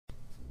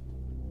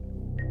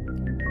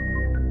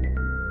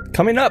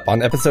Coming up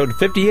on episode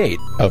 58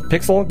 of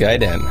Pixel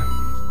Gaiden.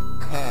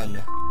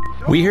 10,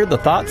 We hear the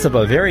thoughts of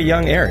a very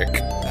young Eric.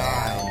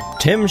 9,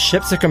 Tim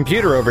ships a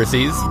computer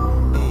overseas.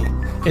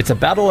 8, It's a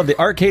battle of the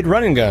arcade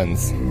running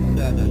guns.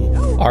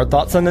 7, Our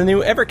thoughts on the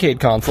new Evercade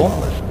console.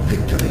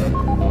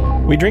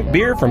 We drink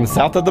beer from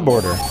south of the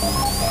border.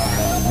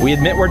 We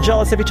admit we're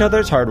jealous of each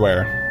other's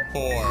hardware.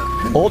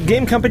 4, Old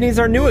game companies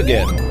are new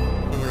again.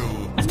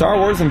 3, Star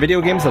Wars and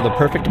video games are the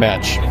perfect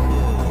match.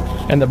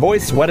 And the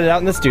boys sweat it out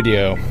in the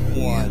studio.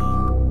 1.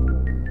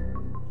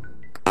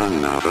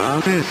 Another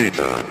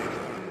visitor.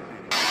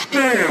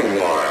 Stay a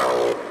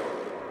while.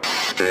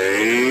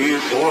 Stay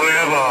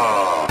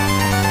forever.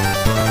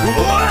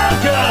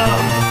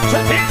 Welcome to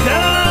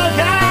Pixel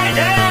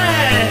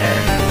Gaiden!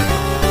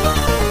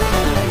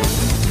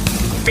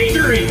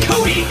 Featuring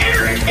Cody,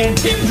 Eric, and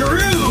Tim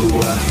Drew.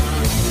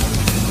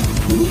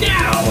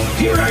 Now,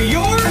 here are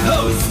your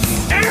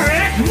hosts,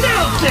 Eric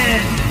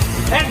Nelson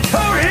and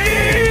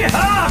Cody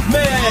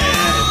Hoffman.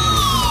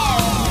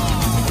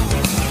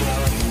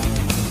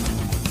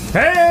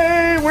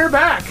 Hey, we're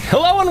back.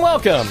 Hello and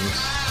welcome.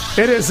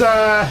 It is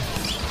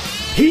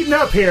heating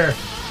up here.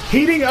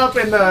 Heating up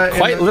in the...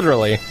 Quite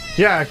literally.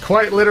 Yeah,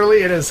 quite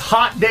literally. It is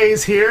hot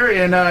days here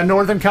in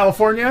Northern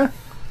California.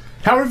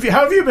 How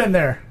have you been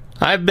there?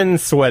 I've been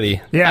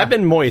sweaty. Yeah. I've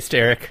been moist,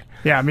 Eric.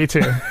 Yeah, me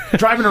too.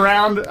 Driving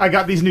around, I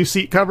got these new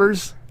seat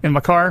covers in my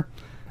car.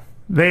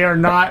 They are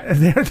not...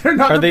 They're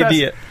not Are the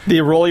they best.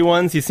 the rolly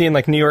ones you see in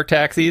like New York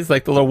taxis,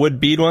 like the little wood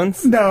bead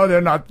ones? No,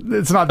 they're not.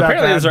 It's not that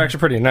Apparently bad. those are actually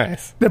pretty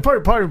nice. They're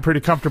probably pretty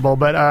comfortable,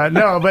 but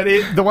no, but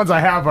the ones I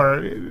have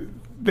are...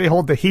 They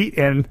hold the heat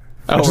in,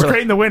 which is really?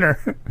 great in the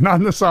winter, not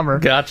in the summer.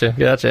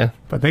 Gotcha.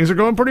 But things are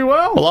going pretty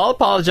well. Well, I'll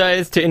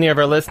apologize to any of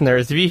our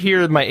listeners. If you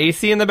hear my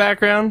AC in the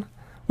background,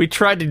 we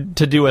tried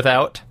to do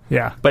without.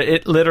 Yeah. But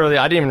it literally,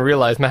 I didn't even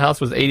realize my house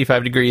was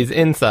 85 degrees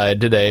inside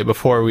today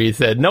before we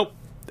said, nope,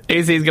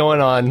 AC's going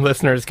on.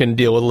 Listeners can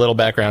deal with a little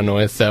background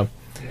noise. So,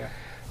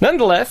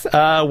 nonetheless,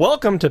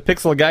 welcome to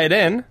Pixel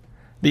Gaiden,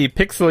 the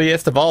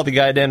pixeliest of all the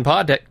Gaiden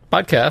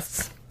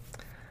podcasts.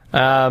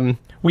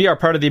 We are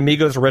part of the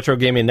Amigos Retro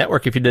Gaming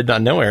Network, if you did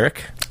not know,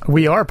 Eric.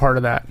 We are part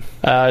of that.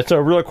 So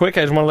real quick,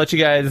 I just want to let you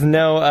guys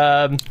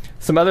know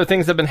some other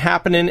things that have been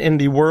happening in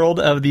the world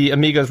of the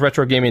Amigos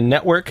Retro Gaming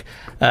Network.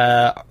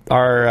 The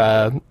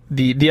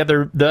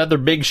other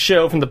big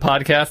show from the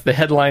podcast, the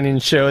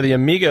headlining show, the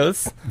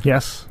Amigos,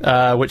 Yes.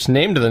 which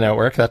named the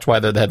network. That's why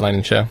they're the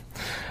headlining show.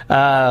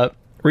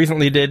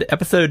 Recently did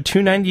episode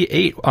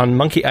 298 on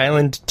Monkey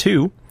Island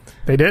 2,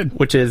 They did.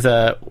 which is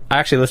I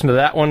actually listened to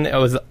that one. It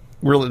was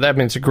really, that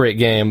means it's a great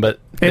game, but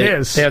It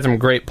is. They had some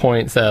great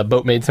points.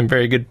 Boat made some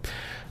very good,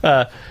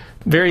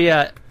 very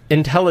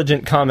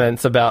intelligent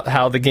comments about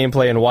how the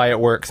gameplay and why it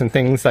works and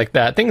things like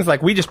that. Things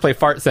like we just play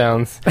fart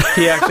sounds.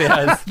 He actually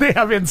has, They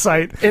have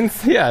insight. They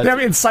have yeah,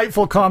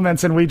 insightful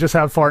comments, and we just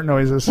have fart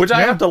noises. which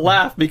I Yeah. have to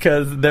laugh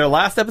because their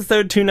last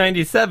episode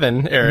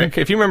 297, Eric.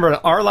 If you remember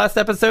our last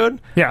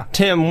episode, Yeah.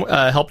 Tim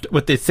helped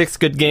with the 6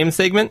 good games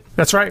segment,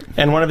 That's right.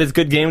 and one of his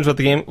good games was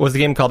the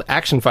game called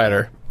Action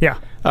Fighter. Yeah.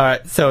 All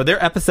right, so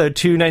their episode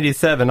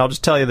 297, I'll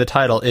just tell you the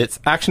title. It's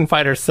Action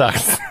Fighter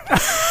Sucks.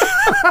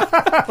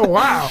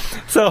 Wow.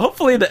 So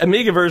hopefully the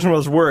Amiga version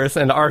was worse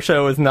and our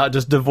show is not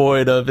just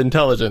devoid of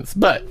intelligence.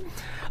 But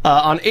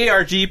on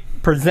ARG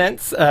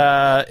Presents,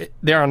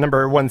 they're on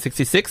number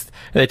 166.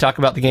 And they talk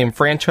about the game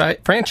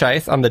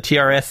franchise on the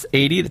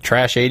TRS-80, the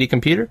Trash 80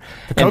 computer.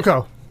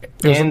 Coco.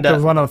 It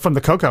was one from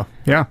the Coco.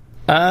 Yeah.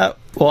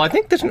 Well, I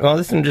think this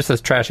one just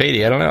says Trash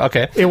 80. I don't know.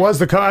 Okay. It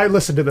was I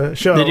listened to the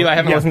show. Did you? I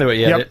haven't Yeah. listened to it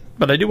yet, Yep.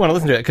 but I do want to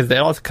listen to it because they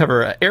also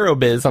cover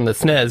Aerobiz on the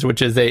SNES,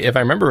 which is if I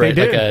remember right,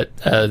 They like did.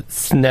 a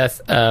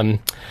SNES.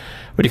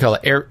 What do you call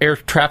it? Air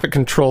traffic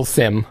control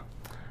sim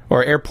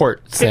or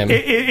airport sim.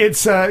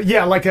 It's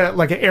like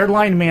an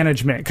airline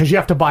management, because you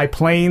have to buy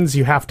planes,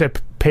 you have to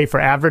pay for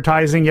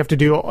advertising, you have to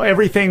do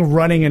everything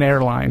running an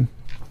airline.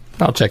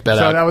 I'll check that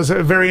So out. that was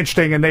very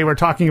interesting, and they were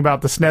talking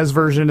about the SNES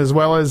version as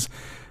well as,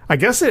 I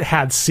guess it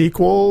had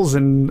sequels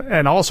and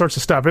all sorts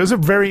of stuff. It was a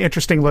very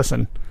interesting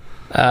listen.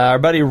 Our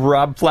buddy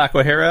Rob Flack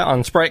O'Hara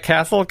on Sprite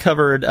Castle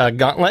covered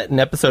Gauntlet in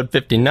episode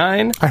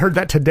 59. I heard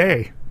that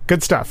today.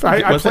 Good stuff.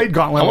 I Was played it-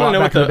 Gauntlet I a want lot to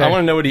know back in the day. I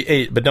want to know what he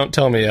ate, but don't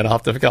tell me yet. I'll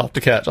have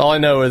to catch. All I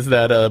know is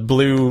that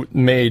Blue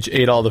Mage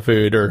ate all the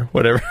food or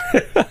whatever.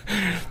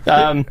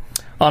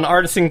 On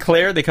Artisan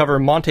Claire, they cover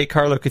Monte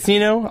Carlo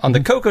Casino. On the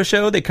Coco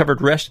Show, they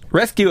covered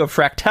Rescue of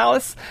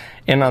Fractalis.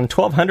 And on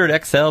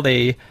 1200 XL,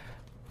 they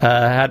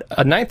had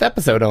a 9th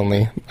episode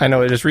only. I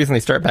know it just recently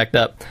started back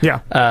up.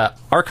 Yeah.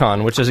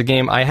 Archon, which is a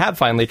game I have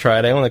finally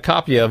tried. I own a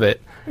copy of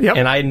it. Yep.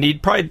 And I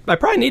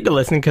probably need to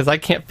listen because I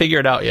can't figure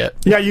it out yet.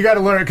 Yeah, you got to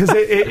learn it, because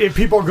if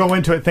people go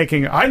into it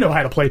thinking, I know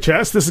how to play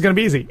chess, this is going to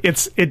be easy.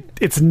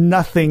 It's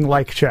nothing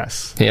like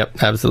chess.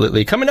 Yep,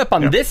 absolutely. Coming up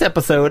on this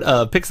episode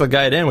of Pixel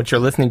Gaiden, which you're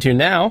listening to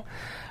now,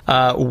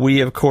 we,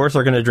 of course,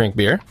 are going to drink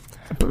beer.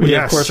 We, of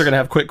Yes. course, are going to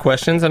have quick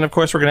questions, and, of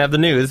course, we're going to have the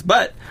news.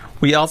 But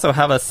we also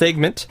have a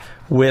segment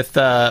with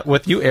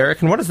you,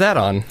 Eric. And what is that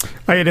on?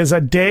 It is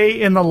a day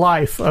in the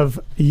life of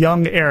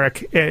young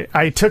Eric.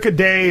 I took a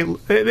day.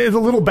 It's a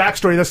little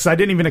backstory to this because I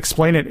didn't even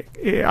explain it.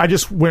 I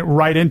just went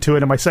right into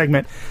it in my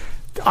segment.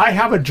 I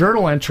have a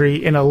journal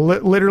entry in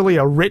literally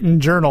a written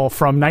journal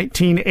from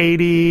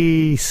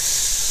 1980. I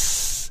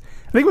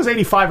think it was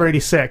 85 or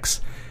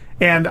 86.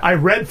 And I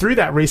read through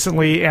that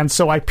recently, and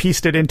so I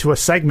pieced it into a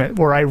segment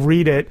where I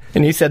read it.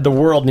 And you said the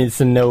world needs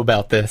to know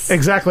about this.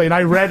 Exactly. And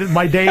I read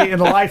my day in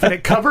the life, and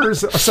it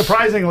covers,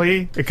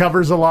 surprisingly,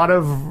 a lot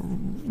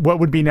of what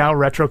would be now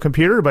retro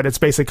computer, but it's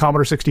basically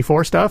Commodore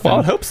 64 stuff. Well,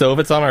 I hope so if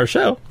it's on our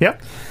show.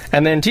 Yep.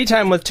 And then Tea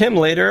Time with Tim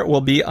later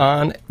will be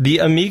on the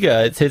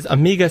Amiga. It's his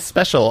Amiga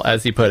special,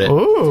 as he put it.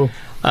 Ooh.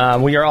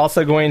 We are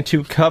also going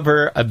to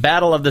cover a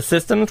Battle of the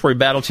Systems, where we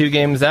battle 2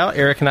 games out.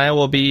 Eric and I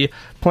will be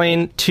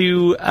playing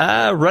 2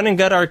 run and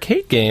gun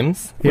arcade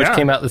games, which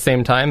came out at the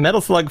same time.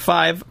 Metal Slug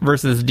 5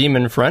 versus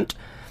Demon Front.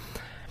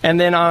 And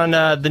then on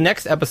the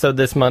next episode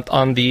this month,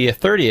 on the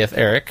 30th,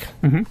 Eric,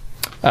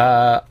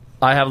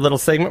 I have a little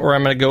segment where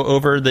I'm going to go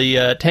over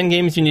the 10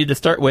 games you need to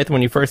start with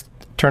when you first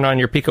turn on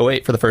your Pico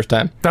 8 for the first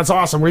time. That's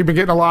awesome. We've been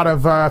getting a lot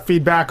of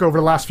feedback over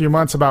the last few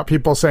months about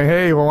people saying,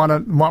 hey, we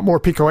want more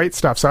Pico 8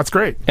 stuff, so that's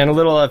great. And a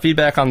little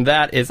feedback on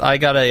that is I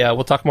got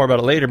we'll talk more about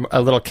it later,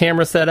 a little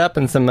camera setup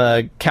and some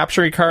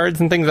capture cards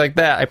and things like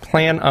that. I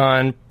plan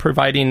on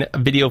providing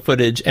video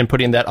footage and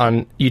putting that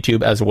on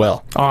YouTube as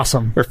well.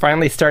 Awesome. We're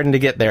finally starting to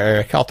get there,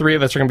 Eric. All 3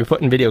 of us are going to be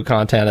putting video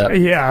content up.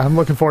 Yeah, I'm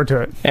looking forward to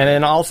it. And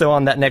then also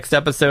on that next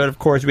episode, of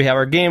course, we have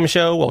our game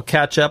show. We'll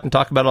catch up and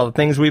talk about all the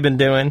things we've been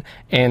doing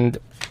and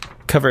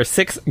cover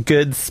 6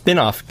 good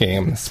spin-off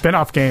games.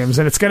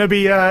 And it's going to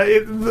be,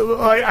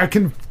 I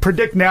can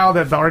predict now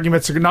that the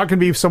arguments are not going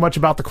to be so much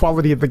about the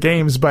quality of the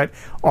games, but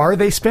are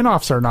they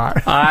spin-offs or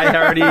not? I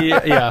already,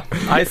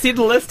 I see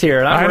the list here,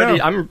 and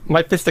I'm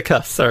my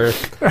fisticuffs are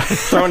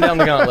throwing down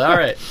the gauntlet. All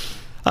right.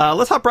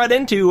 Let's hop right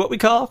into what we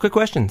call Quick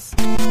Questions.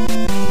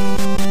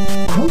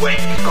 Quick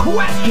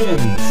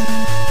questions.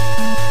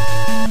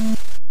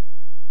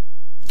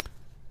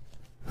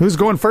 Who's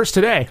going first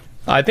today?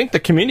 I think the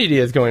community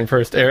is going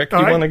first, Eric. Do you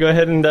All right. want to go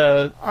ahead and...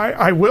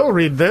 I will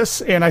read this,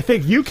 and I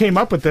think you came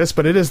up with this,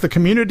 but it is the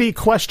community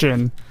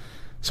question.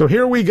 So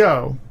here we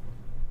go.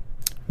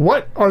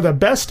 What are the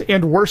best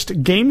and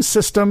worst game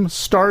system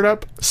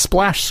startup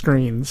splash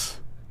screens?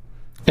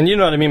 And you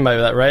know what I mean by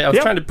that, right? I was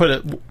trying to put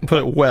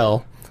it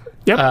well.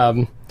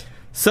 Yep.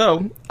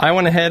 So I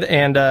went ahead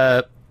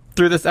and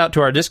threw this out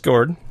to our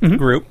Discord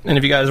group, and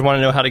if you guys want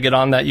to know how to get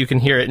on that, you can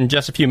hear it in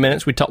just a few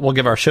minutes. We'll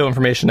give our show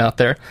information out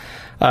there.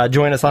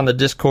 Join us on the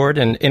Discord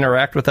and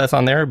interact with us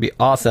on there. It'd be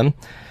awesome.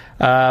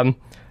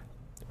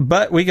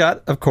 But we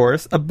got, of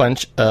course, a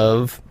bunch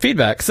of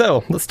feedback.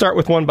 So let's start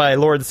with one by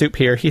Lord Soup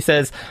here. He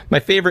says, my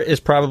favorite is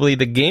probably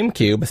the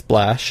GameCube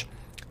Splash.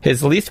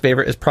 His least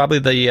favorite is probably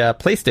the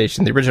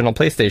PlayStation, the original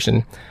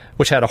PlayStation,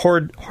 which had a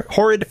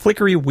horrid,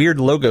 flickery, weird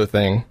logo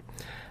thing.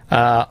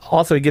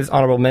 Also, he gives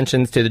honorable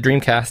mentions to the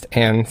Dreamcast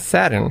and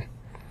Saturn.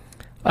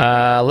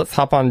 Let's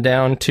hop on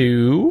down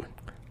to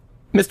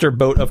Mr.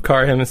 Boat of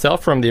Car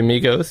himself from the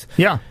Amigos.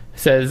 Yeah.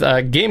 Says,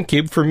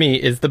 GameCube for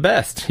me is the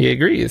best. He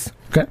agrees.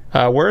 Okay.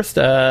 Worst,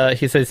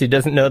 he says he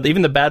doesn't know that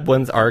even the bad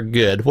ones are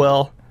good.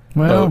 Well,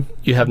 Boat,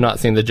 you have not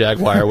seen the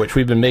Jaguar, which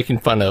we've been making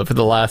fun of for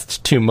the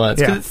last 2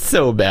 months. Because it's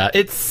so bad.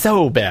 It's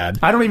so bad.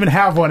 I don't even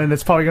have one, and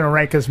it's probably going to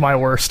rank as my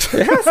worst.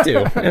 It has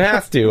to. It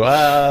has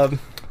to.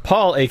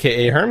 Paul,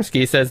 a.k.a.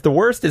 Hermsky, says, the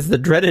worst is the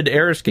dreaded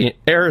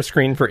error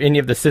screen for any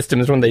of the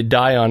systems when they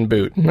die on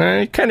boot.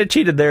 I kind of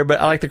cheated there,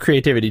 but I like the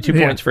creativity. 2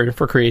 points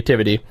for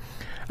creativity.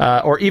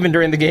 Or even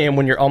during the game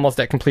when you're almost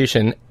at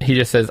completion, he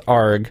just says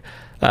ARG.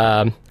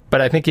 But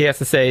I think he has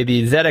to say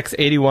the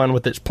ZX81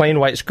 with its plain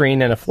white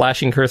screen and a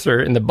flashing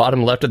cursor in the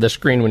bottom left of the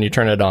screen when you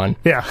turn it on.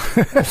 Yeah.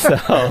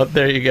 So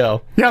there you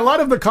go. Yeah, a lot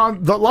of the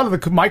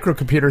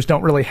microcomputers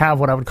don't really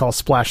have what I would call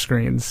splash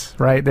screens,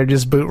 right? They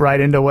just boot right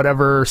into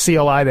whatever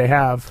CLI they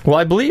have. Well,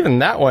 I believe in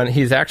that one,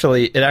 it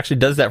actually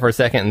does that for a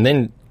second and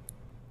then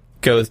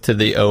goes to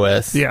the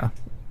OS. Yeah.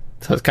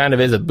 So it kind of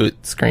is a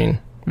boot screen.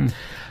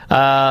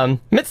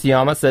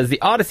 Mitsuyama says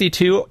the Odyssey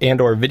 2 and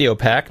or Video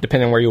Pack,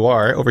 depending on where you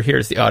are, over here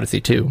is the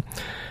Odyssey 2,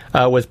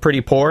 was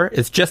pretty poor.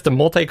 It's just a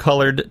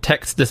multicolored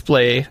text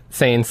display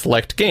saying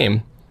select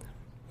game,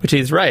 which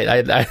he's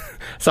right.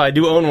 So I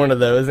do own one of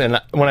those, and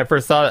when I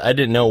first saw it, I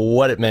didn't know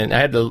what it meant. I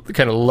had to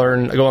kind of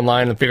go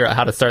online and figure out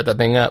how to start that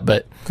thing up,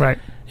 but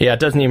yeah, it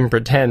doesn't even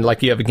pretend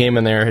like you have a game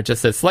in there. It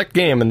just says select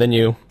game, and then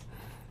you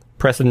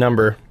press a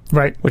number,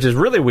 right? Which is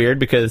really weird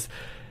because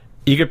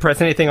you could press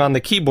anything on the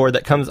keyboard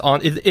that comes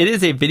on. It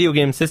is a video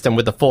game system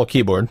with a full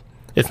keyboard.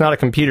 It's not a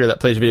computer that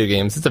plays video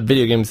games. It's a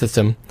video game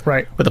system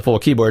with a full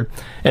keyboard.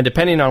 And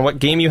depending on what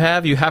game you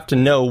have to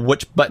know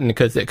which button,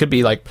 because it could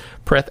be like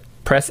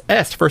press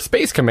S for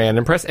Space Command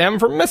and press M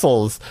for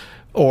missiles.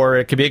 Or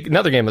it could be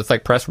another game that's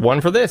like press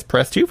 1 for this,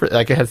 press 2 for...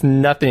 Like, it has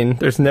nothing.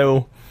 There's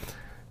no...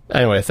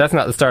 Anyways, that's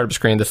not the startup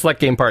screen. The select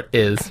game part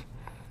is.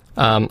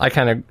 I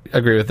kind of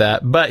agree with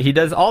that. But he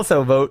does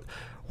also vote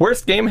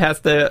Worst game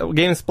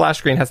splash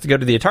screen has to go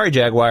to the Atari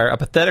Jaguar, a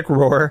pathetic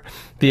roar,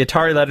 the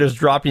Atari letters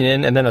dropping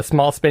in, and then a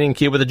small spinning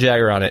cube with a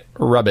Jagger on it.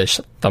 Rubbish.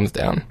 Thumbs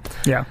down.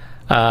 Yeah.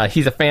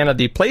 He's a fan of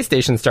the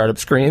PlayStation startup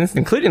screens,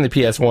 including the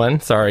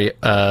PS1. Sorry,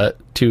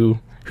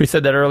 who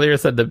said that earlier?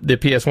 Said the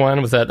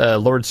PS1 was that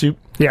Lord Soup.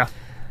 Yeah.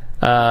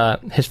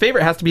 His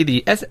favorite has to be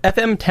the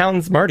FM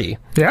Town Smarty.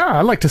 Yeah,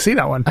 I'd like to see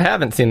that one. I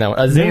haven't seen that one.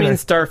 A zooming Neither.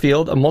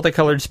 Starfield, a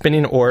multicolored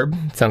spinning orb,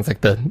 sounds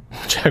like the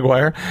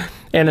Jaguar,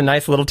 and a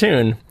nice little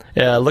tune.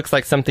 Looks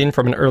like something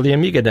from an early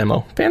Amiga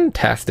demo.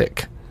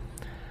 Fantastic.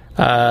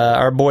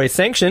 Our boy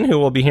Sanction, who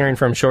we'll be hearing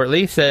from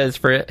shortly, says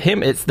for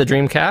him it's the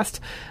Dreamcast.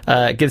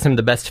 It gives him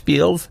the best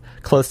feels.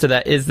 Close to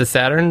that is the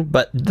Saturn,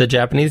 but the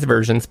Japanese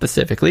version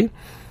specifically.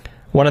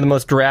 One of the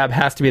most drab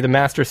has to be the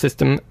Master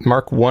System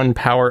Mark I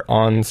Power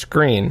on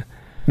screen,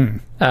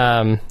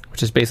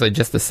 which is basically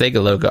just the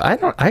Sega logo. I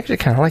actually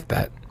kind of like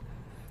that.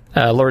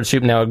 Lord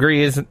Soup now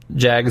agrees.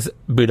 Jags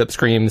boot up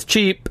screams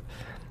cheap.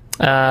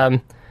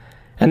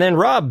 And then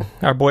Rob,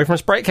 our boy from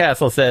Sprite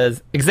Castle,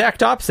 says,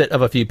 exact opposite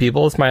of a few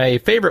people's. My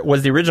favorite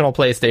was the original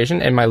PlayStation,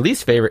 and my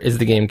least favorite is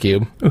the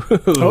GameCube.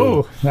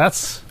 Oh,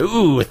 that's...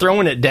 Ooh,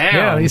 throwing it down.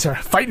 Yeah, these are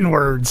fighting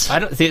words.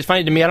 It's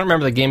funny to me, I don't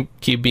remember the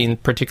GameCube being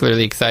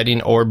particularly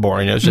exciting or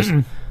boring. It was just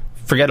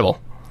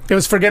forgettable. It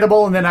was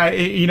forgettable, and then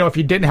if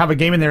you didn't have a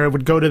game in there, it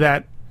would go to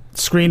that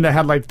screen that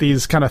had like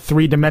these kind of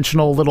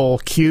three-dimensional little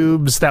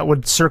cubes that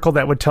would circle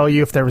that would tell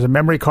you if there was a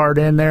memory card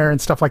in there and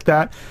stuff like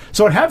that.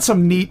 So it had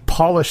some neat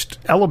polished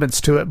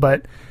elements to it,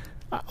 but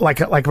like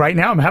right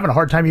now I'm having a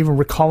hard time even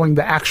recalling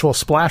the actual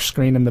splash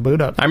screen in the boot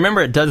up. I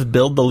remember it does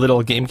build the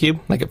little GameCube,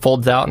 like it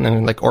folds out and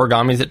then like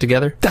origamis it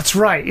together. That's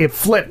right. It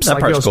flips. That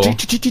part's cool.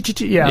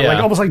 Yeah,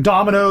 like almost like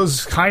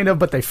dominoes, kind of,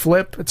 but they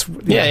flip. It's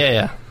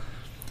Yeah.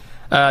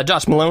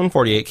 Josh Malone,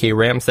 48K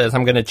RAM, says,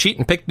 I'm going to cheat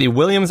and pick the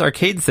Williams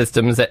arcade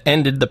systems that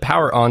ended the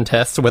power-on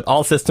tests with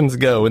all systems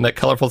go in that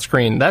colorful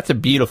screen. That's a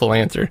beautiful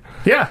answer.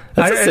 Yeah.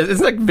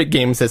 It's like a big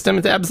game system.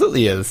 It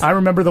absolutely is. I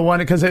remember the one,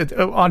 because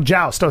on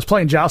Joust, I was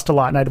playing Joust a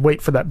lot, and I'd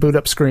wait for that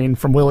boot-up screen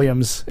from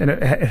Williams, and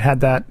it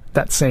had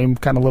that same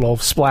kind of little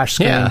splash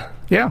screen.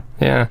 Yeah.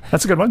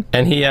 That's a good one.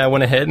 And he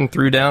went ahead and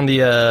threw down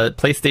the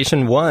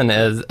PlayStation 1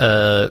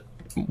 as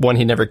one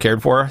he never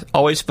cared for.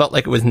 Always felt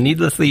like it was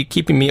needlessly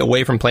keeping me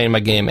away from playing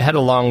my game. It had a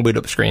long boot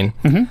up screen.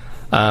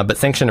 But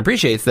Sanction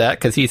appreciates that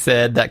because he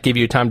said that gave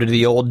you time to do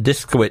the old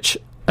disc switch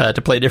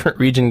to play different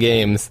region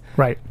games.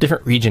 Right.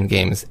 Different region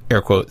games,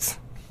 air quotes.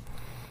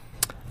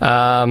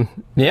 Yeah,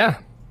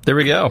 there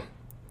we go.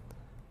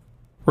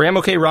 Ram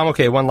OK,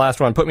 one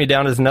last one. Put me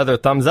down as another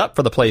thumbs up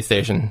for the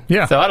PlayStation.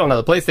 Yeah. So I don't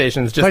know. The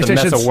PlayStation's just a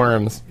mess of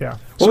worms. Yeah.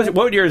 What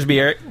would yours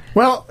be, Eric?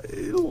 Well,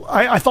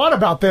 I thought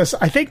about this.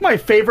 I think my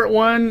favorite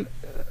one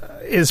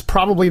is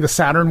probably the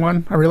Saturn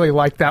one. I really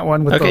like that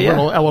one with the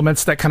little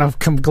elements that kind of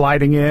come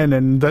gliding in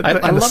and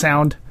the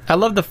sound. I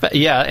love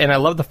and I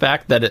love the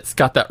fact that it's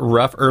got that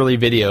rough early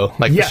video.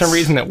 Like for some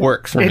reason it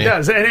works for me. It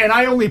does, and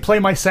I only play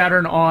my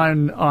Saturn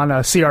on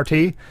a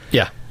CRT.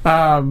 Yeah.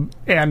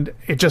 And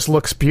it just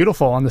looks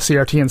beautiful on the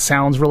CRT and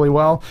sounds really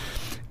well.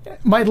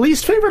 My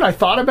least favorite I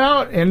thought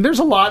about, and there's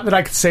a lot that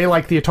I could say,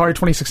 like the Atari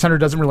 2600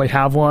 doesn't really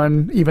have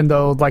one, even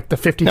though like the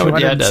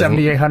 5200 and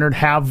 7800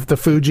 have the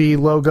Fuji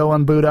logo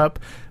on boot up,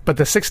 but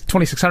the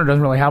 2600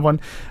 doesn't really have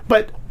one.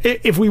 But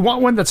if we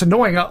want one that's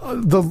annoying,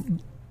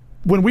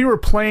 when we were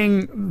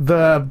playing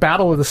the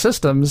Battle of the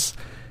Systems,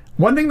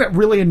 one thing that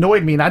really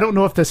annoyed me, and I don't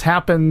know if this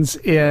happens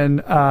in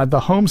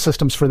the home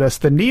systems for this,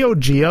 the Neo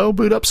Geo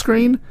boot up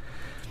screen.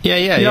 Yeah.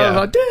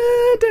 Like,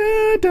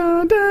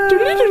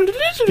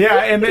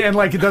 and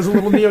like it does a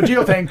little Neo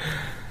Geo thing.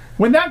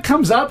 When that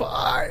comes up,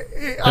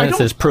 it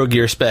says Pro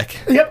Gear Spec.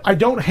 Yep, I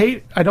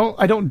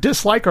don't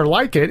dislike or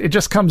like it. It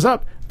just comes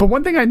up. But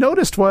one thing I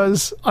noticed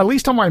was, at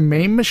least on my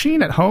MAME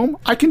machine at home,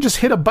 I can just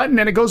hit a button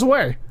and it goes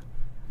away.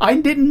 I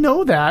didn't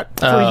know that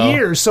for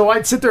years, so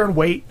I'd sit there and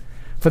wait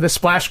for the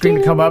splash screen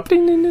to come up,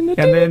 and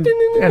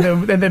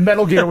then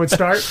Metal Gear would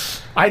start.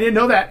 I didn't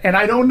know that, and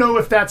I don't know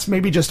if that's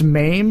maybe just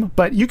MAME,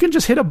 but you can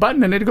just hit a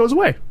button and it goes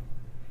away.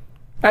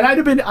 And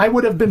I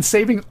would have been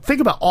saving.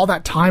 Think about all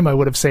that time I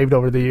would have saved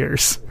over the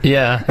years.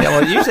 Yeah.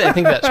 Well, usually I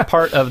think that's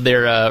part of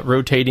their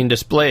rotating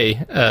display.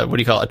 What do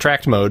you call it?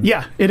 Attract mode.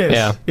 Yeah, it is.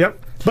 Yeah.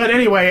 Yep. But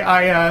anyway,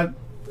 I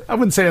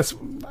wouldn't say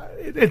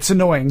it's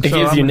annoying. It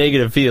gives you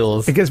negative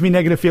feels. It gives me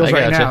negative feels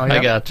right now. Yep.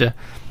 I gotcha.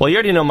 Well, you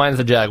already know mine's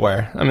the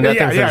Jaguar. I mean, that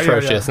thing's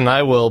atrocious, and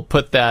I will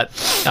put that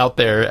out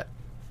there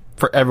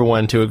for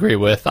everyone to agree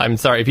with. I'm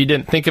sorry if you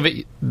didn't think of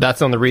it. That's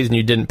the only reason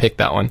you didn't pick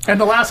that one. And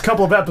the last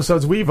couple of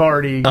episodes, we've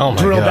already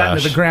drilled that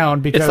into the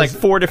ground because it's like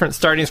 4 different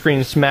starting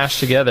screens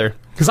smashed together.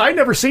 Because I'd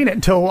never seen it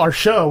until our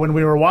show when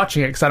we were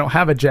watching it. Because I don't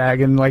have a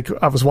Jag, and like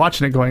I was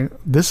watching it, going,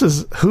 "This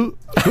is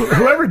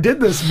whoever did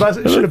this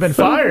should have been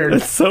fired."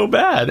 It's so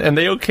bad, and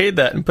they okayed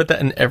that and put that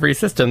in every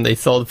system they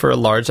sold for a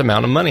large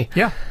amount of money.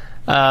 Yeah.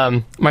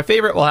 My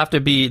favorite will have to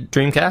be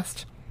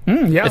Dreamcast.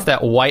 Yeah. It's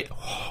that white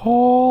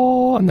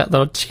hole and that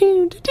little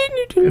and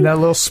that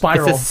little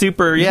spiral. It's a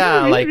super,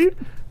 like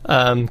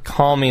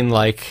calming,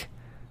 like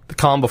the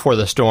calm before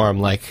the storm,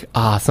 like,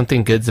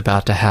 something good's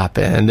about to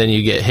happen, and then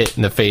you get hit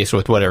in the face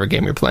with whatever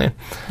game you're playing.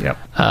 Yep.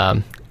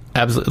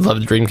 Absolutely love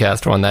the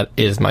Dreamcast one. That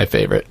is my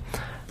favorite.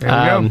 There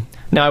we go.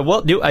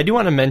 Now, I do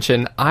want to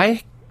mention,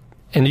 and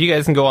you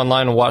guys can go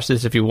online and watch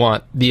this if you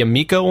want, the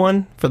Amico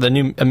one for the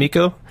new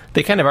Amico.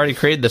 They kind of already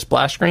created the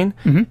splash screen.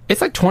 Mm-hmm. It's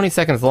like 20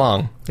 seconds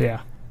long.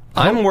 Yeah.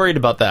 I'm worried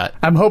about that.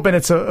 I'm hoping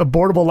it's a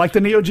boardable like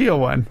the Neo Geo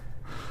one.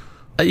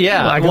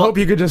 Yeah. I hope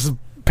you could just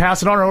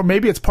pass it on, or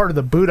maybe it's part of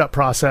the boot up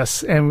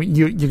process and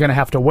you're going to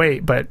have to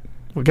wait, but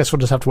I guess we'll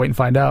just have to wait and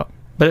find out.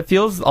 But it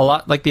feels a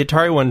lot like the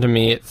Atari one to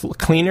me. It's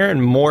cleaner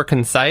and more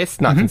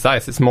concise. Not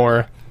concise, it's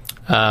more...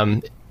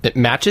 it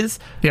matches,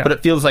 but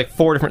it feels like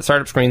 4 different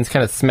startup screens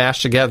kind of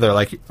smashed together.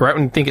 Like, right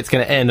when you think it's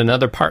going to end,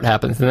 another part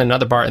happens, and then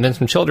another part, and then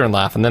some children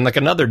laugh, and then, like,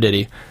 another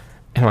ditty.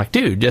 And I'm like,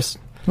 dude, just...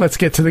 Let's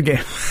get to the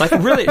game. Like,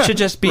 really, it should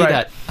just be Right.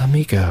 that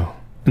Amico.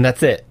 And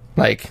that's it.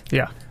 Like,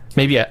 Yeah.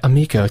 maybe a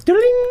Amico. Ding,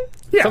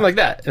 Yeah. something like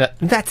that.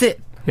 And that's it.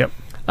 Yep.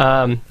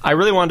 I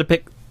really wanted to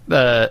pick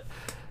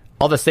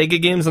all the Sega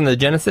games on the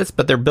Genesis,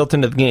 but they're built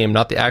into the game,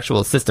 not the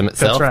actual system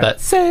itself. right. That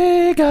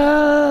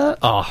Sega...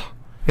 Oh,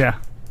 Yeah.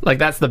 like,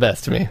 that's the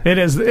best to me. It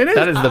is. That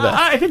is the best.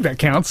 I think that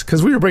counts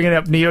because we were bringing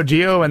up Neo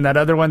Geo and that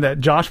other one that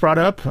Josh brought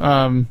up.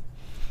 I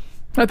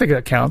think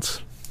that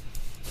counts.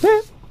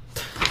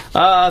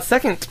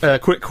 Second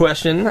quick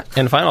question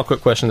and final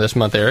quick question this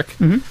month, Eric.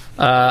 Mm-hmm.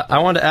 I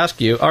wanted to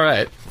ask you, all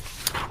right,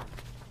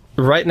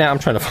 right now, I'm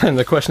trying to find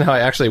the question how I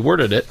actually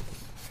worded it.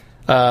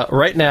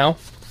 Right now,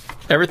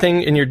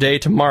 everything in your day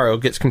tomorrow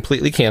gets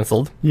completely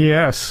canceled.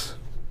 Yes.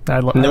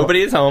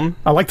 Nobody is home.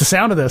 I like the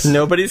sound of this.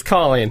 Nobody's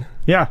calling.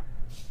 Yeah.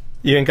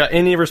 You ain't got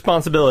any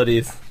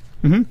responsibilities.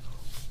 Mm-hmm.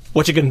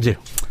 What you gonna do?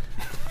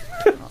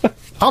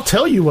 I'll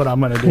tell you what I'm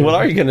going to do. What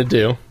are you gonna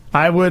do?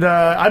 I would.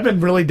 I've been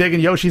really digging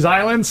Yoshi's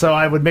Island, so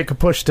I would make a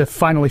push to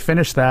finally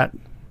finish that.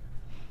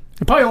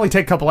 It'd probably only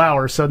take a couple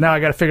hours, so now I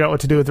got to figure out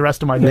what to do with the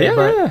rest of my day.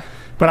 Yeah.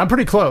 But I'm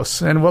pretty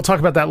close, and we'll talk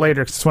about that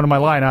later because it's one of my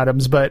line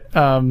items. But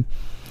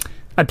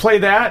I'd play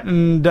that,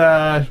 and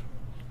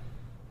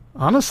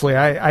honestly,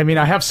 I mean,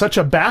 I have such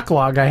a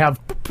backlog. I have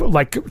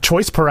like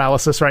choice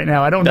paralysis right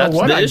now. I don't know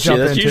what the I'd issue. jump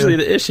That's into. usually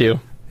the issue.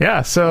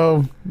 Yeah,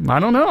 so I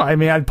don't know. I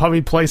mean, I'd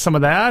probably play some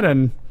of that,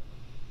 and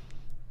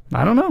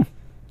I don't know.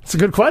 It's a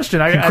good question.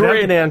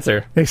 Great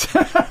answer.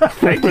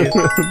 Thank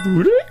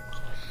you.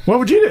 What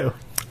would you do?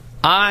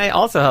 I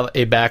also have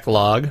a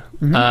backlog.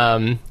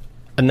 A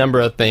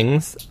number of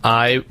things.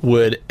 I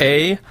would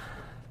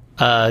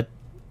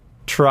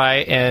try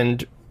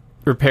and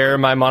repair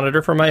my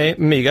monitor for my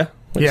Amiga,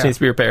 which needs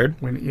to be repaired.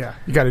 Yeah,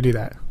 you got to do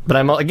that. But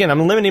I'm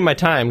limiting my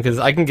time because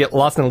I can get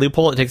lost in a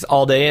loophole. It takes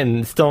all day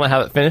and still not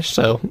have it finished.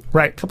 So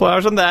Right. a couple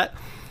hours on that.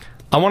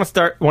 I want to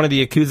start one of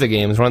the Yakuza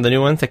games, one of the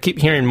new ones. I keep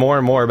hearing more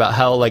and more about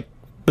how like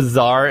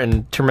bizarre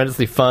and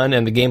tremendously fun,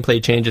 and the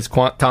gameplay changes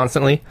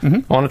constantly.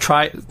 I want to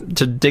try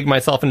to dig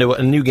myself into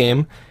a new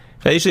game.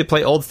 I usually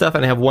play old stuff,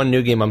 and I have one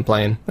new game I'm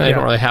playing. I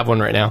don't really have one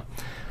right now.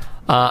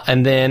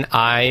 And then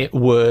I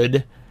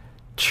would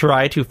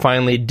try to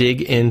finally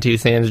dig into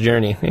Sans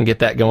Journey and get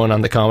that going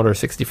on the Commodore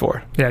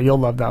 64. Yeah, you'll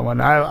love that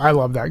one. I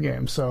love that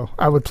game, so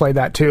I would play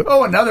that too.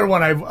 Oh, another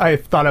one I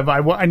thought of.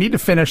 I need to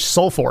finish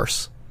Soul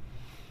Force.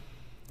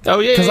 Oh,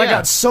 yeah, Because I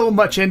got so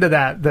much into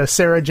that, the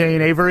Sarah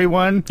Jane Avery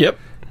one. Yep.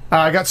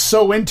 I got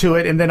so into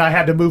it, and then I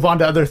had to move on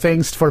to other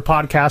things for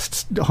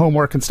podcasts,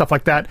 homework, and stuff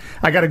like that.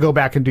 I got to go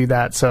back and do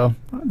that, so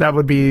that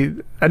would be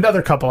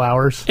another couple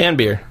hours. And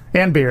beer.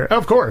 And beer,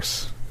 of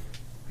course.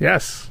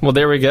 Yes. Well,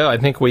 there we go. I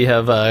think we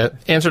have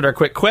answered our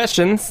quick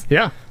questions.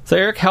 Yeah. So,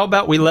 Eric, how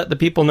about we let the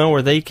people know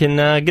where they can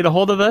get a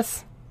hold of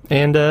us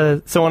and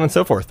so on and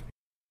so forth?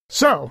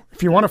 So,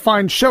 if you want to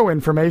find show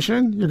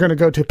information, you're going to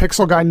go to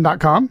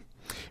pixelguiden.com.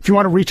 If you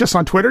want to reach us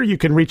on Twitter, you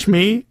can reach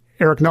me,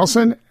 Eric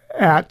Nelson,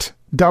 at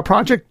DUH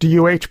Project,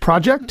 DUH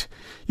Project.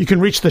 You can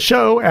reach the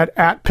show at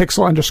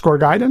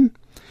pixel_guiden. You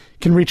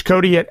can reach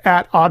Cody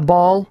at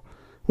oddball,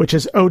 which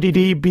is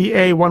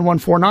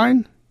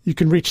ODDBA1149. You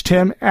can reach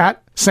Tim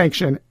at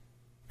sanction,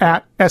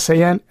 at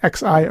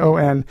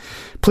SANXION.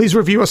 Please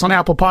review us on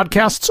Apple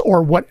Podcasts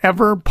or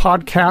whatever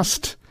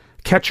podcast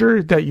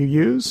catcher that you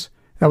use.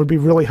 That would be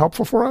really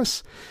helpful for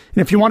us.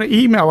 And if you want to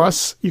email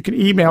us, you can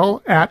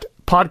email at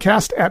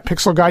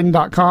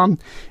podcast@pixelguiden.com,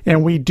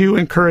 and we do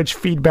encourage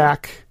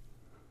feedback.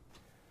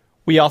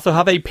 We also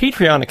have a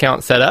Patreon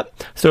account set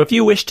up, so if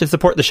you wish to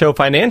support the show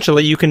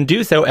financially, you can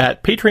do so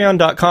at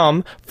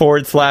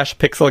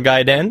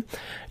patreon.com/pixelguiden.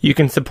 You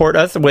can support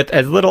us with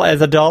as little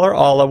as $1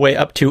 all the way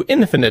up to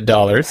infinite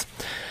dollars.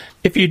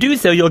 If you do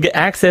so, you'll get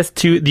access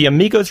to the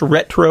Amigos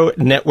Retro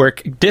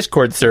Network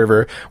Discord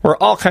server, where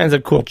all kinds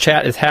of cool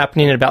chat is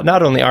happening about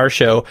not only our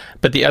show,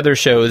 but the other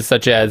shows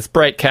such as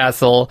Bright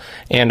Castle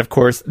and, of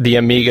course, the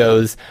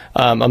Amigos,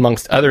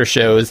 amongst other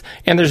shows.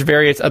 And there's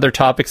various other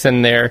topics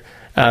in there,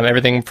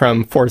 everything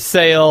from for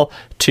sale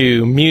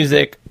to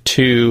music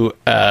to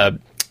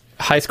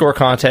high score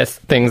contests,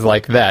 things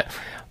like that.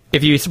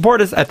 If you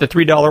support us at the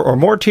 $3 or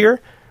more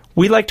tier,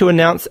 we like to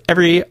announce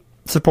every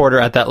supporter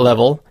at that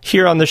level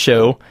here on the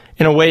show,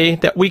 in a way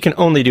that we can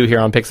only do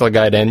here on Pixel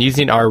Gaiden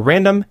using our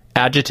random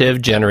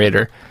adjective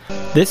generator.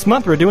 This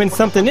month we're doing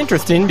something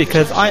interesting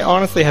because I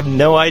honestly have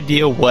no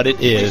idea what it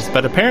is,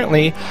 but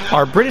apparently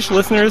our British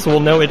listeners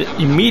will know it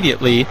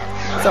immediately.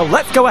 So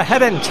let's go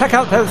ahead and check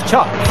out those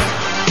charts.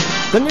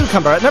 The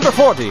newcomer at number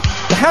 40,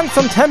 the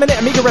handsome 10-minute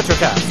Amiga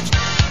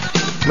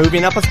Retrocast.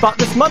 Moving up a spot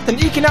this month and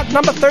eking out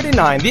number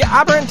 39, the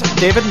aberrant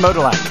David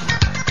Modolak.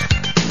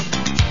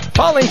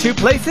 Falling 2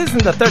 places in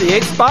the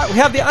 38th spot, we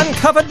have the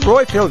uncovered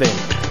Roy Fielding.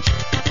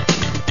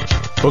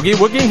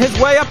 Boogie-woogieing his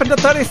way up into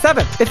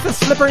 37th, it's the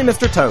slippery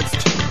Mr.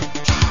 Toast.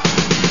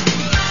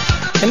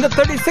 In the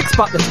 36th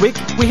spot this week,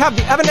 we have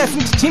the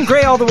evanescent Team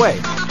Grey All the Way.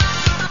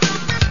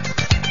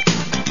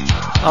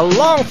 A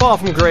long fall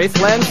from grace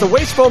lands the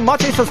wasteful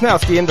Maciej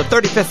Sosnowski in the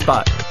 35th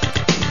spot.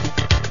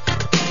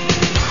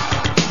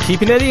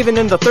 Keeping it even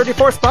in the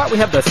 34th spot, we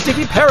have the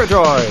Sticky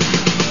Paradroid.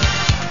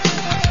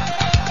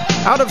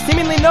 Out of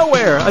seemingly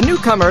nowhere, a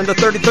newcomer in the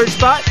 33rd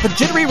spot, the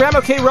jittery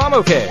Ramoke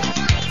Ramoke.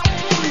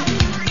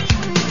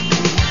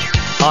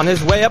 On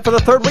his way up for the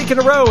 3rd week in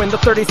a row in the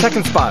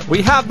 32nd spot,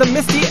 we have the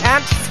Misty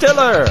Ant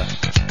Stiller.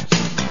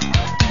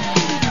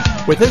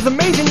 With his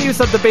amazing use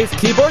of the bass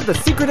keyboard, the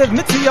secretive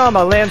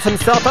Mitsuyama lands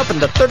himself up in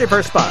the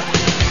 31st spot.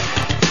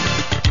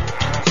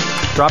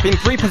 Dropping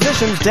 3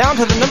 positions down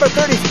to the number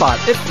 30 spot,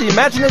 it's the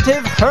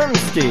imaginative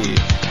Hermsky.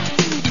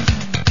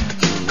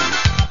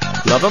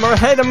 Love him or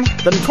hate him,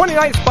 the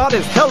 29th spot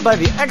is held by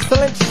the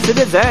excellent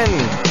Citizen.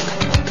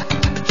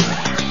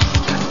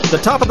 The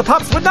top of the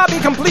pops would not be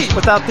complete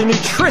without the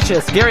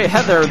nutritious Gary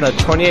Heather in the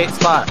 28th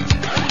spot.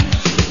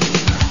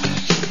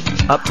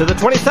 Up to the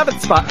 27th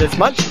spot this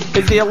month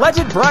is the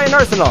alleged Brian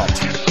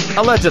Arsenault.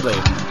 Allegedly.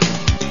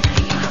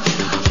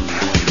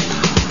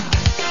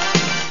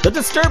 The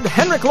disturbed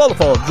Henrik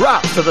Lollefold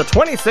drops to the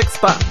 26th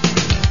spot.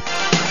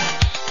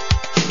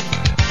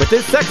 With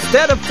his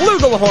sextet of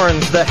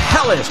flugelhorns, the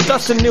hellish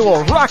Dustin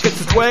Newell rockets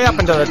his way up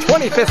into the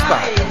 25th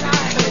spot.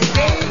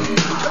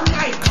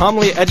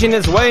 Calmly edging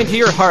his way into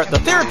your heart, the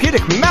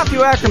therapeutic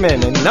Matthew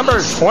Ackerman in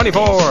number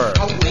 24.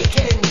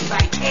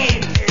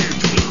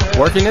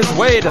 Working his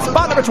way to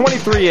spot number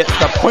 23, it's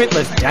the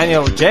pointless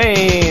Daniel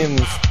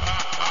James.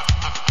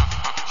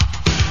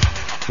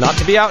 Not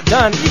to be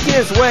outdone, eking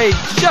his way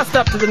just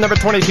up to the number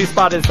 22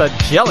 spot is the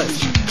jealous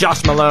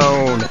Josh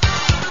Malone.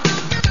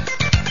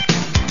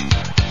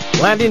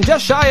 Landing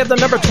just shy of the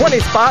number 20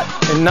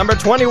 spot, in number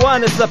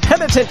 21 is the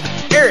penitent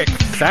Eric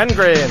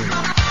Sandgren.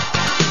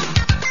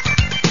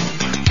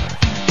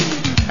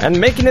 And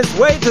making his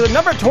way to the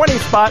number 20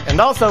 spot and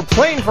also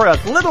playing for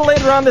us a little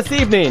later on this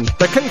evening,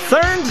 the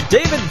concerned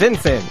David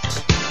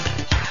Vincent.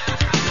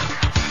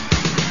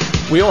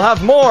 We will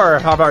have more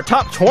of our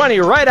top 20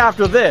 right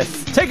after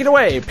this. Take it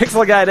away,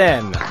 Pixel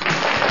Gaiden.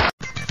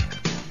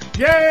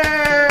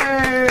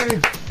 Yay!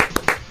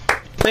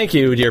 Thank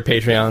you, dear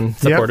Patreon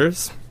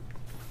supporters.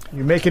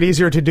 You make it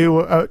easier to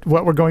do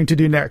what we're going to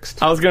do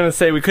next. I was going to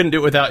say we couldn't do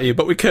it without you,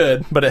 but we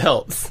could, but it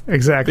helps.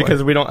 Exactly.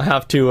 Because we don't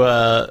have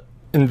to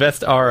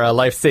invest our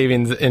life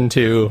savings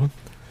into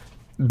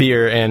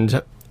beer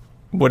and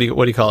what do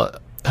you call it?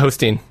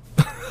 Hosting.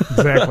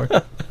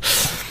 Exactly.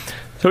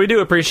 So we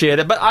do appreciate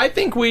it, but I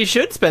think we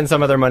should spend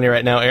some of their money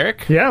right now,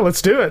 Eric. Yeah,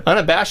 let's do it.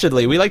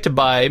 Unabashedly, we like to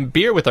buy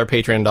beer with our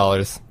Patreon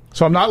dollars.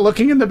 So I'm not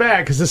looking in the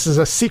bag because this is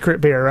a secret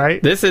beer,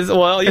 right? This is,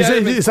 well, yeah.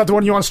 Is that the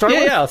one you want to start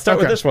with? Yeah, I'll start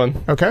with this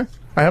one. Okay.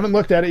 I haven't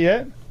looked at it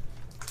yet.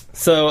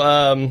 So,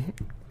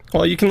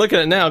 well, you can look at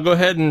it now. Go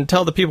ahead and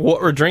tell the people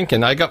what we're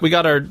drinking. We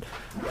got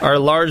our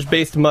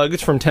large-based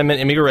mugs from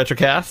 10-Minute Amiga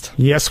Retrocast.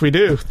 Yes, we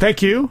do.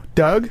 Thank you,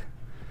 Doug.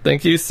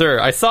 Thank you, sir.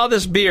 I saw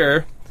this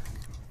beer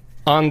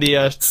on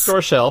the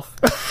store shelf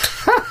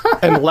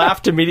and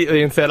laughed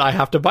immediately and said, I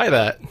have to buy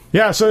that.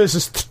 Yeah, so this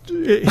is...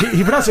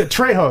 he pronounced it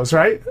Trejo's,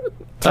 right?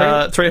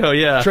 Trejo,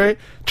 yeah.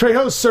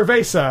 Trejo's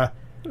Cerveza.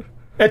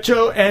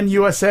 Hecho en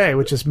USA,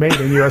 which is made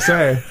in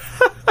USA.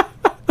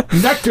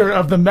 Nectar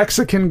of the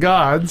Mexican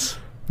Gods.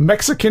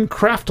 Mexican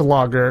Craft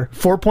Lager.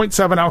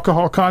 4.7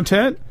 alcohol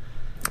content.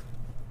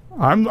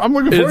 I'm looking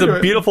forward to it. It's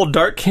a beautiful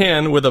dark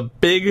can with a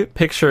big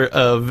picture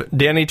of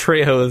Danny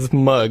Trejo's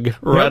mug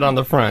right on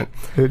the front.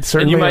 It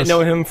certainly and you might is.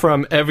 know him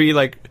from every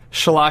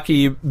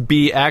schlocky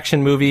B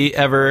action movie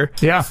ever.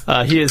 Yeah.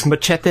 He is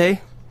Machete.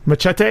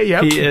 Machete,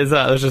 yep. He is,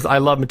 I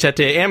love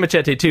Machete and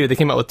Machete 2. They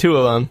came out with 2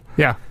 of them.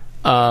 Yeah.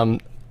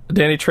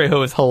 Danny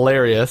Trejo is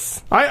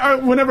hilarious. I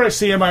whenever I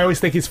see him, I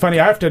always think he's funny.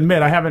 I have to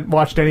admit, I haven't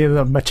watched any of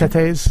the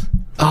Machetes.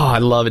 Oh, I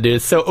love it, dude.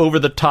 It's so over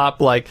the top,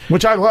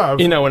 which I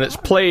love. You know, when it's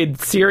played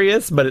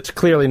serious, but it's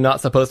clearly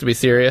not supposed to be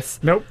serious.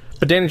 Nope.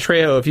 But Danny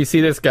Trejo, if you see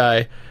this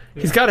guy,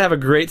 he's got to have a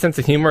great sense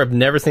of humor. I've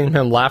never seen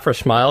him laugh or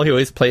smile. He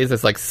always plays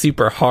this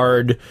super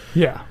hard.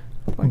 Yeah.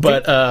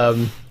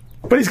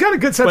 But he's got a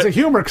good sense of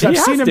humor because I've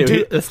seen him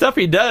do... The stuff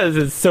he does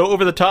is so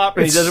over the top,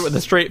 and he does it with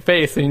a straight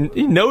face, and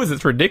he knows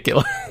it's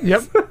ridiculous.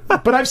 Yep.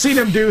 But I've seen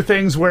him do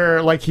things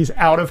where, he's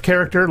out of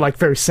character,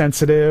 very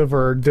sensitive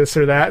or this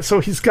or that. So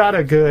he's got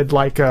a good,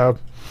 a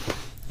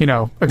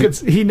good...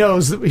 He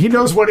knows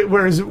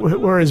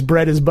where his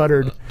bread is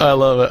buttered. I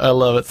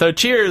love it. So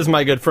cheers,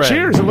 my good friend.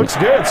 Cheers. It looks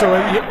good. So...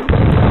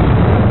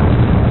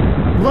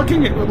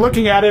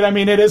 looking at it, I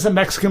mean, it is a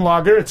Mexican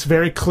lager. It's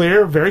very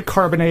clear, very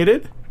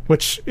carbonated,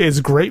 which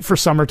is great for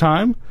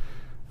summertime.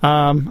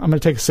 I'm going to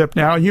take a sip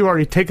now. You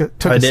already took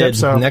a sip,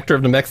 so Nectar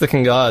of the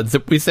Mexican Gods.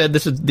 We said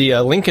this is the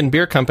Lincoln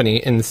Beer Company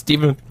in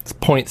Stevens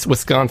Point,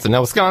 Wisconsin.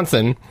 Now,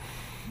 Wisconsin,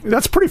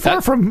 that's pretty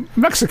far from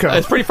Mexico.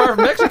 it's pretty far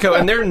from Mexico,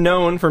 and they're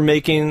known for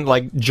making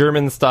like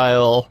German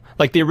style,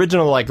 like the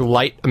original like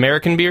light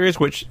American beers,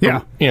 which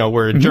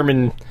were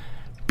German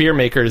beer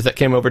makers that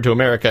came over to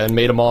America and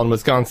made them all in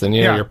Wisconsin.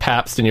 You know, your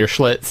Pabst and your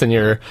Schlitz and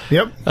your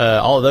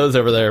all of those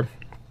over there.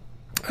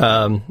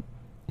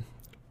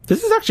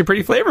 This is actually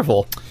pretty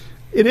flavorful.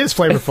 It is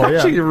flavorful.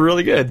 It's actually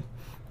really good.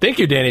 Thank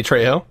you, Danny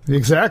Trejo.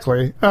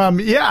 Exactly.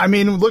 I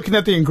mean, looking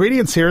at the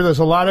ingredients here, there's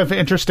a lot of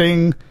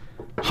interesting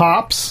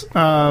hops.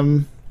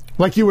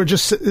 Like you were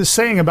just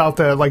saying about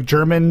the like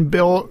German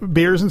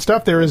beers and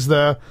stuff. There is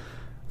the,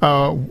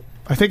 I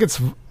think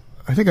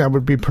that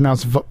would be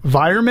pronounced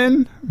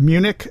Weirmann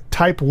Munich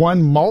Type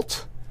 1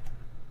 malt.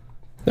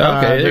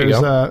 Okay, there you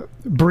go.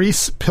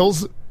 There's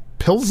Briess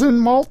Pilsen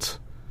malt.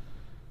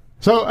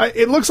 So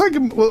it looks like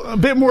a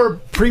bit more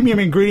premium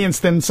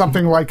ingredients than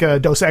something like a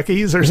Dos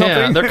Equis or something.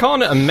 Yeah, they're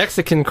calling it a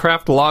Mexican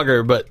craft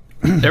lager, but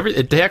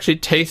it actually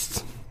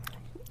tastes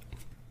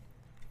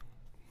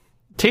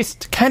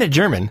kind of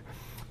German.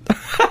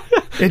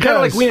 It kind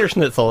of like Wiener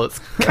Schnitzel. It's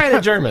kind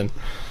of German.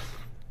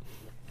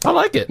 I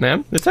like it,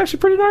 man. It's actually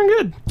pretty darn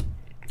good.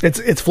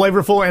 It's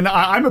flavorful, and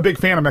I'm a big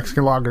fan of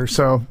Mexican lagers.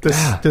 So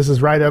this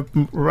is right up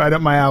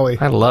my alley.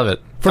 I love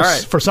it.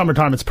 For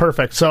summertime, it's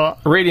perfect. So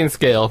rating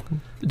scale.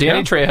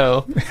 Danny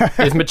Trejo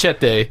is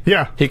Machete.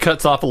 Yeah. He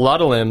cuts off a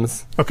lot of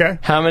limbs. Okay.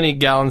 How many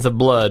gallons of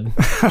blood?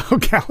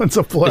 Gallons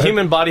of blood. The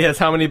human body has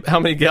how many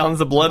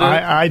gallons of blood in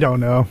it? I don't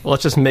know. Well,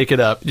 let's just make it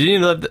up. Did you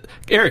know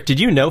Eric,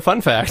 did you know,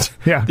 fun fact?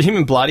 Yeah. The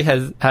human body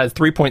has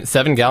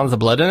 3.7 gallons of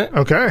blood in it?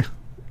 Okay.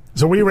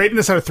 So we rating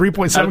this out of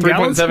 3.7 Out of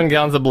 3.7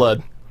 gallons of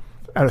blood.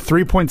 Out of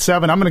 3.7,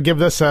 I'm going to give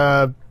this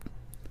a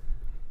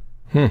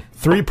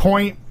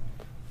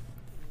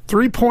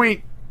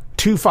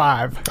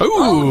 3.25.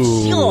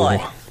 Ooh.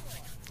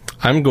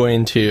 I was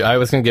going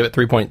to give it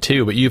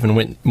 3.2, but you even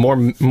went more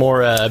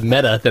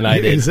meta than I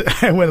did.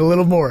 I went a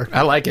little more.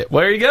 I like it.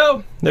 Well, there you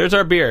go. There's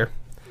our beer.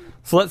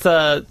 So let's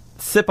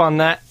sip on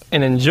that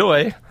and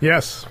enjoy.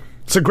 Yes.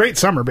 It's a great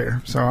summer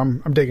beer, so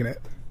I'm digging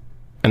it.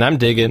 And I'm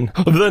digging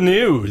the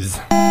news.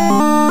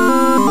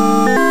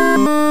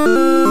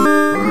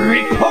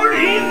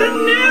 Reporting the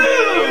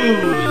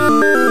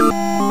news!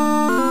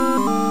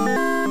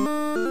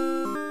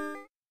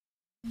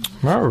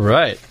 All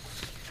right.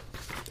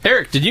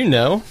 Eric, did you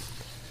know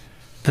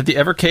that the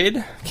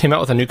Evercade came out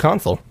with a new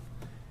console?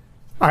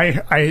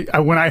 I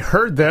when I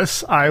heard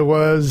this, I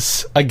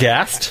was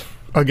aghast.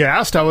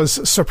 I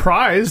was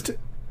surprised,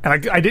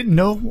 and I didn't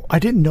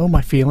know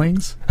my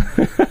feelings.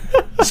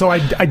 So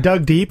I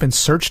dug deep and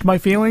searched my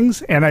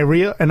feelings, and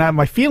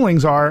my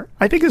feelings are,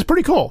 I think it's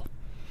pretty cool.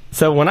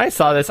 So when I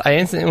saw this, I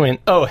instantly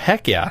went, "Oh,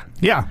 heck yeah!"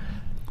 Yeah.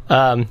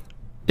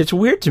 It's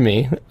weird to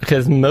me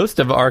because most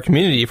of our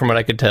community, from what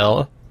I could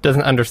tell,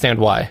 doesn't understand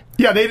why.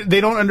 Yeah,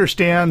 they don't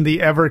understand the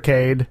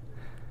Evercade.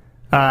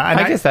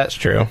 I guess that's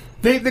true.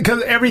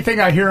 Because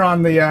everything I hear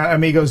on the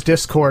Amigos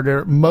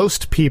Discord,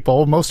 most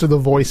of the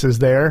voices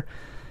there,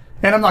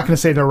 and I'm not going to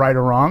say they're right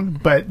or wrong,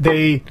 but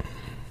they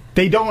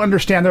don't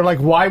understand. They're like,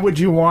 why would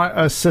you want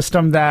a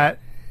system that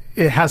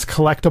it has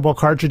collectible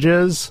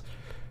cartridges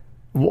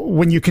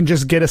when you can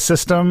just get a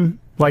system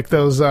like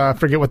those, I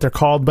forget what they're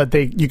called, but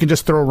you can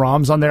just throw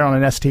ROMs on there on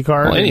an SD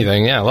card. Well,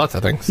 anything, yeah, lots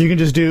of things. You can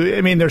just do,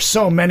 I mean, there's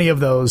so many of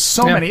those,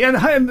 many,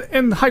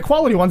 and high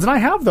quality ones, and I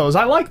have those.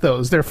 I like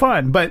those. They're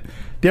fun, but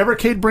the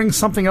Evercade brings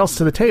something else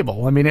to the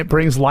table. I mean, it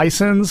brings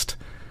licensed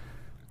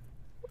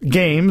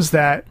games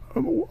that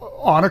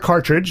on a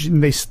cartridge,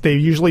 and they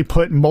usually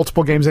put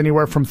multiple games,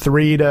 anywhere from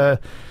 3 to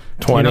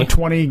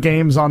 20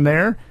 games on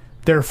there.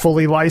 They're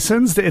fully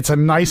licensed. It's a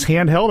nice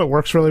handheld. It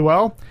works really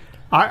well.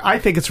 I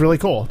think it's really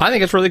cool. I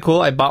think it's really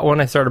cool. I bought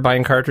one. I started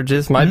buying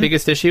cartridges. My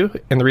biggest issue,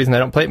 and the reason I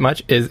don't play it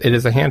much, is it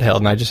is a handheld,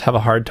 and I just have a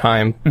hard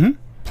time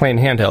playing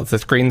handhelds. The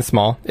screen's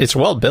small. It's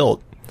well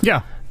built.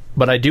 Yeah.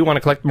 But I do want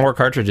to collect more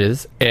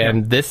cartridges,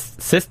 and this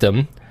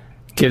system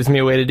gives me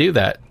a way to do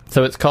that.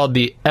 So it's called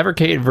the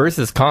Evercade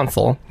versus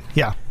console.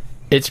 Yeah.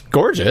 It's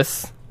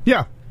gorgeous.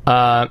 Yeah.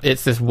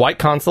 It's this white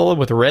console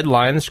with red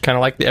lines, kind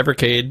of like the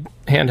Evercade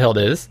handheld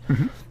is.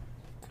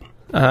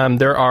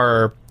 There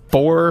are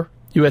 4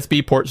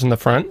 USB ports in the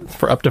front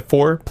for up to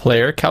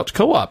 4-player couch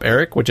co-op,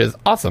 Eric, which is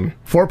awesome.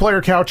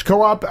 4-player couch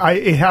co-op.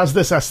 It has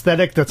this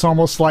aesthetic that's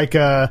almost like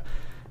a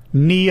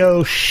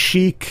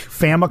neo-chic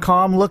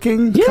Famicom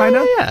looking, kind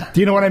of. Yeah. Do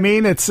you know what I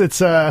mean? It's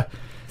a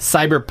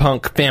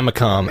cyberpunk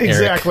Famicom, Eric.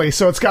 Exactly.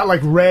 So it's got like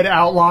red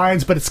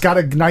outlines, but it's got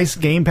a nice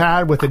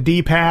gamepad with a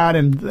D-pad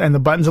and the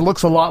buttons. It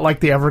looks a lot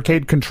like the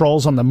Evercade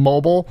controls on the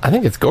mobile. I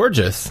think it's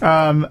gorgeous.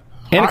 And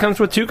it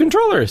comes with 2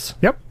 controllers.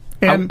 Yep.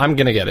 And I'm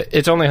gonna get it.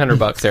 It's only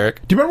 $100,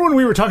 Eric. do you remember when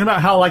we were talking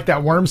about how like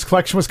that Worms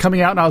collection was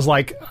coming out, and I was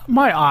like,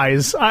 my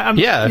eyes, I'm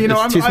Yeah, you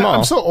know, it's too small.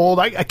 I'm so old,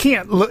 I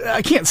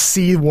can't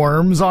see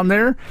Worms on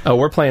there. Oh,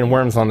 we're playing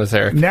Worms on this,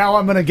 Eric. Now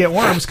I'm gonna get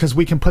Worms because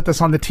we can put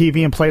this on the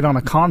TV and play it on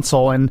a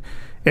console, and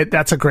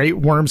that's a great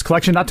Worms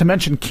collection. Not to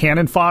mention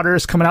Cannon Fodder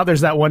is coming out.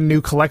 There's that one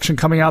new collection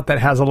coming out that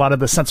has a lot of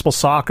the Sensible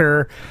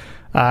Soccer,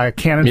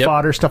 Cannon Yep.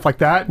 Fodder, stuff like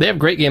that. They have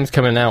great games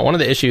coming out. One of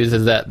the issues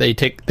is that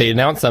they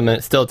announce them and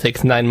it still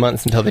takes 9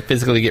 months until they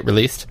physically get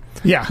released.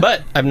 Yeah,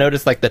 But I've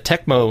noticed like the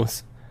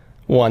Tecmo's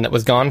one that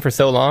was gone for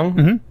so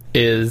long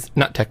is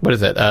not Tech. What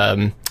is it?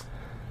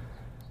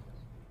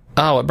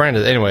 What brand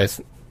is it?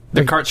 Anyways,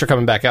 the carts are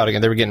coming back out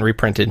again. They were getting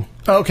reprinted.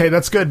 okay,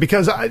 that's good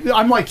because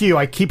I'm like you.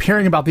 I keep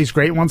hearing about these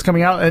great ones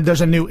coming out. And there's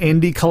a new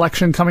indie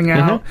collection coming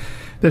out.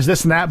 There's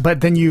this and that,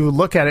 but then you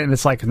look at it and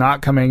it's like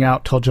not coming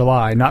out till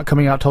July, not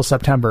coming out till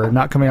September,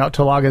 not coming out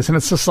till August, and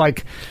it's just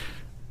like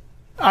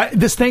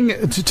this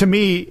thing. To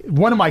me,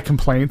 one of my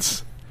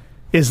complaints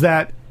is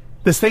that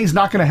this thing's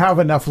not going to have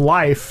enough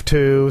life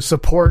to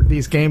support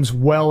these games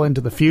well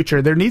into the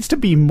future. There needs to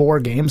be more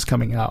games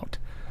coming out.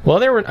 Well,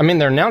 they're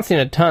announcing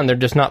a ton. They're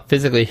just not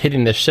physically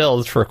hitting the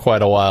shelves for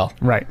quite a while.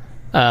 Right.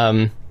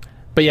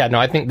 But yeah, no,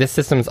 I think this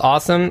system's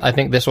awesome. I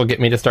think this will get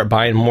me to start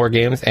buying more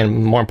games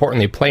and, more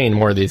importantly, playing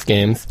more of these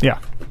games. Yeah.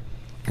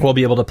 We'll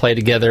be able to play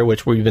together,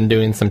 which we've been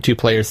doing some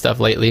two-player stuff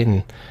lately,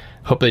 and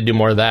hope they do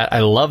more of that.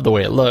 I love the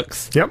way it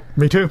looks. Yep.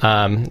 Me too.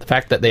 The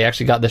fact that they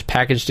actually got this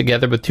package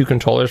together with 2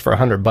 controllers for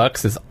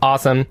 $100 is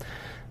awesome.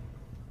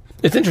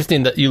 It's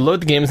interesting that you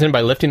load the games in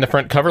by lifting the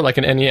front cover like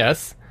an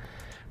NES,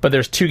 but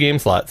there's 2 game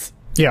slots,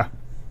 yeah.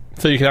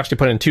 so you can actually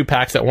put in 2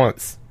 packs at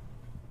once.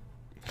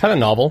 Kind of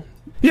novel.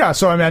 Yeah,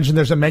 so I imagine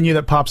there's a menu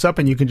that pops up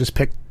and you can just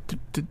pick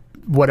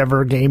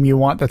whatever game you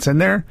want that's in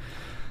there.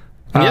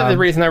 And the other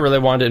reason I really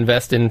wanted to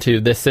invest into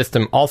this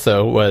system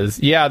also was,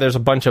 there's a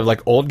bunch of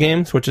like old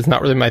games, which is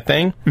not really my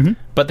thing,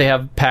 but they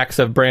have packs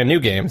of brand new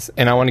games,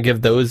 and I want to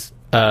give those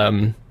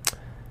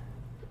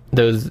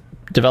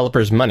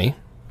developers money.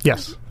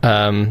 Yes.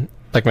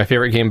 Like my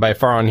favorite game by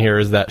far on here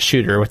is that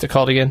shooter. What's it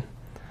called again?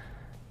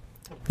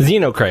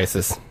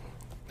 Xenocrisis.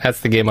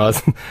 That's the game I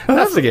was.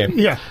 That's the game.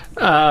 Yeah.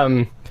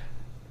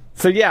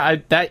 So yeah,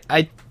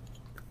 I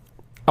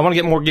want to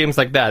get more games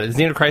like that.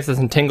 Xenocrisis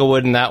and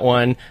Tanglewood in that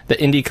one, the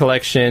Indie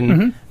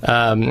Collection,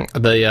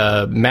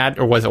 the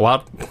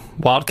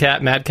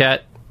Wildcat, Mad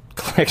Cat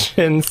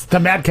collections. The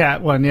Mad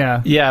Cat one,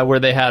 yeah. Yeah,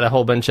 where they had a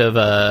whole bunch of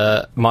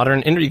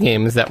modern indie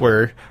games that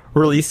were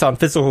released on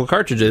physical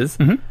cartridges,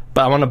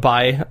 but I want to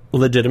buy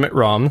legitimate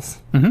ROMs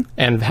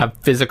and have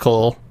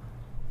physical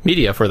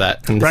media for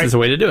that, and this is a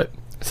way to do it.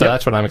 So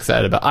that's what I'm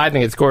excited about. I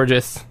think it's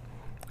gorgeous.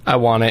 I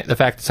want it. The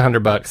fact it's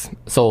 $100,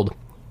 sold.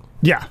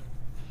 Yeah.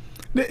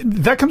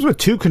 That comes with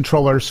 2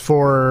 controllers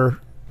for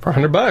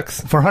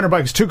 $100. For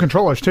 $100, 2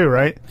 controllers too,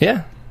 right?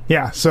 Yeah.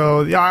 Yeah,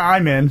 so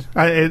I'm in.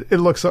 It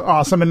looks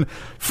awesome, and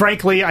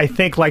frankly, I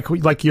think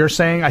like you're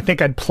saying, I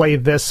think I'd play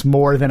this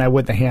more than I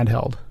would the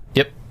handheld.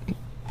 Yep.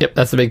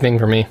 That's the big thing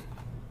for me.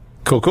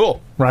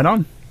 Cool. Right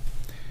on.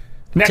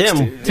 Next,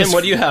 Tim,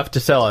 what do you have to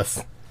sell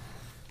us?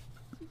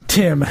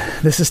 Tim,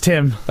 this is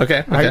Tim.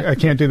 Okay. I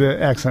can't do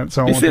the accent,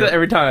 so I You won't say do that it.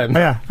 every time.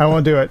 Yeah, I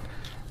won't do it.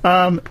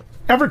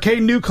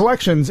 Evercade new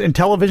collections in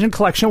Television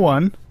Collection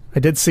 1. I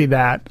did see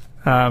that.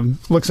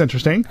 Looks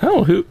interesting.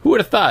 Oh, who would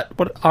have thought?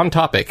 What on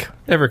topic?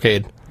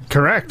 Evercade.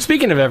 Correct.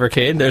 Speaking of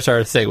Evercade, there's our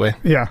segue.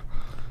 Yeah.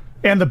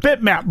 And the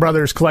Bitmap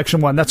Brothers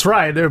Collection 1. That's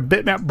right. Their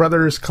Bitmap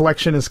Brothers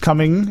collection is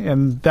coming,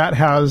 and that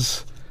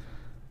has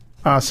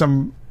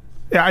some...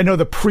 Yeah, I know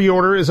the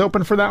pre-order is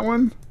open for that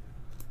one,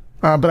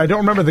 but I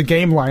don't remember the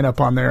game lineup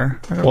on there.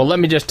 Well, let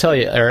me just tell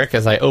you, Eric,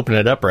 as I open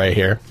it up right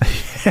here.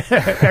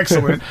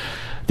 Excellent.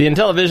 The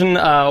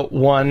Intellivision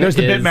one There's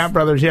the Bitmap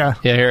Brothers, yeah.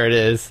 Yeah, here it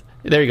is.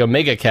 There you go,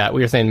 Mega Cat.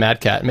 We were saying Mad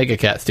Cat. Mega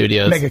Cat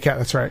Studios. Mega Cat,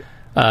 that's right.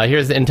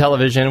 Here's the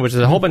Intellivision, which is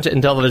a whole bunch of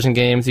Intellivision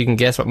games. You can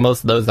guess what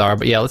most of those are.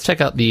 But yeah, let's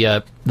check out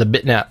the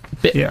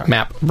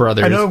Bitmap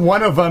Brothers. I know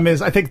one of them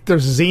is, I think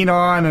there's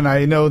Xenon, and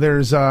I know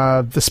there's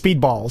the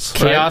Speedballs.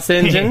 Chaos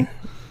right? Engine,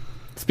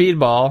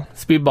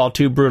 Speedball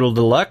 2 Brutal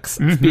Deluxe,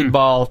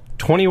 Speedball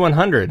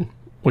 2100,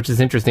 which is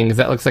interesting because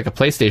that looks like a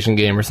PlayStation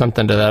game or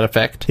something to that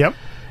effect. Yep.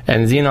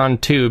 And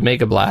Xenon 2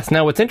 Mega Blast.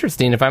 Now, what's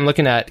interesting, if I'm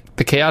looking at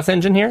the Chaos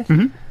Engine here,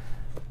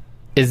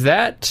 is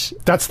that...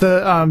 That's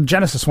the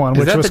Genesis one,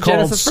 which that was the called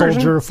Genesis version?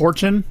 Soldier of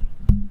Fortune.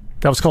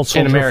 That was called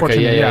Soldier in America, of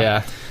Fortune.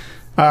 yeah.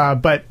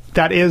 But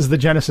that is the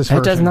Genesis That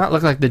version. does not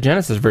look like the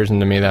Genesis version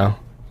to me, though.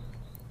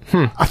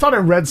 I thought I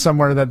read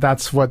somewhere that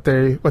that's what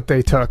they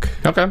took.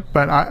 Okay.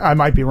 But I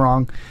might be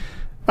wrong.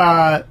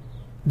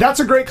 That's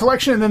a great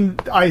collection. And then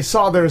I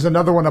saw there's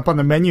another one up on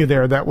the menu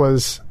there that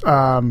was...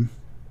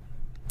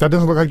 that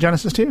doesn't look like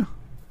Genesis to you?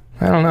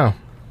 I don't know.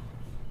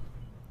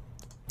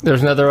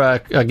 There's another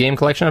game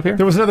collection up here?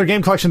 There was another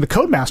game collection, the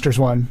Codemasters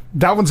one.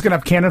 That one's going to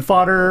have Cannon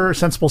Fodder,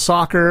 Sensible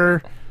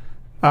Soccer.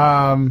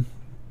 B-52,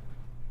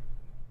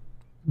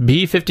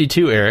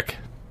 Eric.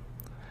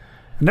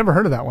 Never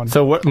heard of that one.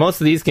 So what,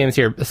 most of these games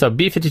here, so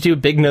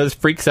B-52, Big Nose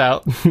Freaks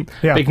Out,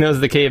 Yeah. Big Nose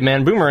the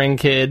Caveman, Boomerang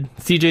Kid,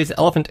 CJ's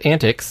Elephant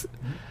Antics,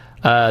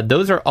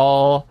 those are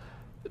all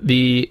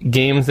the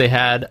games they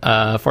had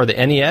for the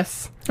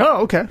NES,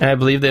 Oh, okay. and I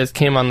believe those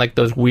came on like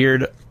those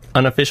weird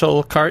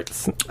unofficial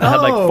carts that had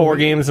like Oh. 4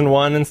 games in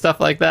one and stuff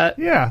like that.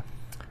 Yeah.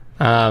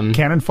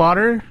 Cannon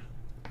Fodder.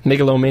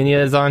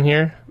 Megalomania is on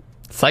here.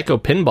 Psycho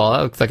Pinball,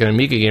 that looks like an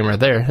Amiga game right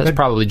there. That's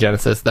probably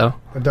Genesis though.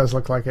 It does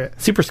look like it.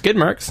 Super Skid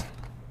Marks.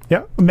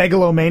 Yeah.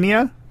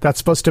 Megalomania. That's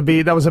supposed to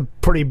be, that was a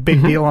pretty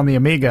big deal on the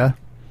Amiga.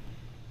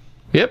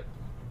 Yep.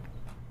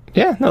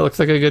 Yeah, no, it looks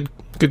like a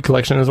good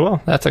collection as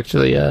well. That's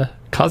actually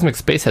Cosmic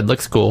Spacehead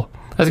looks cool.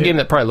 That's a game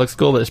that probably looks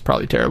cool, but it's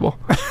probably terrible.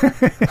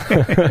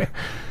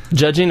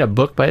 Judging a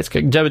book by its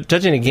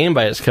judging a game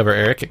by its cover,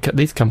 Eric.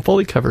 These come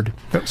fully covered.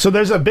 So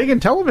there's a big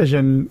in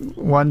television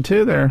one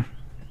too there.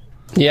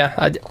 Yeah,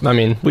 I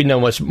mean, we know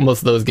most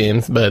of those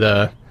games,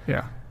 but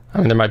Yeah. I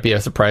mean, there might be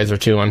a surprise or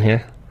two on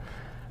here.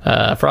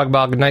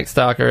 Frogbog, Night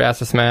Stalker,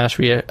 Acid Smash.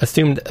 We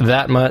assumed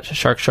that much.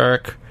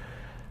 Shark.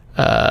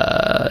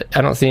 I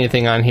don't see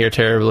anything on here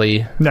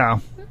terribly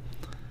No.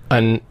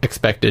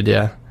 unexpected.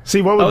 Yeah.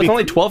 See, what would Oh, be it's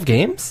only 12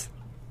 games.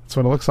 That's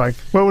what it looks like.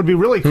 What would be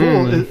really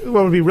cool?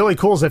 What would be really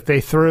cool is if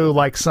they threw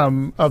like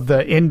some of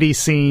the indie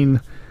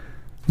scene,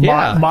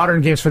 Yeah.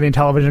 modern games for the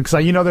Intellivision,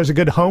 because there's a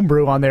good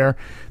homebrew on there.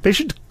 They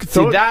should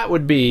See, that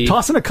would be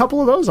toss in a couple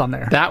of those on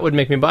there. that would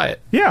make me buy it.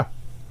 Yeah,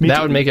 me That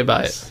too. would make it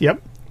buy it.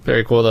 Yep.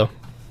 Very cool though.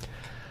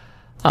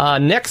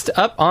 Next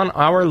up on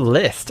our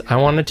list, I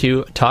wanted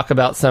to talk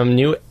about some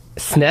new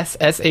SNES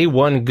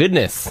SA1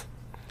 goodness.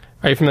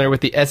 Are you familiar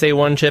with the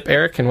SA1 chip,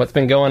 Eric, and what's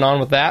been going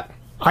on with that?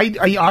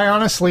 I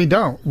honestly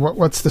don't.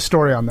 What's the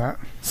story on that?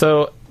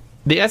 So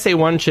the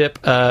SA1 chip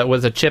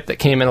was a chip that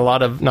came in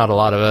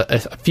a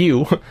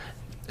few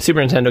Super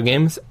Nintendo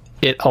games.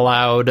 It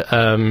allowed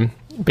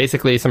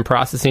basically some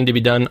processing to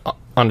be done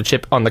on a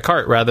chip on the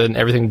cart rather than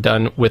everything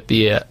done with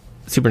the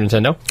Super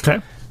Nintendo.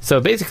 Okay. So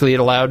basically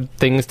it allowed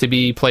things to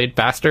be played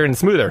faster and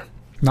smoother.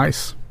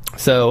 Nice.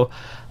 So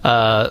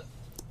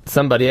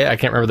somebody, I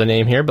can't remember the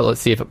name here, but let's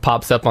see if it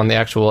pops up on the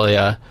actual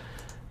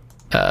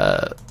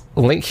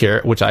link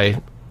here, which I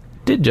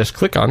did just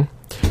click on.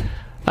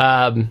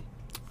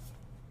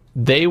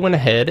 They went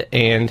ahead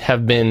and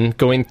have been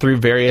going through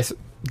various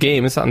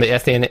games on the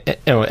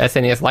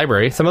SNES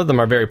library. Some of them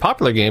are very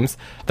popular games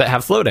that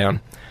have slowdown.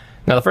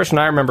 Now, the first one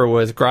I remember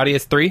was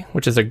Gradius 3,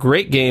 which is a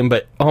great game,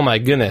 but oh my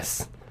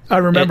goodness. I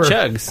remember. It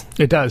chugs.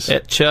 It does.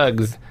 It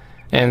chugs.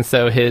 And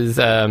so his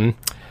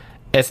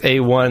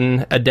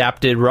SA1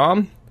 adapted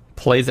ROM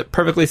plays it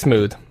perfectly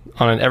smooth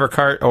on an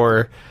Evercart,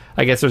 or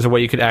I guess there's a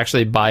way you could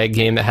actually buy a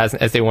game that has an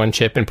SA1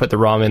 chip and put the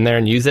ROM in there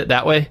and use it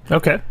that way.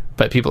 Okay.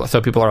 But people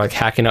are like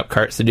hacking up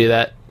carts to do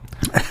that.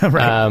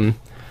 Right.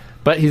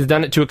 But he's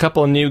done it to a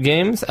couple of new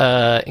games,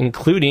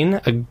 including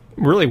a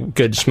really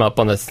good shmup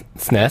on the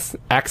SNES,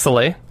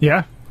 Axelay.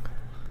 Yeah.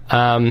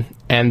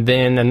 And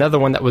then another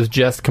one that was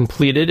just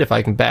completed, if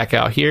I can back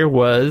out here,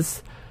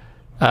 was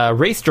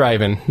Race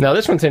Driving. Now,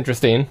 this one's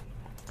interesting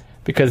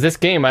because this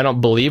game, I don't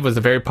believe, was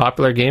a very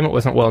popular game. It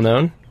wasn't well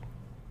known.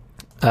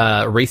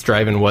 Race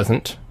Driving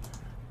wasn't.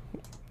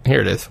 Here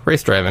it is,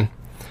 Race Driving.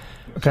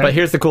 Okay. But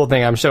here's the cool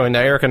thing I'm showing.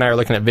 Now, Eric and I are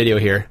looking at video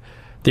here.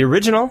 The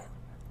original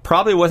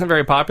probably wasn't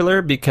very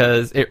popular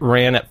because it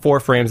ran at 4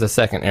 frames a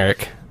second,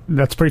 Eric.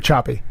 That's pretty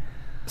choppy.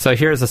 So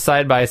here's a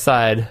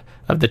side-by-side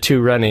of the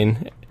two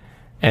running.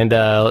 And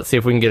let's see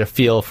if we can get a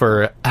feel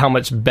for how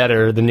much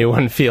better the new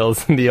one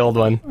feels than the old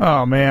one.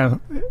 Oh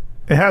man,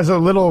 it has a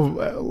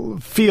little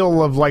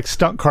feel of like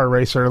stunt car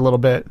racer a little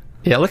bit.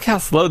 Yeah, look how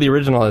slow the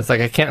original is.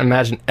 Like, I can't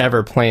imagine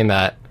ever playing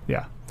that.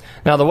 Yeah.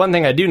 Now, the one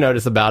thing I do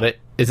notice about it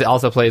is it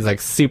also plays, like,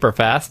 super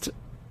fast.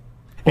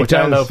 Which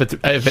I don't know if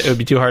it would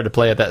be too hard to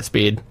play at that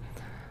speed.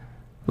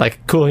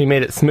 Like, cool, he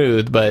made it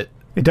smooth, but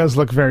It does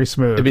look very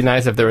smooth. it'd be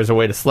nice if there was a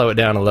way to slow it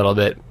down a little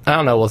bit. I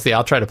don't know, we'll see.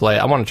 I'll try to play it.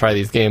 I want to try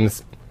these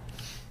games.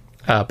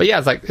 But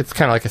yeah, it's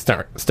kind of like a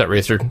stunt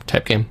racer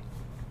type game.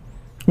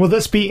 Will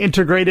this be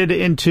integrated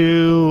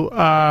into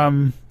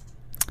like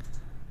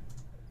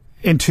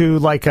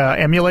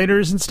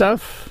emulators and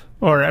stuff?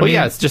 Or I mean,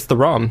 Yeah, it's just the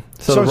ROM.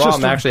 So So the it's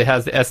just ROM actually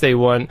has the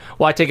SA1.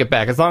 Well, I take it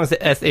back. As long as the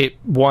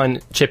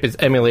SA1 chip is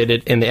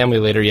emulated in the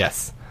emulator,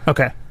 yes.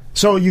 okay.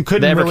 So you The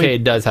couldn't Evercade really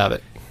does have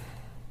it.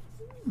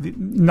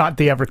 not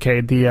the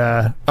Evercade, the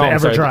I'm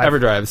sorry, EverDrive. the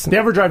EverDrives. The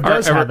EverDrive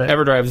does have it.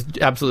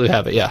 EverDrives absolutely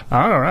have it, yeah.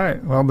 All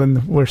right. Well,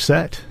 then we're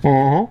set.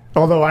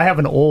 Although I have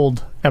an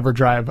old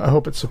EverDrive, I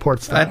hope it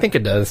supports that. I think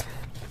it does.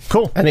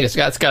 Cool. I think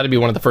it's got to be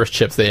one of the first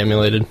chips they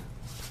emulated.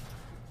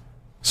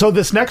 So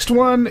this next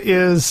one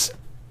is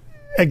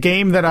a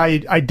game that I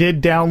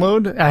did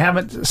download. I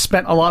haven't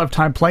spent a lot of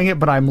time playing it,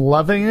 but I'm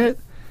loving it.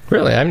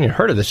 Really? I haven't even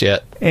heard of this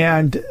yet.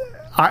 And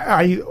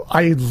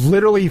I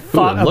literally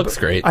thought it looks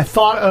great. I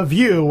thought of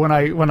you when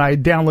I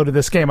downloaded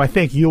this game. I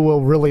think you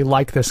will really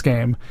like this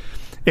game.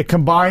 It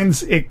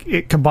combines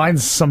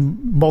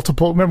some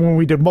multiple. Remember when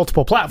we did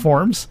multiple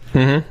platforms?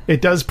 Mm-hmm.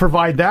 It does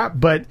provide that,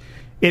 but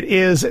It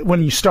is,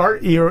 when you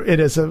start, it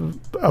is a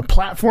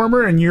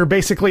platformer, and you're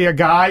basically a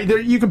guy.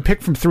 You can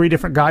pick from 3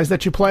 different guys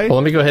that you play. Well,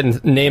 let me go ahead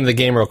and name the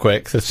game real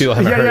quick, so people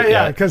haven't heard it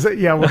yet. Because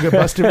we'll get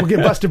busted. We'll get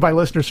busted by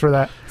listeners for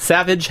that.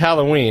 Savage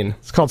Halloween.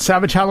 It's called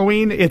Savage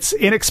Halloween. It's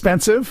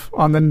inexpensive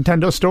on the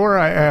Nintendo Store.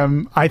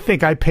 I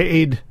think I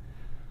paid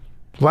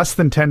less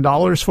than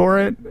 $10 for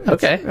it.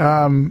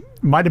 Okay.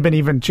 Might have been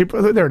even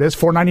cheaper. There it is,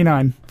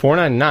 $4.99.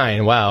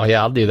 $4.99. Wow.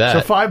 Yeah, I'll do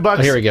that. So $5.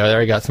 Oh, here we go. There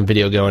we got some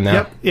video going now.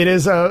 Yep. It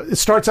is it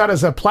starts out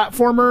as a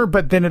platformer,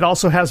 but then it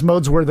also has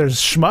modes where there's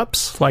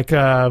shmups, like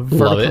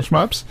vertical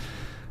shmups.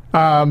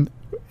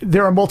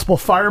 There are multiple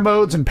fire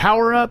modes and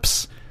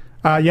power-ups.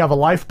 You have a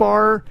life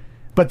bar,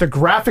 but the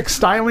graphic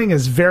styling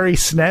is very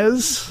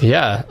SNES.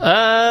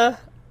 Yeah.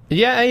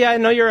 Yeah,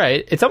 no, you're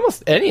right. It's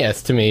almost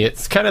NES to me.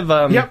 It's kind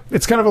of Yep,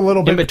 it's kind of a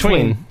little bit in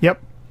between.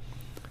 Yep.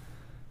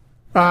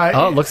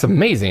 Oh, it looks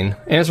amazing.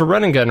 And it's a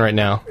run and gun right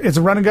now. It's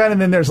a run and gun, and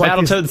then there's like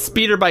Battletoads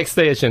speeder bike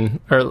station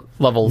or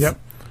levels. Yep.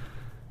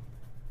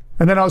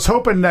 And then I was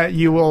hoping that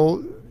you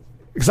will,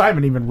 because I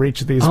haven't even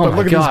reached these, Oh but my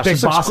look gosh, at these big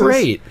this looks bosses.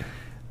 great.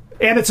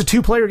 And it's a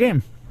 2-player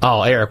game.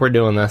 Oh, Eric, we're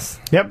doing this.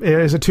 Yep, it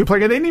is a 2-player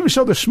game. They didn't even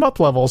show the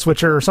shmup levels,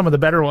 which are some of the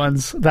better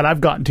ones that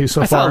I've gotten to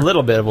so I far. saw a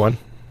little bit of one.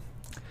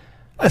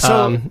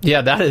 So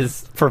yeah, that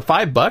is for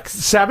 $5.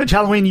 Savage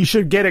Halloween, you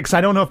should get it, because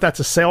I don't know if that's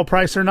a sale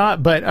price or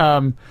not, but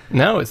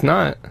No, it's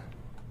not.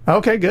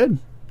 okay, good.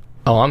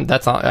 Oh,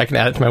 that's all. I can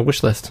add it to my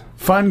wish list.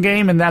 Fun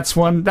game, and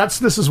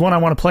this is one I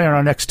want to play on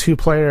our next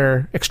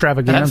 2-player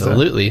extravaganza.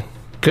 Absolutely.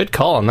 Good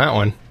call on that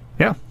one.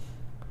 Yeah.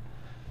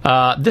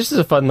 This is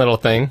a fun little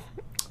thing.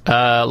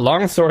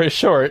 Long story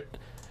short,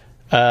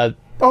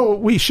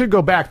 We should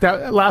go back.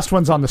 That last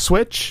one's on the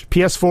Switch,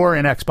 PS4,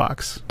 and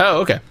Xbox.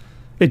 oh, okay.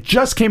 It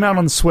just came out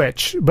on the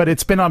Switch, but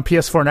it's been on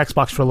PS4 and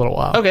Xbox for a little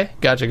while. Okay,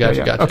 gotcha.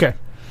 Okay.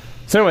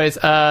 So anyways,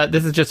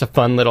 this is just a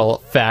fun little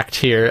fact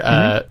here.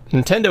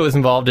 Nintendo is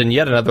involved in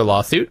yet another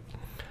lawsuit.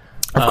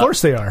 Of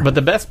course they are. But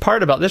the best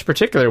part about this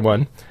particular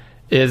one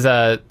is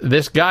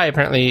this guy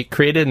apparently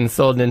created and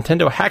sold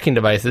Nintendo hacking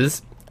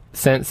devices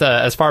since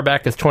as far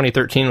back as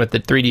 2013 with the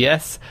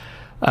 3DS.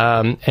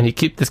 And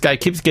this guy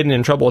keeps getting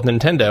in trouble with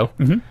Nintendo.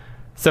 Mm-hmm.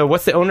 So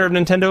what's the owner of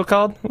Nintendo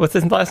called? What's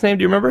his last name?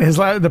 Do you remember?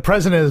 The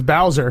president is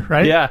Bowser,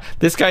 right? Yeah,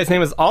 this guy's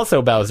name is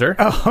also Bowser.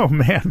 Oh,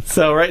 man.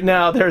 So right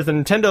now there's a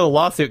Nintendo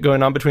lawsuit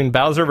going on between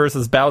Bowser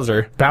versus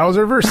Bowser.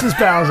 Bowser versus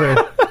Bowser.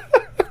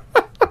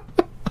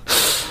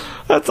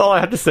 That's all I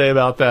have to say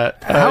about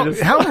that.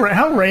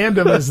 How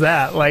random is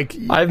that? Like,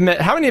 I've met.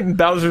 How many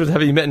Bowsers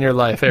have you met in your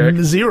life, Eric?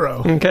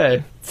 0.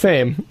 Okay,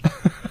 same.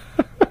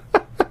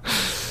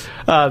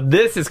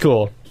 This is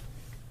cool.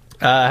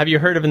 Have you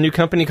heard of a new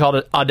company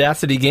called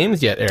Audacity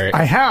Games yet, Eric?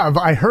 I have.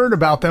 I heard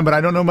about them, but I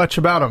don't know much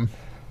about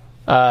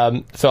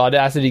them. So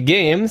Audacity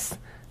Games,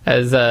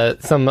 as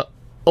some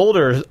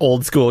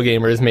old school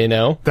gamers may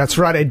know, that's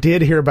right. I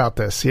did hear about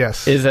this.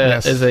 Yes, is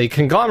a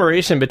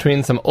conglomeration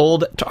between some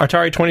old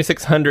Atari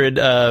 2600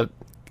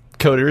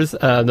 coders.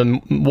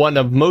 The one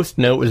of most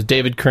note was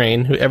David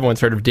Crane, who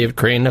everyone's heard of. David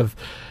Crane of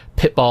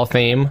Pitball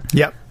fame.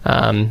 Yep.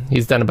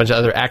 He's done a bunch of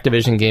other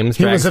Activision games.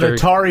 He was an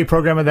Atari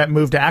programmer that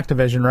moved to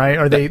Activision, right?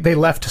 Or they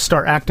left to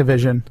start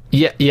Activision.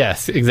 Yeah.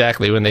 Yes.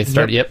 Exactly. When they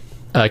started.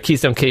 Yep.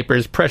 Keystone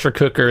Capers, Pressure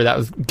Cooker. That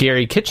was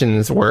Gary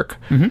Kitchen's work.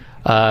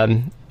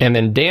 Mm-hmm. And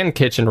then Dan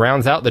Kitchen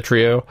rounds out the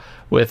trio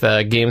with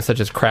games such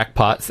as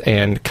Crackpots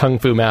and Kung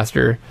Fu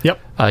Master. Yep.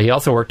 He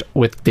also worked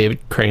with David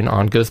Crane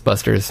on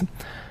Ghostbusters.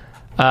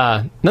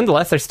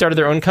 Nonetheless, they started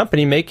their own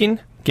company making,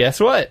 guess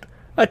what?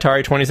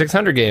 Atari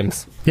 2600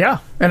 games. Yeah,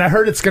 and I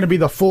heard it's going to be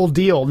the full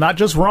deal, not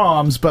just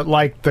ROMs, but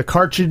like the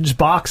cartridge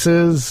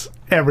boxes,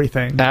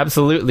 everything.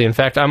 Absolutely. In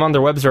fact, I'm on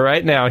their website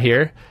right now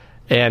here,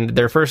 and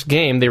their first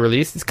game they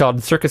released is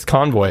called Circus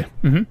Convoy.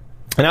 Mm-hmm.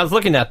 And I was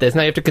looking at this,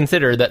 and I have to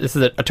consider that this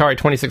is an Atari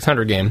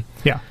 2600 game.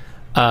 Yeah.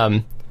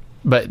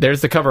 But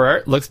there's the cover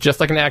art. Looks just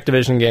like an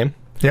Activision game.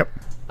 Yep.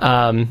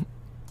 And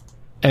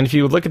if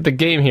you look at the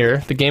game here,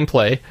 the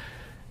gameplay,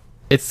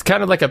 it's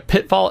kind of like a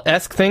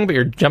Pitfall-esque thing, but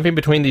you're jumping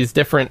between these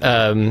different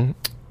what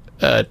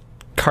do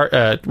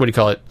you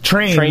call it?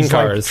 Train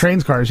cars. Like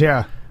train cars,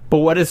 yeah. But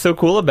what is so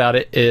cool about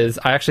it is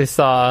I actually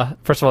saw,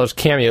 first of all, there's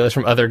cameos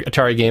from other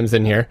Atari games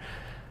in here,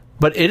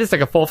 but it is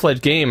like a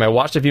full-fledged game. I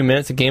watched a few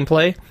minutes of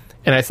gameplay,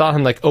 and I saw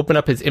him like open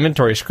up his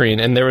inventory screen,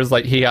 and there was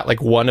like, he got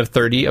like 1 of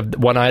 30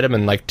 of one item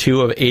and like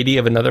 2 of 80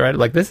 of another item.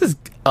 Like, this is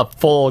a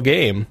full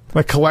game.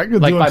 Like doing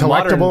by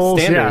collectibles. Modern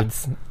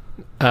standards.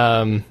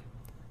 Yeah.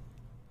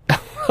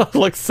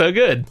 Looks so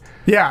good.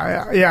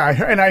 Yeah.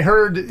 And I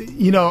heard,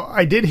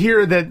 I did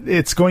hear that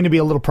it's going to be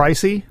a little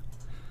pricey.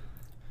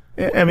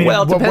 I mean,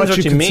 well, it depends what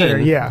you consider.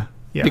 mean. Yeah.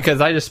 Because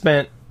I just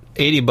spent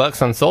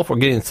 $80 on Soulforce,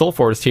 getting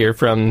Soulforce here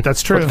from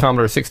That's true.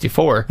 Commodore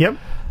 64. Yep.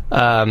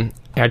 I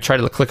tried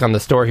to click on the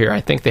store here. I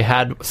think they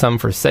had some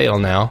for sale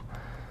now.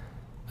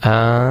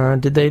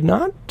 Did they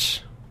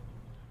not?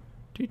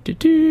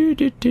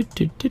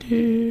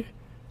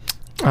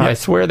 I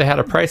swear they had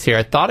a price here.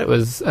 I thought it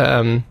was...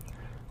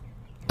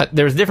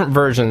 there's different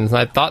versions,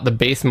 and I thought the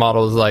base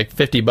model was like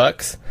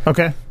 $50.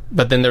 Okay.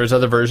 But then there was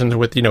other versions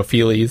with,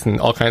 feelies and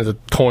all kinds of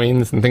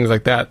coins and things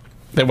like that.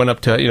 That went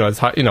up to, as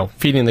high,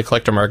 feeding the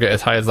collector market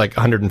as high as like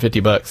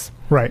 $150.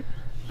 Right.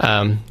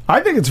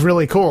 I think it's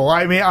really cool.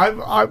 I mean,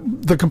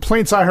 the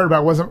complaints I heard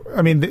about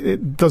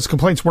those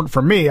complaints weren't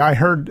from me. I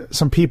heard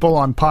some people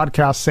on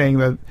podcasts saying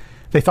that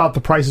they thought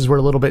the prices were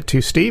a little bit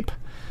too steep.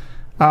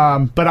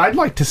 But I'd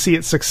like to see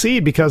it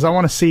succeed because I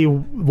want to see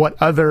what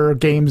other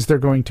games they're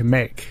going to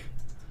make.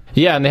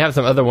 Yeah, and they have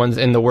some other ones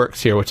in the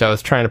works here, which I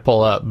was trying to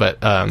pull up, but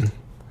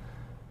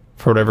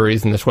for whatever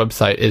reason, this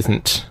website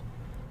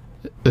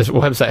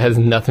has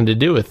nothing to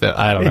do with it.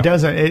 I don't know. It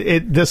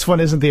doesn't. This one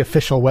isn't the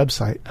official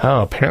website.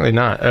 Oh, apparently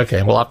not.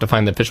 Okay, we'll have to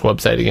find the official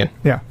website again.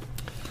 Yeah.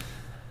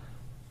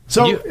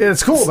 So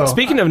it's cool, though.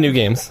 Speaking of new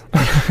games.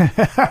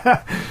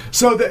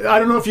 So I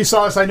don't know if you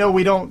saw this. I know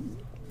we don't.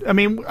 I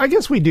mean, I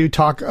guess we do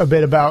talk a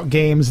bit about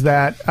games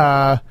that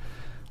are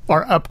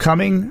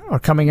upcoming or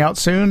coming out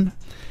soon.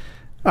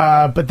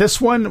 But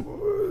this one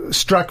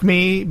struck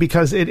me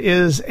because it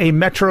is a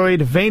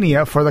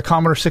Metroidvania for the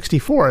Commodore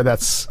 64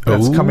 that's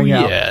coming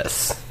out.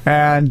 Yes.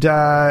 And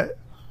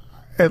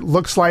it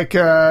looks like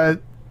it's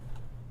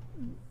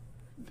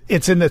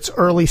in its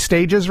early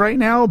stages right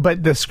now,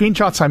 but the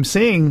screenshots I'm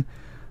seeing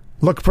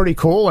look pretty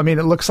cool. I mean,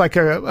 it looks like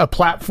a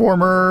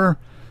platformer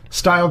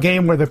style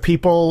game where the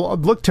people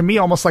look to me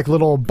almost like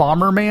little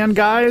Bomberman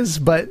guys,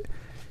 but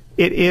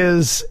it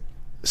is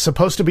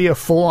supposed to be a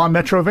full-on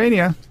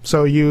Metroidvania.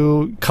 So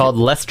called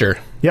Lester.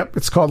 Yep,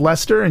 it's called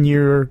Lester, and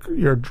you're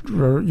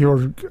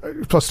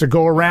supposed to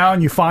go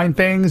around. You find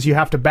things. You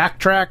have to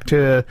backtrack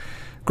to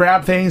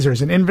grab things.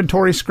 There's an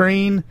inventory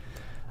screen.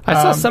 I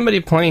saw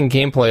somebody playing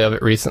gameplay of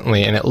it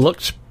recently, and it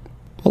looked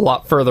a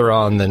lot further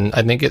on than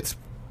I think it's.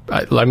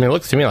 I mean, it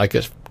looks to me like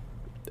it's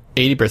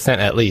 80%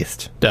 at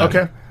least done.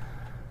 Okay.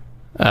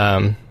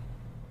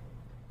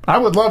 I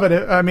would love it.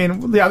 I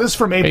mean, yeah, this is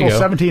from April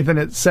 17th, and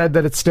it said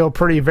that it's still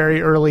very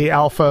early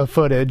alpha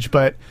footage,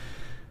 but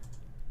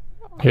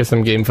here's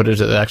some game footage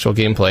of the actual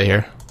gameplay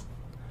here.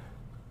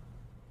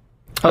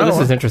 Oh, this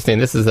is interesting.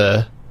 This is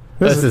a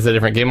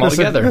different game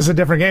altogether. This is a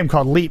different game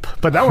called Leap,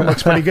 but that one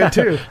looks pretty good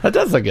too. That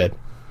does look good.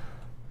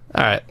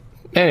 All right.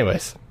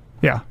 Anyways.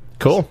 Yeah.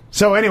 Cool.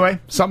 So anyway,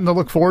 something to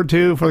look forward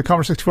to for the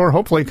Commodore 64.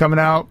 Hopefully coming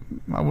out,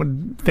 I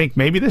would think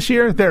maybe this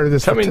year.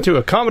 Coming to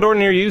a Commodore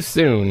near you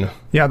soon.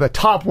 Yeah, the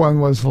top one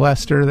was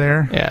Lester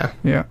there. Yeah.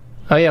 Yeah.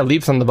 Oh yeah,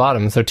 Leap's on the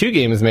bottom. So 2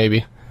 games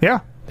maybe. Yeah.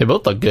 They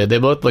both look good. They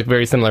both look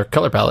very similar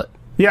color palette.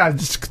 Yeah,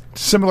 just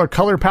similar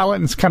color palette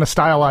and it's kind of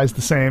stylized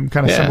the same,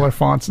 kind of similar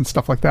fonts and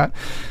stuff like that.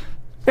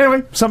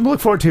 Anyway, something to look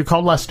forward to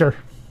called Lester.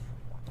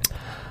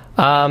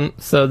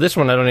 So this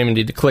one I don't even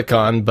need to click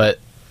on, but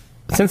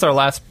since our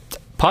last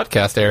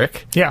podcast,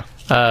 Eric,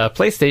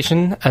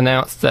 PlayStation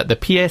announced that the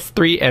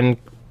PS3 and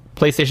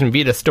PlayStation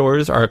Vita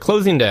stores are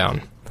closing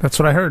down. That's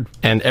what I heard.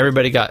 And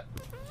everybody got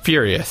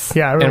furious.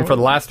 Yeah, and for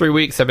the last 3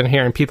 weeks, I've been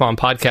hearing people on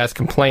podcasts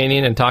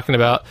complaining and talking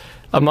about,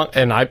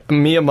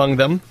 me among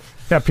them.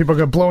 Yeah, people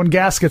go blowing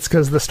gaskets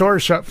because the store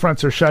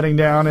fronts are shutting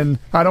down, and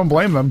I don't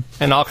blame them.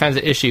 And all kinds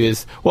of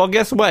issues. Well,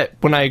 guess what?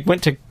 When I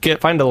went to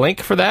find a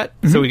link for that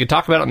so we could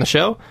talk about it on the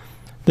show,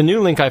 the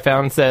new link I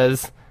found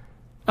says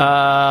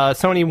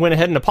Sony went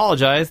ahead and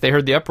apologized. They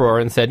heard the uproar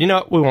and said, you know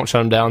what? We won't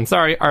shut them down.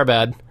 Sorry, our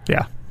bad.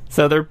 Yeah.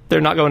 So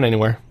they're not going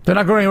anywhere. They're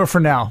not going anywhere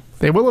for now.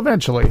 They will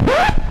eventually.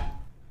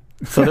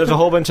 So there's a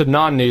whole bunch of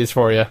non-news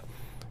for you.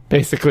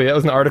 Basically, that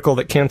was an article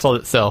that canceled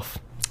itself.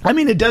 I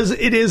mean, it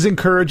is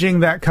encouraging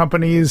that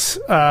companies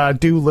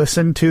do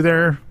listen to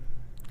their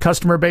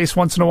customer base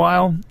once in a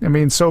while. I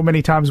mean, so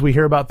many times we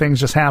hear about things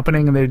just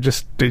happening and they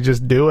just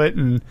do it,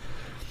 and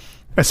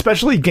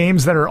especially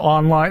games that are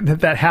online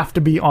that have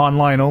to be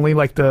online only,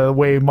 like the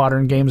way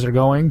modern games are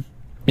going.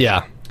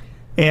 Yeah.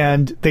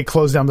 And they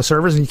close down the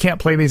servers and you can't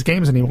play these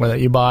games anymore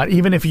that you bought.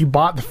 Even if you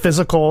bought the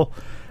physical,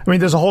 I mean,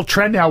 there's a whole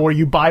trend now where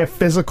you buy a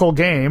physical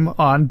game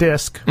on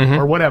disc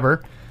or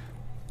whatever.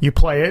 You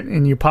play it,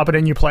 and you pop it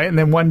in, you play it, and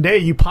then one day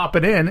you pop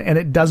it in, and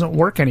it doesn't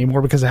work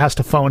anymore because it has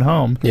to phone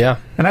home. Yeah.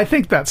 And I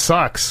think that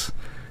sucks.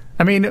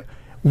 I mean,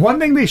 one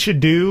thing they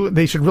should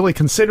really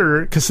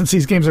consider, because since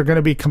these games are going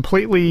to be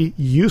completely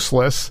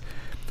useless,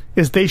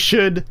 is they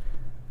should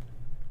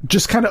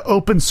just kind of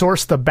open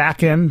source the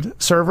back-end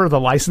server,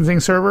 the licensing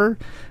server,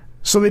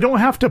 so they don't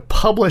have to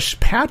publish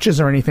patches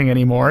or anything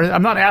anymore.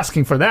 I'm not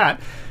asking for that.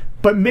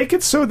 But make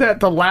it so that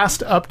the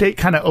last update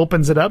kind of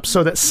opens it up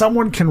so that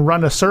someone can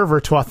run a server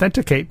to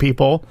authenticate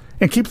people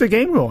and keep the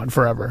game going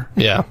forever.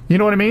 Yeah. You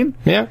know what I mean?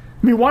 Yeah.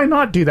 I mean, why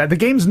not do that? The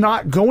game's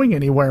not going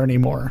anywhere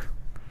anymore.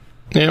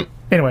 Yeah.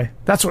 Anyway,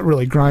 that's what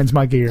really grinds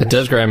my gears. It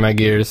does grind my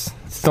gears.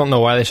 Just don't know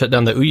why they shut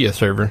down the Ouya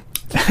server.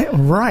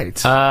 Right.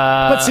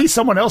 But see,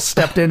 someone else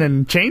stepped in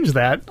and changed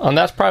that. And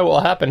that's probably what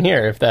will happen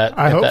here if that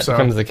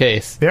becomes the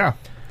case. Yeah.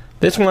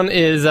 This one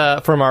is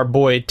from our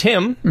boy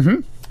Tim.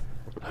 Mm-hmm.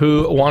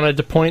 Who wanted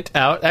to point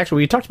out,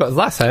 actually we talked about this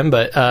last time,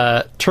 but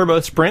Turbo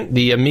Sprint,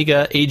 the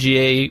Amiga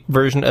AGA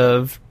version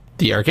of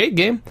the arcade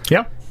game,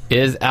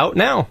 is out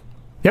now.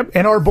 Yep,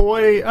 and our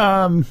boy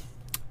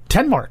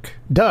Tenmark,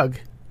 Doug.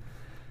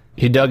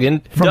 He dug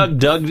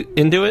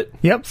into it?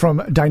 Yep,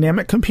 from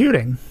Dynamic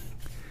Computing.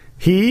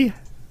 he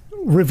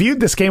reviewed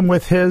this game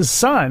with his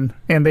son,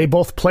 and they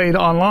both played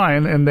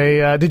online. And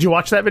they did you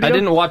watch that video? I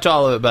didn't watch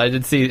all of it, but I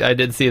did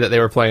see that they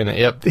were playing it.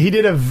 Yep. He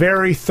did a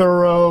very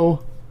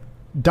thorough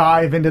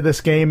dive into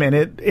this game, and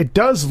it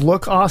does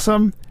look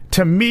awesome.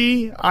 To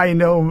me, I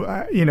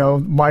know,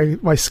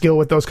 my skill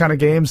with those kind of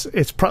games.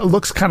 It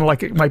looks kind of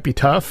like it might be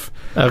tough.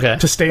 Okay.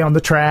 To stay on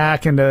the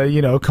track and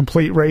to,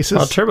 complete races.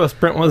 Well, Turbo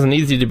Sprint wasn't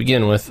easy to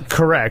begin with.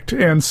 Correct.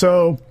 And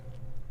so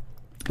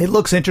it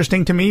looks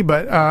interesting to me,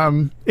 but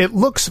it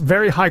looks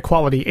very high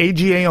quality,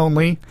 AGA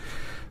only.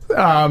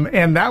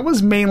 And that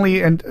was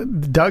mainly,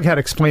 and Doug had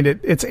explained it,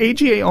 it's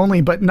AGA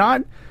only, but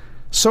not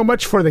so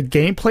much for the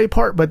gameplay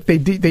part, but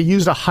they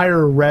used a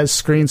higher res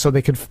screen so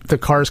the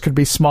cars could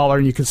be smaller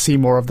and you could see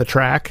more of the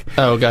track.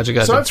 Oh,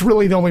 gotcha. So that's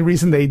really the only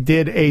reason they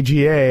did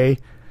AGA.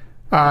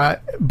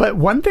 But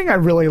one thing I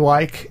really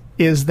like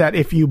is that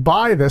if you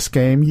buy this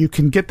game, you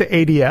can get the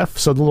ADF,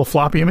 so the little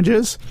floppy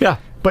images. Yeah.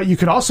 But you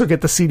can also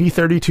get the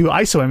CD32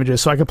 ISO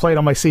images, so I can play it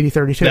on my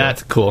CD32.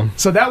 That's cool.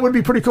 So that would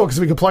be pretty cool because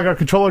we could plug our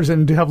controllers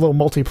in and have a little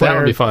multiplayer That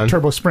would be fun.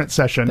 Turbo Sprint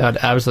session. That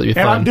would absolutely be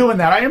and fun. I'm doing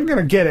that. I am going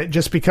to get it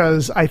just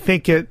because I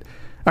think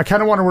I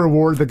kind of want to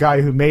reward the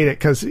guy who made it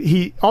because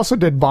he also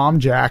did Bomb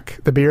Jack,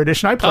 the beer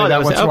edition. I played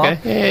that once in a while.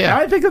 Yeah. And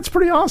I think that's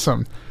pretty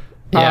awesome.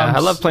 Yeah, I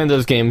love playing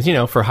those games,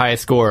 for high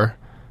score.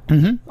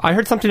 Mm-hmm. I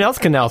heard something else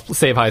can now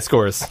save high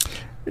scores.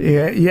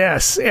 Yeah,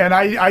 yes, and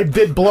I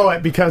did blow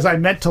it because I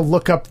meant to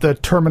look up the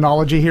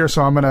terminology here,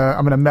 so I'm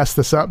gonna mess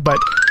this up. But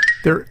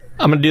I'm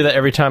gonna do that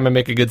every time I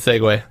make a good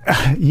segue.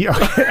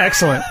 Yeah,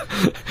 excellent.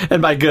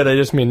 And by good, I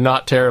just mean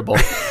not terrible.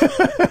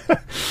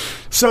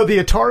 So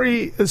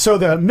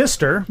the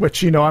Mister,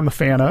 which I'm a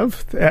fan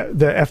of,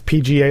 the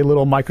FPGA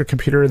little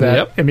microcomputer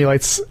that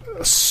emulates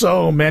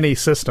so many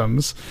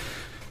systems.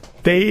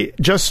 They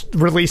just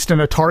released an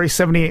Atari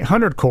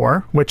 7800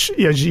 core, which,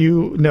 as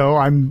you know,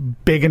 I'm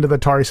big into the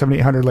Atari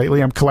 7800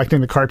 lately. I'm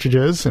collecting the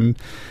cartridges and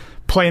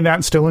playing that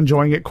and still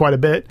enjoying it quite a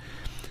bit.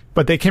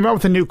 But they came out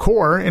with a new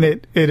core, and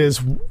it is,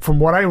 from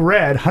what I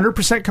read,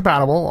 100%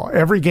 compatible.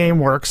 Every game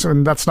works,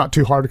 and that's not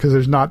too hard because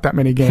there's not that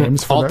many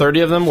games. All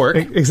 30 of them work.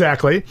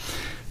 Exactly.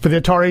 For the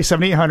Atari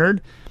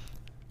 7800.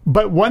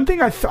 But one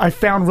thing I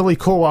found really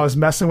cool while I was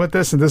messing with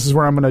this, and this is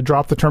where I'm going to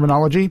drop the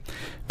terminology,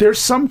 there's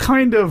some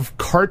kind of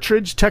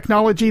cartridge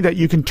technology that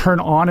you can turn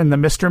on in the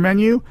Mister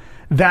menu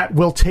that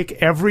will take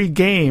every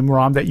game,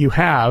 ROM, that you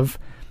have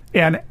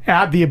and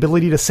add the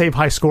ability to save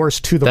high scores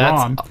to the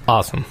ROM. That's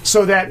awesome.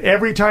 So that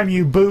every time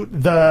you boot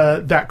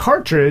that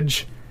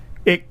cartridge,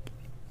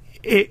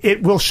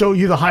 it will show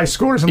you the high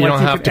scores. And you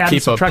don't have to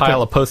keep a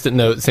pile of Post-it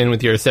notes in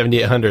with your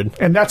 7800.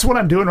 And that's what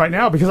I'm doing right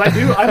now because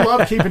I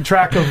love keeping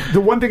track of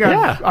the one thing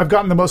I've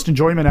gotten the most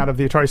enjoyment out of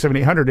the Atari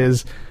 7800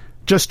 is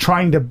just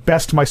trying to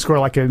best my score,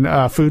 like in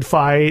Food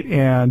Fight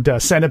and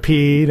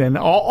Centipede and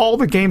all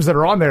the games that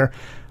are on there.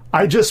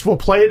 I just will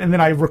play it and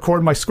then I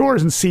record my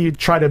scores and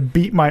try to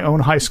beat my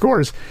own high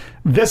scores.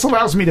 This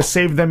allows me to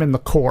save them in the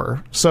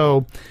core.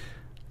 So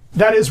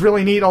that is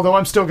really neat, although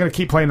I'm still going to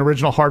keep playing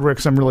original hardware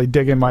because I'm really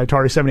digging my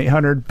Atari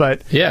 7800.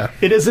 But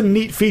it is a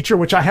neat feature,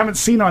 which I haven't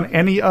seen on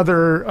any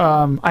other...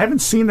 I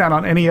haven't seen that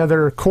on any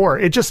other core.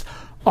 It just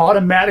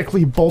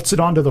automatically bolts it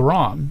onto the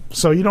ROM.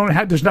 So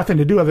there's nothing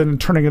to do other than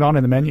turning it on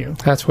in the menu.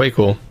 That's way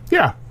cool.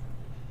 Yeah.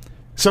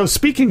 So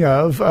speaking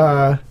of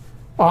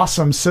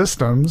awesome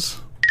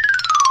systems...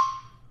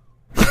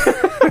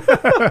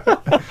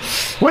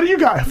 What do you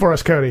got for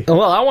us, Cody?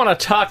 Well, I want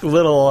to talk a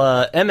little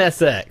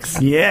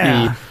MSX.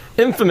 Yeah.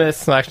 The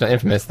infamous, well, actually not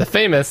infamous, the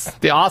famous,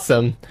 the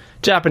awesome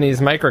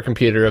Japanese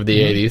microcomputer of the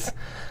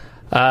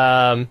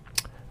 80s.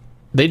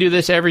 They do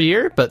this every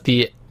year, but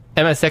the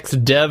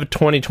MSX Dev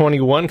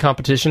 2021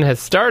 competition has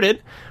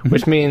started,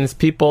 which means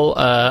people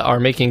are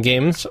making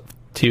games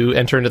to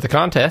enter into the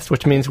contest,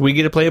 which means we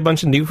get to play a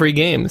bunch of new free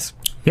games.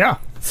 Yeah.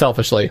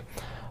 Selfishly.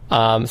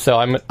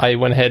 So I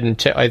went ahead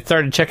and I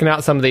started checking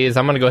out some of these.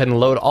 I'm going to go ahead and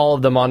load all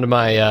of them onto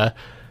my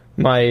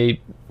my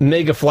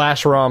Mega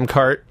Flash ROM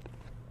cart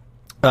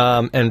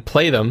and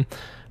play them.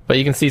 But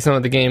you can see some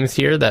of the games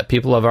here that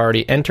people have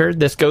already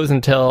entered. This goes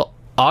until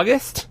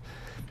August,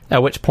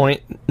 at which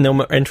point no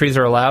more entries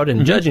are allowed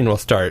and judging will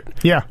start.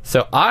 Yeah.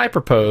 So I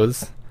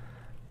propose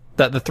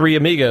that the three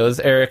amigos,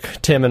 Eric,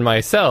 Tim, and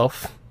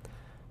myself,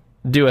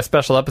 do a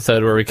special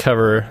episode where we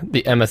cover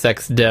the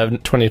MSX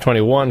Dev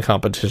 2021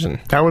 competition.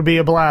 That would be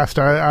a blast.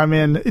 I'm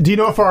in. Do you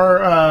know if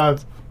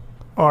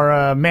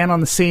our man on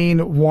the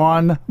scene,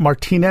 Juan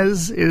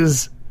Martinez,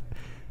 is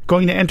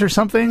going to enter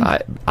something?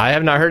 I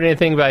have not heard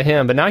anything about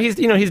him, but now he's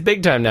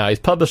big time now. He's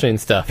publishing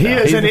stuff. He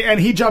is, and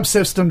he jumps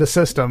system to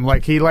system.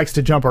 Like, he likes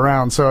to jump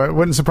around, so it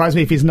wouldn't surprise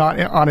me if he's not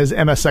on his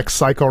MSX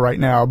cycle right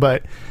now.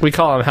 But we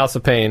call him House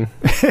of Pain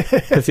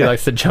because he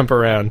likes to jump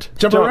around.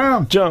 Jump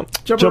around. So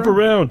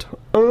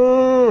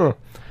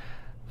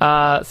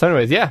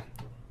anyways, yeah.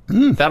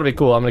 That'll be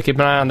cool. I'm going to keep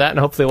an eye on that, and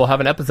hopefully we'll have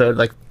an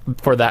episode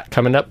for that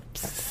coming up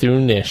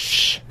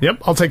soonish.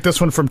 Yep, I'll take this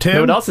one from Tim. You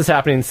know what else is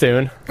happening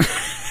soon?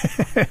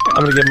 I'm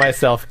going to give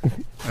myself...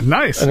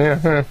 Nice.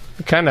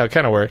 Kind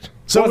of worked.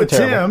 So with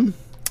Tim,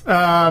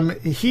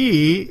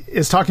 he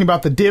is talking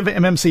about the Div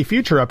MMC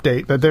Future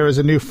update, that there is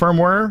a new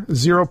firmware,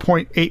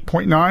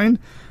 0.8.9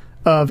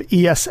 of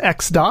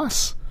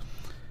ESX-DOS.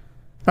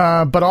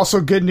 But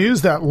also good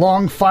news that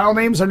long file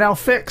names are now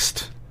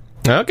fixed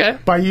Okay.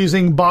 by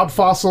using Bob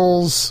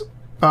Fossil's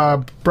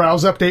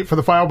browse update for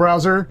the file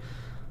browser.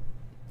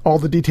 All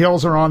the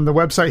details are on the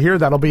website here.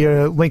 That'll be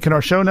a link in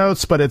our show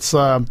notes, but it's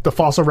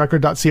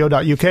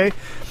thefossilrecord.co.uk.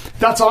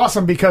 That's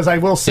awesome, because I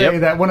will say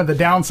that one of the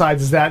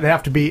downsides is that they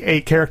have to be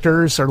 8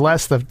 characters or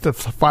less, the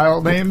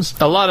file names.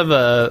 A lot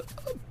of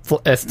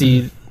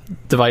SD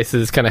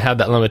devices kind of have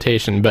that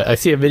limitation, but I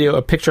see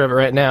a picture of it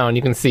right now, and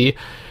you can see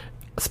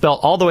spelled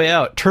all the way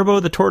out,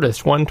 Turbo the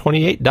Tortoise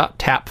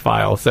 128.tap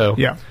file. So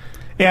Yeah.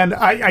 And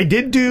I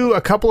did do a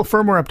couple of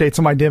firmware updates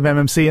on my Div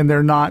MMC, and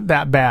they're not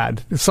that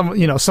bad. Some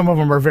of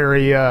them are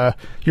very,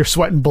 you're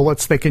sweating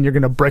bullets thinking you're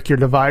going to brick your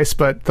device,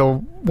 but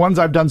the ones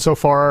I've done so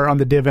far on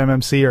the Div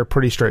MMC are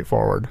pretty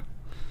straightforward.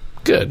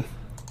 good.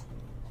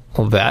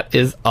 Well, that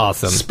is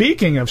awesome.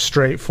 Speaking of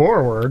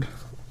straightforward,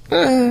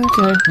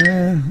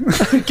 Okay.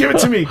 give it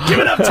to me. Give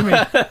it up to me.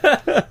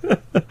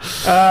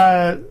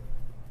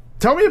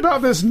 Tell me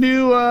about this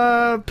new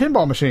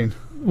pinball machine.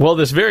 Well,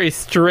 this very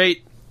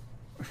straight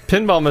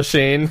pinball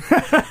machine,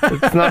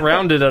 it's not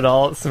rounded at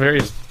all, it's very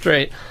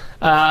straight,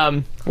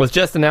 was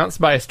just announced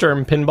by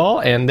Sturm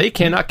Pinball, and they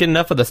cannot get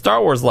enough of the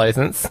Star Wars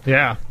license.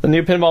 Yeah. The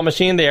new pinball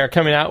machine they are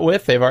coming out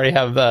with, they've already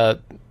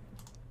have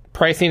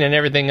pricing and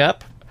everything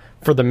up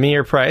for the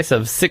mere price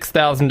of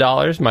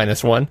 $6,000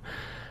 minus one.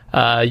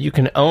 You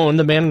can own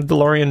the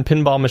Mandalorian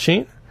pinball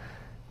machine,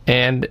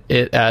 and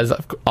it, as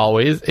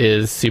always,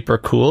 is super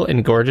cool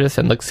and gorgeous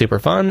and looks super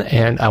fun,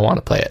 and I want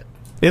to play it.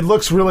 It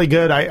looks really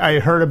good. I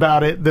heard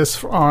about it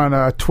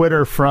on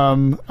Twitter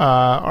from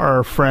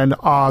our friend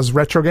Oz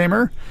Retro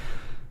Gamer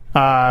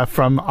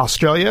from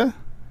Australia,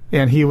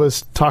 and he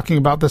was talking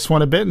about this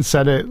one a bit and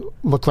said it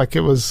looked like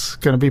it was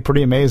going to be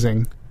pretty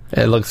amazing.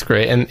 It looks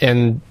great,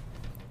 and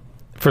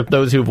for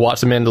those who've watched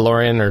The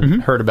Mandalorian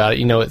or heard about it,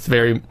 you know it's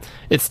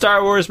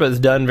Star Wars, but it's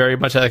done very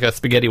much like a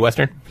spaghetti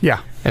western.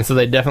 Yeah. And so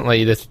they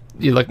definitely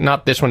you look,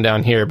 not this one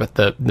down here, but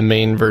the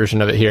main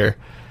version of it here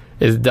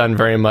is done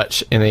very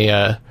much in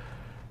a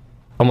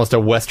almost a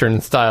western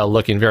style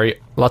looking,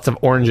 lots of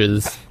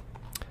oranges,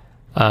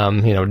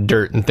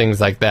 dirt and things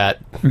like that.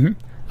 You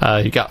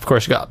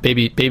got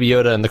Baby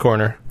Yoda in the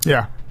corner.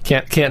 Yeah.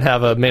 Can't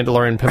have a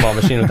Mandalorian pinball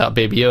machine without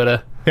Baby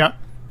Yoda. Yeah.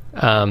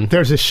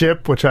 There's a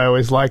ship, which I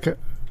always like.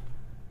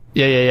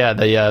 Yeah.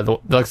 The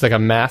looks like a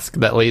mask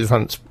that lays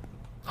on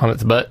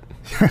its butt.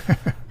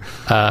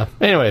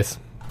 Anyways,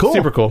 Cool.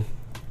 Super cool.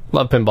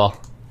 Love pinball.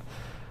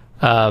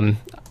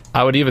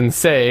 I would even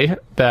say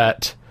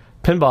that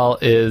pinball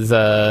is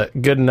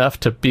good enough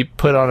to be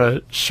put on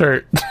a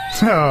shirt.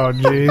 Oh,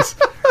 jeez.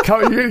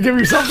 You're going to give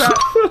yourself that?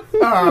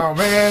 Oh,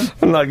 man.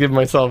 I'm not giving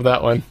myself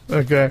that one.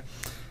 Okay.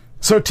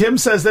 So Tim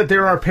says that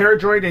there are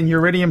Paradroid and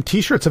Uridium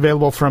t-shirts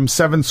available from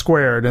 7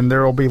 Squared, and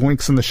there will be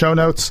links in the show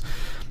notes.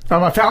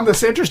 I found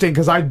this interesting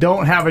because I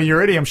don't have a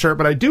Uridium shirt,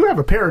 but I do have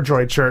a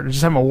Paradroid shirt. I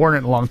just haven't worn it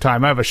in a long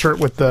time. I have a shirt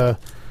with the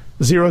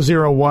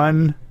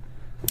 001.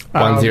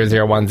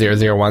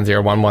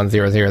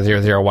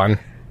 100100101.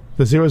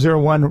 The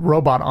 001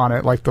 robot on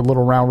it, like the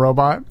little round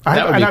robot.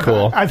 That would be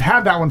cool. I've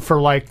had that one for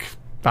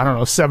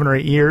 7 or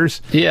 8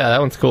 years. Yeah,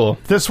 that one's cool.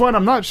 This one,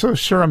 I'm not so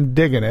sure I'm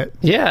digging it.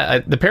 Yeah,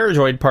 the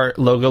Paradroid part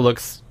logo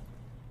looks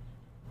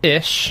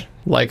ish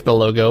like the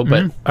logo,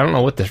 but I don't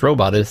know what this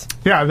robot is.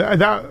 Yeah,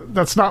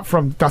 that's not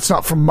from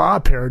my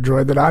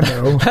Paradroid that I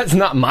know. That's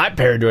not my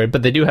Paradroid,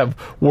 but they do have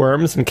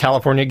Worms and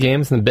California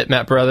Games and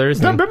Bitmap Brothers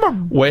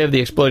and Way of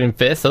the Exploding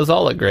Fist. Those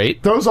all look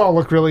great. Those all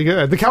look really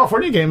good. The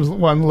California Games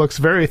one looks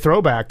very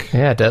throwback.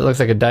 Yeah, that looks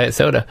like a diet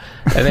soda.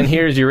 And then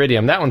here's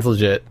Uridium. That one's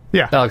legit.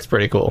 Yeah, that looks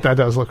pretty cool. That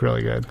does look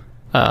really good.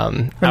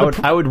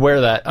 I would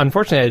wear that.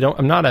 Unfortunately, I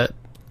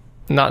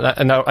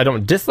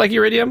don't dislike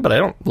Uridium, but I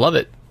don't love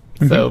it.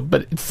 So,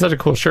 but it's such a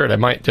cool shirt. I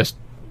might just.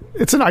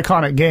 It's an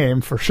iconic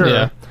game for sure.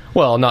 Yeah.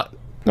 Well, not.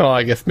 No,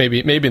 I guess maybe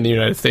in the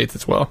United States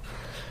as well.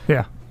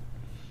 Yeah.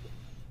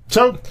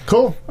 So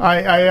cool.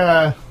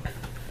 I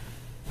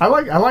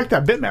like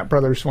that Bitmap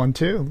Brothers one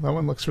too. That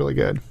one looks really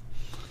good.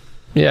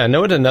 Yeah. Know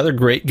what another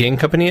great game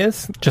company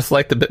is? Just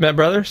like the Bitmap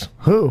Brothers.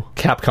 Who?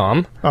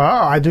 Capcom. Oh,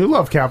 I do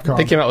love Capcom.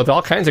 They came out with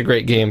all kinds of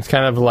great games.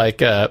 Kind of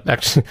like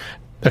actually.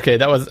 Okay,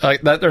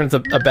 that turns a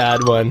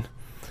bad one.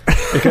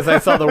 Because I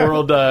saw the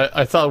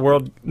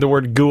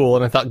word ghoul,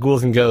 and I thought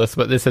ghouls and ghosts,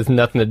 but this has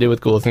nothing to do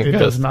with ghouls and it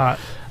ghosts. It does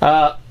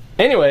not.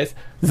 Anyways,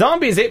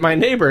 Zombies Ate My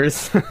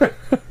Neighbors.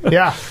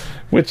 Yeah.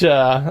 Which,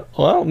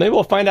 maybe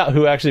we'll find out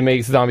who actually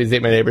makes Zombies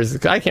Ate My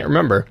Neighbors. I can't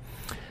remember.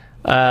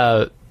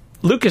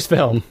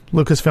 Lucasfilm.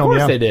 Of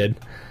course they did.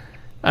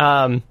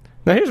 Now,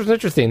 here's what's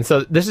interesting.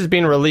 So, this is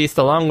being released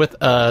along with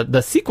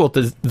the sequel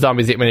to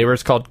Zombies Ate My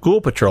Neighbors called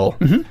Ghoul Patrol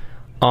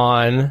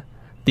on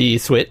the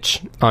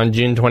Switch on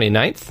June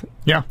 29th.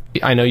 Yeah.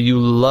 I know you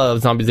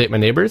love Zombies Ate My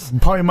Neighbors.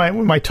 Probably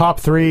my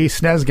top 3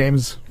 SNES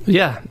games.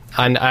 Yeah,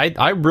 and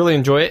I really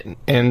enjoy it,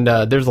 and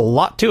there's a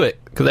lot to it.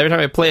 Because every time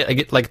I play it, I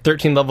get like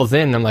 13 levels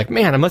in, and I'm like,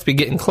 man, I must be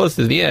getting close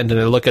to the end. And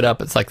I look it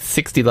up, it's like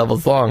 60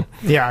 levels long.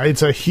 Yeah,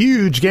 it's a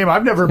huge game.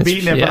 I've never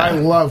beaten it, but yeah. I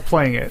love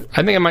playing it.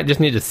 I think I might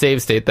just need to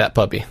save state that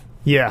puppy.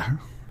 Yeah.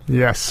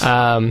 Yes.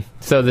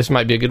 So this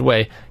might be a good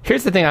way.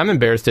 Here's the thing I'm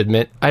embarrassed to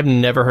admit. I've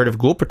never heard of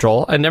Ghoul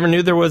Patrol. I never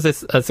knew there was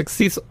a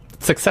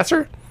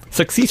successor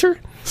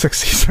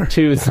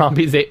to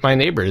Zombies Ate My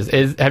Neighbors.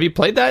 Have you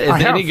played that? Is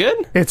it any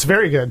good? It's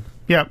very good.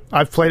 Yeah,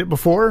 I've played it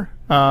before.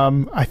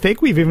 I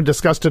think we've even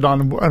discussed it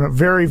on a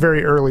very,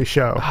 very early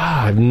show.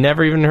 I've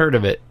never even heard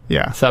of it.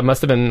 Yeah. So I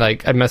must have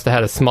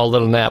had a small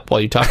little nap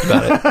while you talked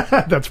about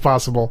it. That's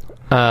possible.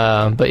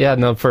 But yeah,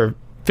 no, for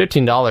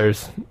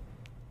 $15,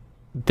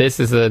 this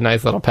is a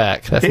nice little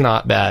pack. That's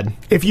not bad.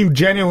 If you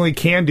genuinely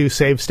can do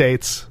save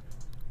states,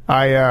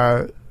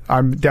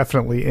 I'm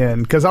definitely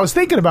in. Because I was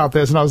thinking about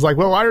this, and I was like,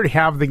 well, I already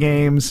have the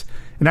games,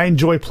 and I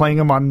enjoy playing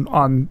them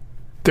on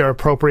their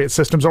appropriate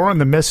systems or on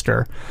the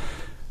Mister.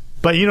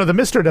 But, the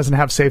Mister doesn't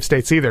have save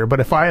states either. But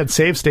if I had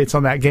save states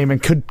on that game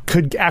and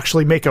could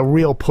actually make a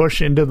real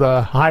push into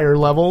the higher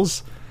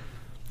levels,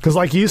 because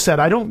like you said,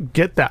 I don't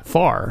get that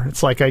far.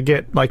 It's like I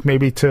get like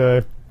maybe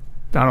to,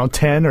 I don't know,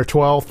 10 or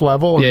 12th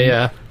level.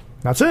 Yeah.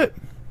 That's it.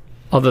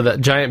 Although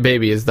that giant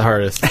baby is the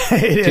hardest.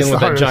 It is Dealing the with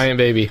hardest. that giant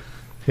baby.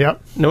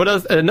 Yep. No, what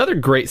else? Another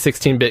great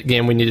 16-bit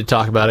game we need to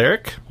talk about,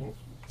 Eric.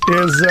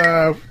 That's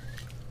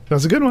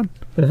a good one.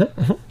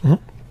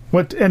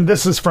 What? And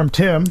this is from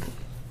Tim.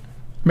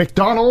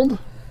 McDonald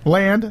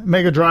Land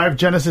Mega Drive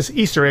Genesis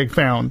Easter egg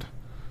found.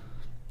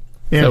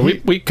 And So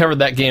we covered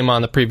that game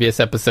on the previous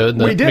episode.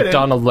 The We did.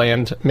 McDonald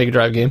Land Mega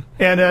Drive game.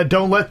 And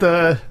don't let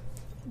the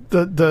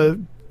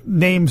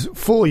names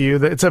fool you.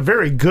 It's a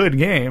very good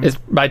game. It's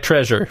by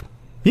Treasure.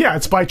 Yeah,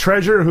 it's by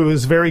Treasure, who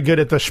is very good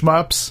at the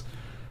shmups.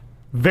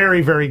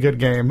 Very, very good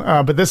game.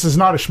 But this is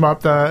not a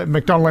shmup. The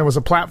McDonald Land was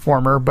a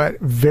platformer, but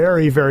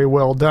very, very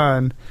well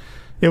done.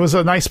 It was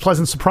a nice,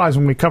 pleasant surprise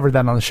when we covered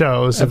that on the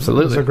show.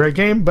 Absolutely. It was a great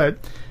game. But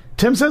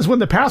Tim says when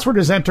the password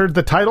is entered,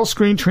 the title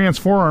screen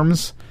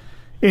transforms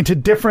into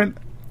different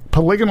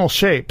polygonal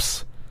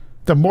shapes.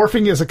 The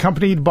morphing is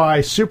accompanied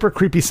by super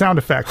creepy sound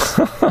effects.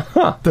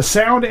 The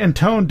sound and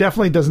tone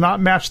definitely does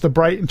not match the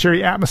bright and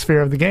cheery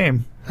atmosphere of the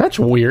game. That's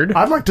weird.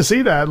 I'd like to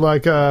see that,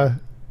 like that.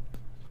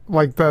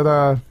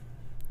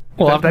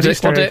 Well, I'll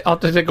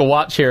have to take a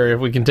watch here if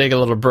we can take a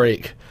little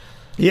break.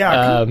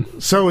 Yeah.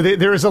 So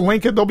there is a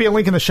link. There'll be a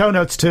link in the show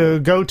notes to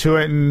go to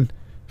it and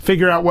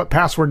figure out what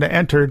password to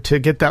enter to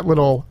get that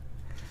little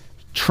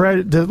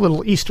the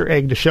little Easter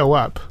egg to show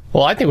up.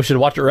 Well, I think we should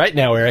watch it right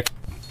now, Eric.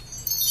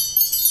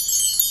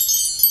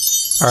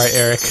 All right,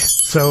 Eric.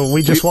 So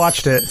we just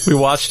watched it. We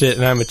watched it,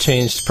 and I'm a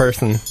changed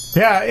person.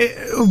 Yeah,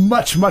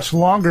 much, much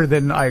longer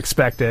than I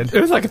expected. It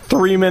was like a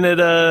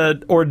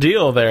 3-minute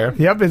ordeal there.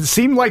 Yep, it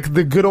seemed like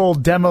the good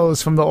old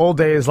demos from the old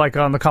days, like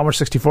on the Commodore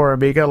 64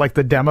 Amiga, like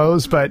the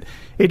demos, but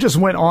it just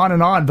went on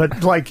and on. But,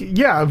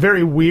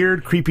 very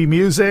weird, creepy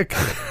music,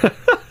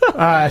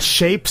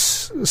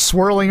 shapes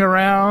swirling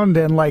around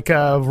and,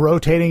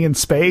 rotating in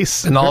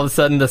space. And all of a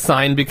sudden, the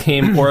sign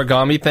became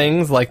origami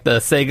things, like the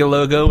Sega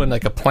logo and,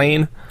 like, a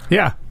plane.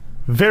 Yeah.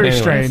 Very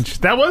Anyways. strange.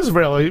 That was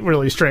really,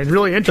 really strange.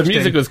 Really The interesting.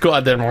 music was cool.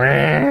 Then,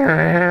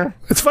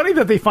 It's funny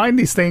that they find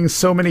these things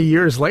so many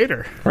years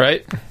later.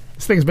 right?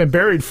 This thing's been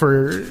buried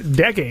for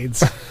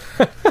decades.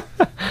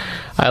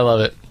 I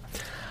love it.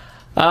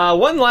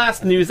 One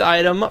last news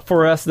item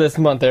for us this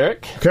month,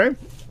 Eric. Okay.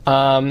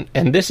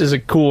 And this is a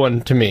cool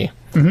one to me.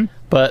 Mm-hmm.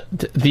 But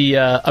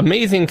the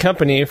amazing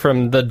company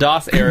from the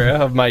DOS era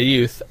of my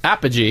youth,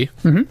 Apogee,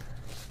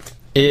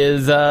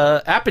 is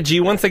Apogee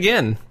once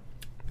again.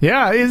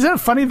 Yeah, isn't it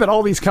funny that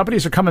all these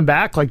companies are coming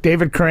back, like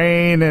David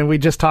Crane, and we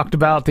just talked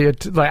about the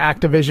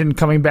Activision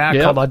coming back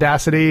Yep. called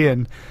Audacity,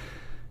 and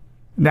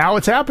now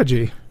it's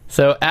Apogee.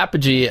 So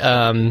Apogee,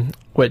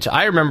 which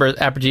I remember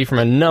Apogee from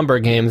a number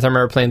of games. I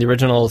remember playing the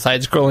original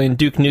side-scrolling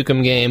Duke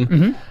Nukem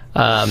game.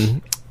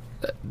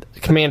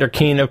 Commander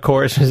Keen, of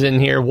course, was in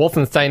here.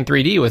 Wolfenstein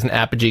 3D was an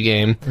Apogee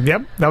game.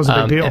 Yep, that was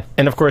a big deal.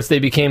 And of course, they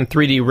became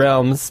 3D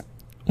Realms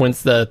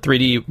once the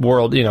 3D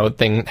world,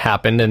 thing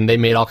happened, and they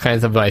made all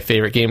kinds of my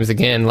favorite games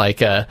again, like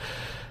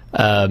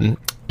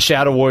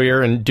Shadow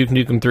Warrior and Duke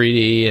Nukem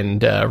 3D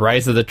and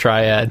Rise of the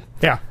Triad.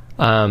 Yeah.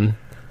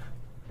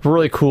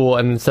 Really cool.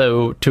 And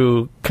so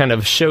to kind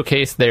of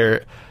showcase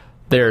their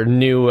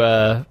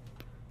new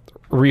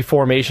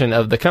reformation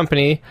of the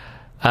company,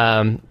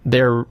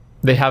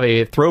 they have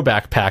a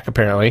throwback pack,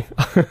 apparently.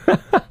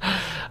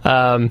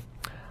 I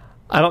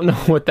don't know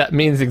what that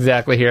means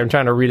exactly here. I'm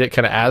trying to read it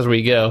kind of as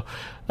we go.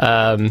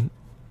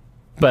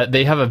 But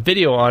they have a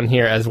video on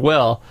here as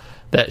well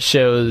that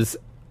shows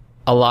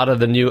a lot of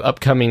the new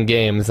upcoming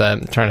games.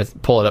 I'm trying to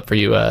pull it up for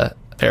you,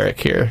 Eric,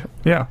 here.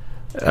 Yeah.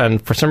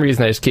 And for some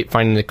reason, I just keep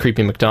finding the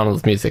creepy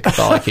McDonald's music. That's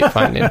all I keep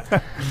finding.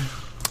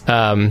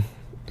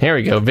 Here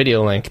we go.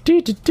 Video link.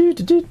 Let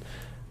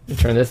me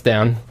turn this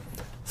down.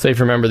 So if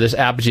you remember this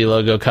Apogee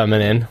logo coming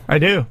in. I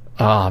do.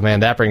 Oh, man,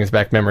 that brings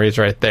back memories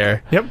right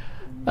there. Yep.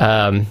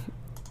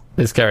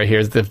 This guy right here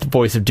is the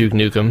voice of Duke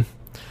Nukem.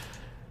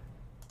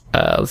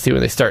 Let's see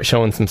when they start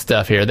showing some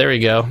stuff here. There we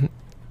go.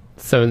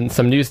 So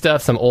some new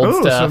stuff, some old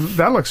Ooh, stuff.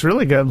 that looks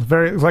really good.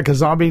 Very like a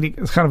zombie.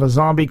 It's kind of a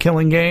zombie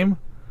killing game.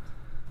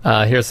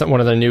 Here's one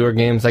of the newer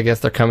games I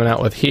guess they're coming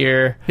out with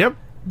here. Yep,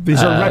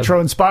 these are retro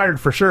inspired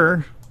for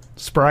sure.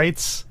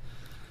 Sprites.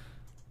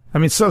 I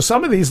mean, so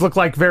some of these look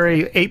like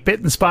very 8-bit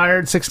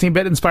inspired,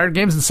 16-bit inspired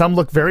games, and some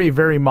look very,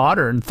 very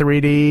modern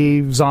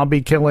 3D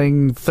zombie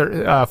killing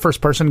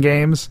first-person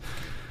games.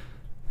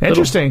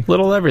 Interesting.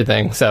 Little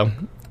everything. So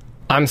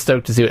I'm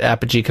stoked to see what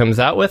Apogee comes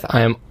out with.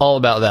 I am all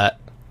about that.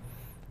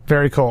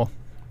 Very cool.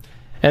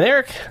 And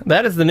Eric,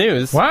 that is the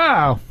news.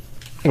 Wow.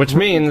 Which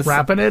means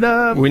wrapping it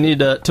up. We need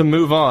to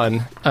move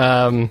on.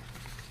 I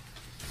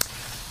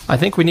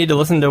think we need to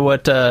listen to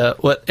what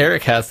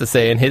Eric has to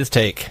say in his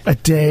take. A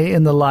day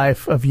in the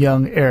life of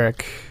young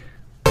Eric.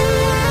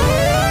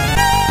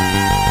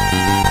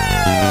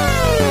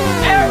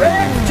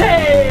 Eric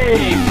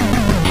Take!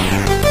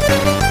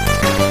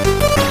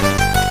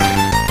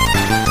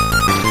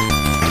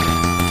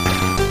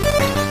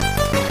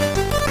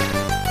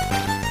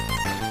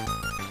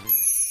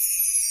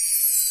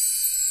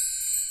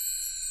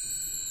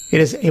 It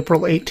is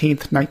April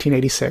 18th,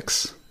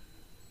 1986.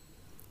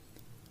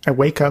 I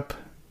wake up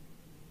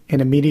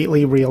and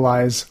immediately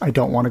realize I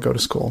don't want to go to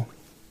school.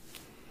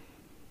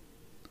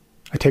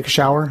 I take a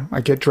shower,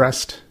 I get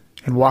dressed,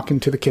 and walk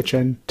into the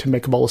kitchen to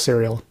make a bowl of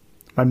cereal.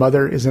 My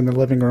mother is in the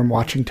living room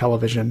watching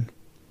television.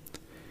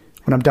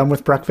 When I'm done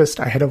with breakfast,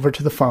 I head over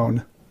to the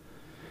phone.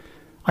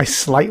 I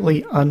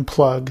slightly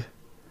unplug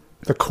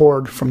the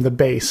cord from the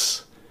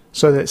base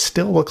so that it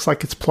still looks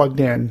like it's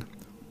plugged in,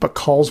 but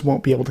calls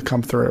won't be able to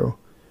come through.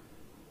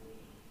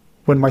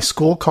 When my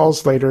school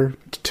calls later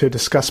to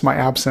discuss my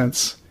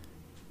absence,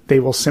 they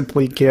will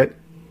simply get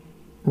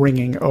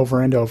ringing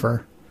over and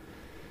over.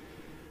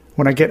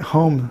 When I get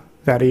home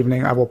that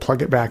evening, I will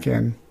plug it back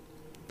in.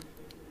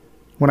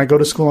 When I go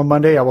to school on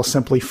Monday, I will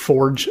simply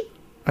forge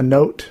a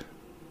note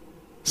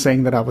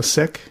saying that I was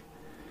sick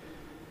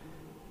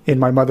in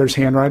my mother's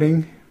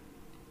handwriting.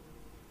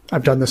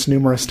 I've done this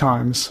numerous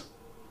times.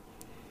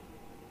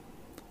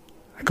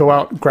 I go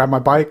out, grab my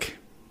bike,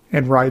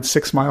 and ride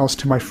 6 miles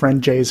to my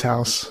friend Jay's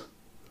house.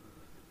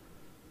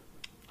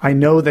 I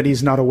know that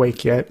he's not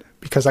awake yet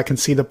because I can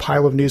see the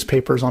pile of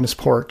newspapers on his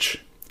porch.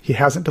 He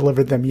hasn't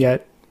delivered them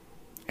yet,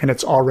 and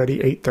it's already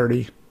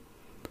 8:30.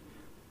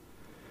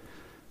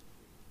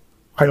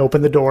 I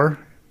open the door.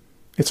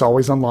 It's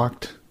always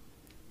unlocked.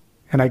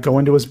 And I go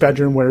into his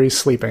bedroom where he's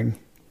sleeping.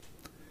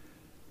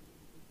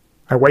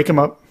 I wake him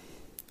up,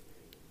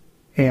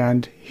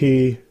 and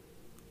he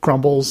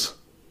grumbles,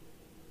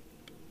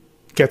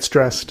 gets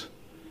dressed,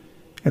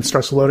 and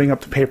starts loading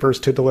up the papers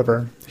to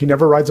deliver. He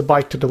never rides a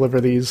bike to deliver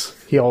these.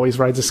 He always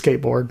rides a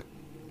skateboard.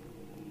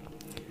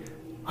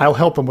 I'll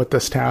help him with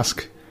this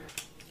task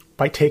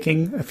by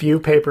taking a few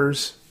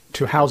papers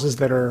to houses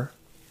that are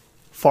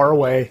far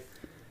away,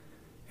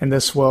 and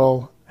this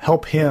will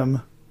help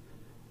him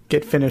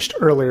get finished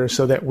earlier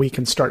so that we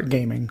can start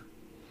gaming.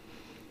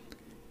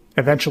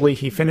 Eventually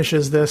he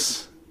finishes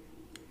this,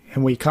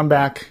 and we come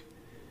back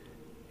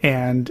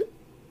and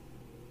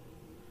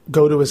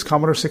go to his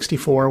Commodore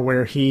 64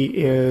 where he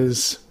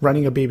is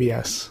running a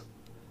BBS.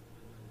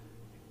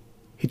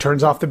 He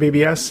turns off the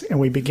BBS and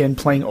we begin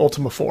playing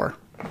Ultima 4.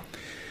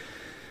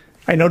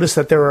 I noticed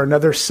that there are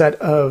another set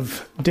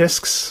of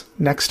discs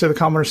next to the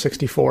Commodore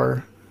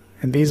 64,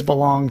 and these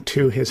belong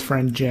to his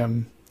friend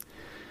Jim.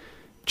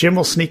 Jim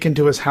will sneak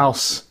into his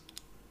house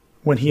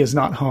when he is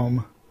not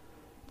home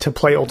to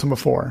play Ultima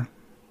 4.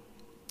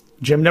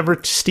 Jim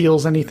never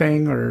steals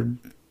anything or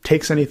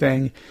takes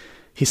anything.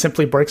 He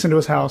simply breaks into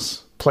his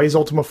house, plays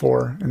Ultima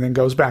 4, and then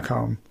goes back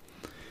home.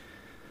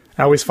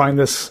 I always find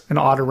this an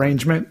odd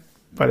arrangement,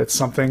 but it's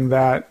something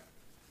that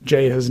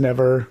Jay has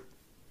never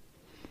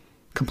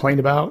complained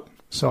about,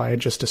 so I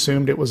just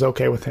assumed it was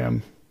okay with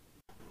him.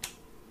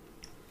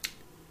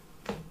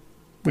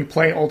 We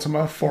play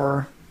Ultima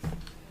for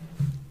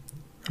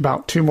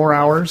about 2 more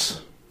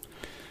hours,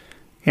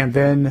 and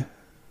then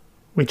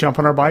we jump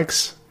on our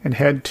bikes and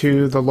head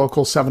to the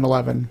local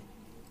 7-Eleven,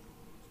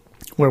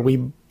 where we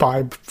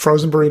buy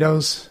frozen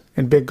burritos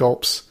in big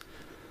gulps.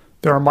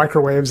 There are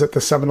microwaves at the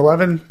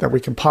 7-Eleven that we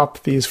can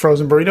pop these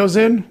frozen burritos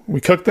in.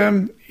 We cook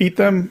them, eat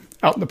them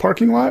out in the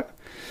parking lot,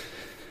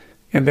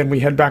 and then we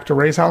head back to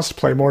Ray's house to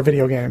play more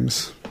video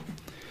games.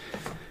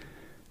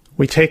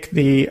 We take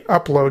the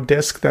upload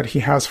disc that he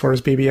has for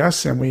his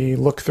BBS and we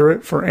look through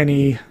it for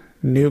any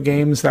new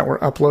games that were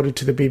uploaded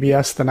to the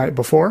BBS the night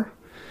before,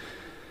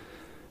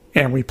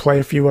 and we play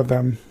a few of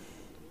them.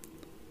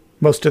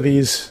 Most of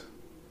these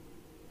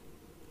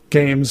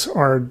games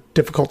are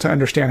difficult to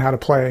understand how to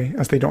play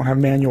as they don't have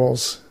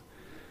manuals,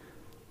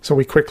 so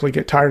we quickly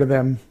get tired of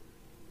them.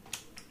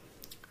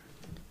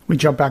 We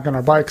jump back on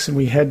our bikes and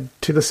we head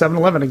to the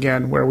 7-Eleven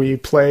again, where we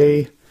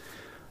play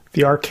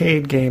the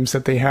arcade games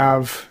that they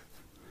have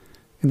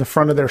in the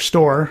front of their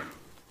store,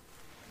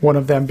 one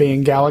of them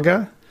being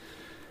Galaga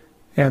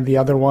and the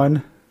other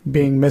one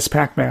being Miss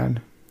Pac-Man,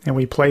 and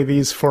we play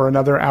these for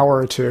another hour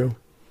or two.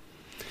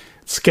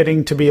 It's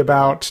getting to be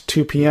about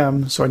 2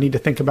 p.m., so I need to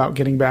think about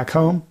getting back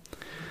home.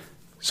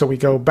 So we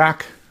go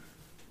back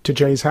to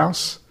to Jay's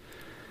house,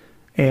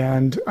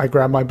 and I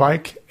grab my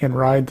bike and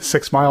ride the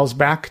 6 miles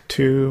back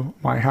to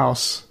my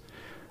house,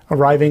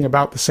 arriving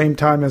about the same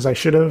time as I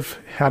should have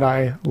had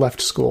I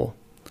left school.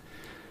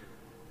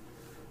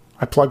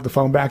 I plug the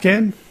phone back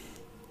in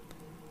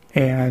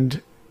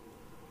and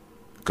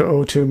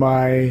go to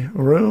my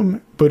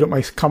room, boot up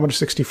my Commodore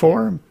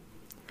 64,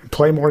 and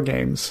play more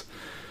games.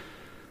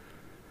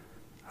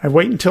 I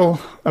wait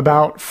until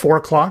about 4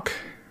 o'clock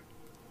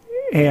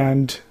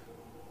and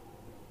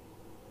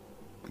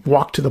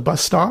walk to the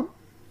bus stop,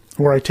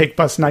 where I take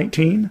bus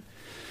 19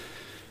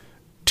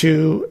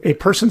 to a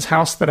person's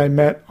house that I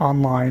met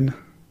online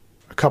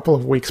a couple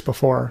of weeks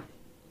before.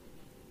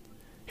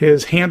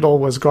 His handle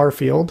was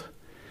Garfield,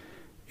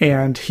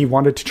 and he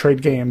wanted to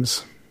trade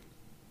games.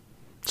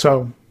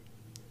 So,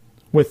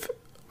 with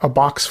a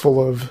box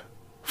full of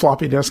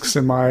floppy disks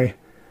in my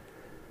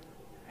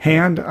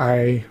hand,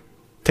 I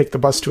take the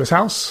bus to his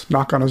house,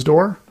 knock on his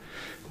door,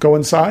 go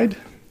inside,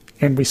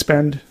 and we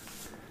spend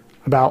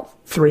about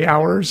 3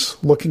 hours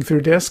looking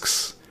through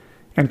disks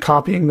and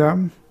copying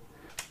them.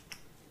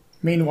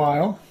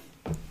 Meanwhile,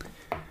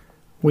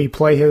 we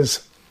play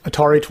his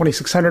Atari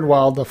 2600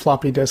 while the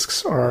floppy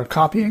disks are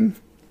copying.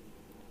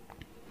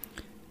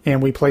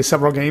 And we play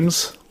several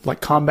games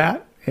like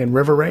Combat and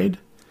River Raid.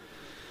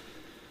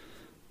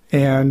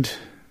 And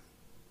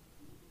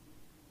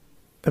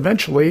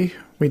eventually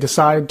we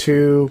decide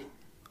to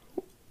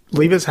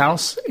leave his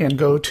house and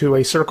go to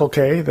a Circle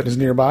K that is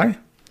nearby.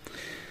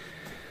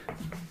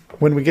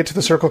 When we get to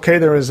the Circle K,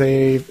 there is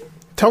a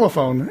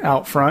telephone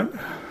out front,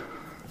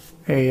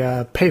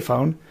 a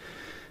payphone,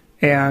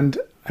 and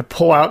I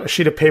pull out a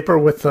sheet of paper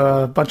with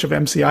a bunch of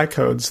MCI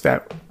codes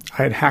that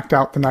I had hacked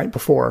out the night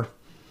before.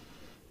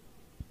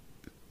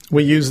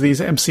 We use these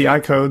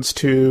MCI codes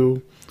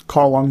to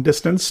call long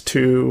distance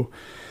to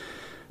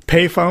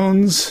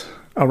payphones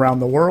around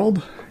the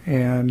world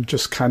and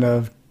just kind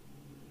of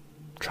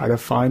try to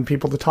find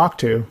people to talk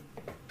to.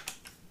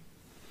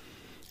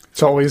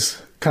 It's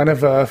always kind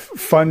of a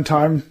fun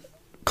time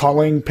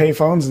calling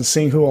payphones and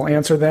seeing who will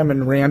answer them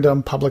in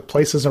random public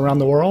places around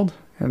the world.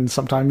 And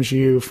sometimes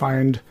you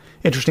find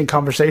interesting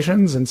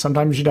conversations and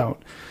sometimes you don't.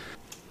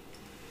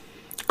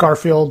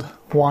 Garfield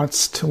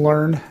wants to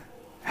learn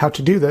how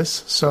to do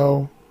this,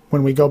 so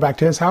when we go back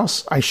to his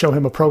house, I show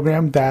him a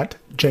program that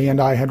Jay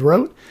and I had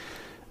wrote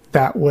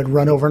that would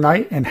run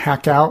overnight and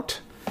hack out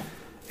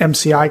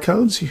MCI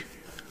codes.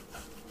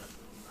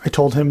 I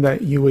told him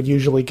that you would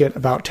usually get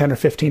about 10 or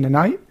 15 a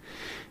night,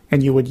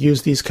 and you would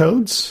use these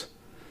codes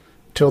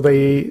till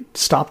they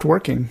stopped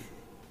working.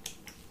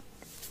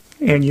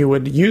 And you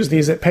would use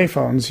these at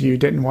payphones. You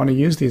didn't want to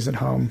use these at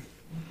home.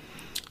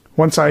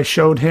 Once I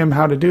showed him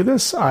how to do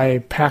this, I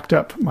packed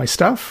up my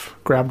stuff,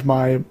 grabbed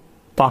my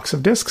box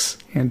of discs,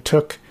 and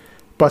took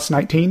bus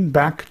 19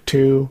 back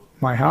to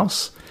my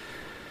house.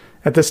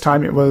 At this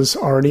time, it was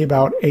already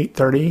about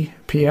 8:30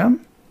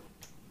 p.m.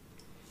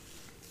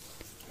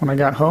 When I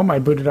got home, I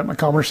booted up my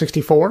Commodore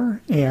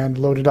 64 and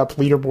loaded up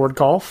Leaderboard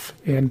Golf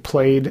and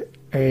played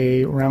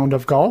a round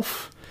of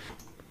golf.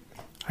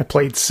 I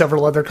played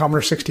several other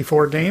Commodore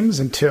 64 games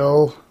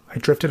until I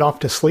drifted off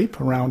to sleep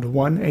around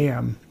 1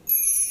 a.m.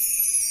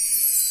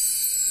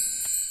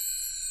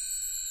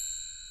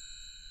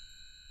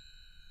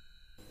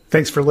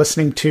 Thanks for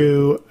listening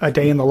to A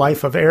Day in the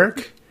Life of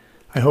Eric.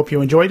 I hope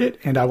you enjoyed it,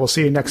 and I will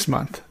see you next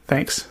month.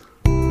 Thanks.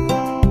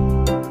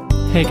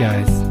 Hey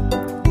guys,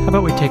 how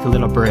about we take a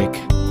little break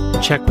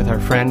and check with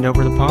our friend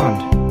over the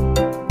pond?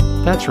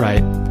 That's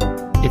right,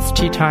 it's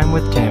Tea Time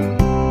with Tim.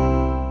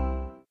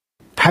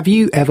 Have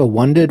you ever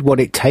wondered what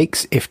it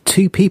takes if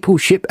two people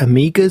ship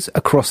Amigas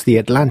across the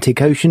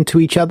Atlantic Ocean to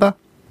each other?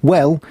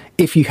 Well,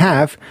 if you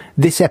have,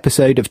 this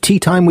episode of Tea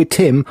Time with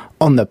Tim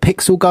on the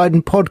Pixel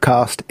Garden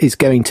podcast is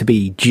going to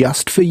be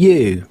just for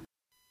you.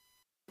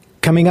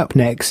 Coming up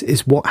next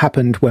is what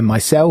happened when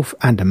myself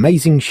and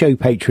amazing show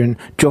patron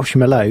Josh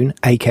Malone,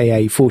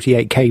 aka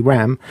 48K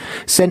Ram,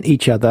 sent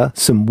each other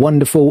some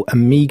wonderful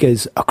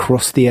Amigas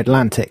across the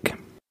Atlantic.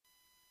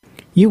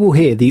 You will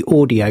hear the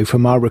audio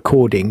from our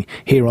recording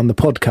here on the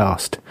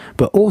podcast,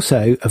 but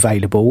also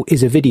available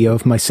is a video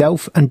of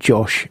myself and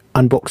Josh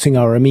unboxing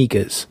our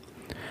Amigas.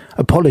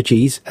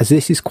 Apologies, as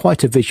this is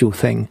quite a visual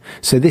thing,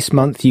 so this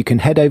month you can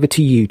head over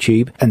to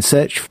YouTube and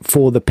search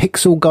for the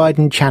Pixel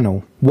Garden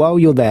channel. While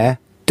you're there,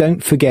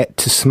 don't forget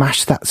to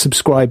smash that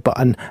subscribe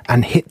button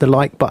and hit the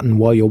like button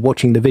while you're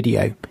watching the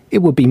video. It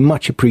would be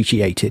much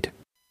appreciated.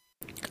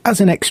 As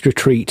an extra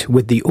treat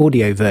with the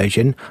audio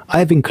version, I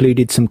have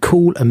included some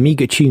cool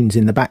Amiga tunes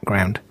in the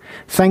background.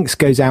 Thanks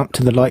goes out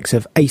to the likes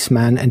of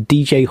Aceman and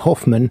DJ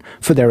Hoffman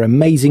for their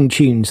amazing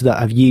tunes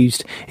that I've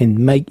used in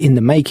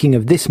the making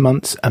of this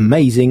month's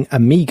amazing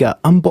Amiga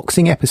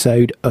unboxing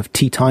episode of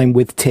Tea Time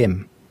with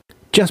Tim.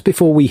 Just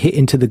before we hit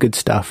into the good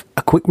stuff,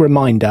 a quick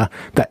reminder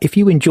that if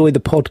you enjoy the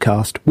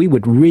podcast, we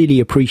would really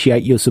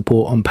appreciate your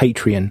support on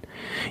Patreon.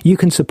 You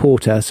can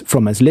support us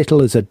from as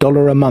little as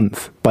 $1 a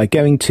month by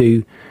going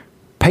to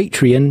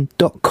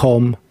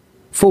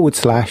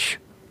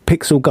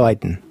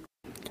patreon.com/pixelgaiden.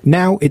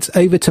 Now it's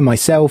over to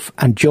myself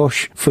and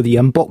Josh for the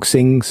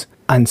unboxings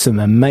and some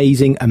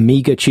amazing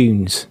Amiga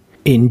tunes.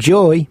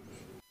 Enjoy!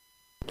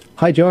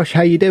 Hi Josh,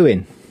 how you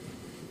doing?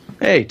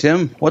 Hey,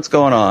 Tim, what's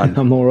going on?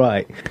 I'm all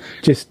right.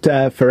 Just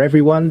for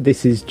everyone,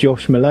 this is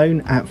Josh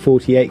Malone at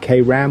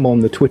 48k RAM on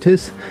the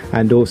Twitters,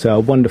 and also a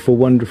wonderful,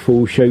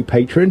 wonderful show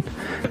patron.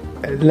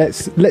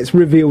 Let's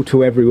reveal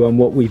to everyone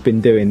what we've been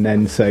doing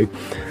then. So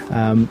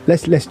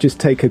let's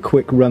just take a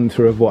quick run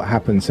through of what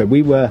happened. So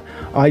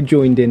I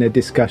joined in a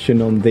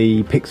discussion on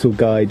the Pixel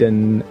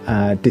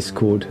Gaiden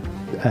Discord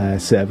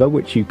server,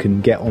 which you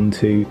can get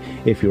onto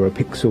if you're a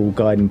Pixel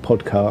Gaiden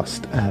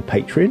podcast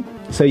patron.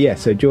 So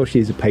Josh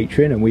is a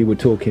patron, and we were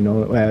talking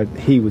on.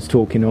 He was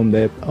talking on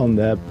the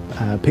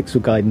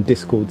Pixel Gaiden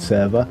Discord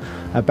server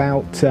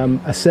about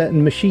a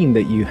certain machine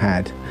that you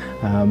had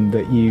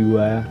that you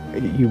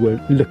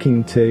were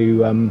looking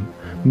to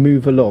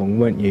move along,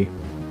 weren't you?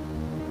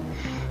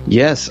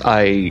 Yes,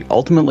 I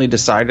ultimately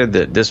decided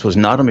that this was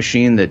not a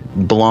machine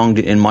that belonged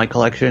in my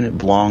collection. It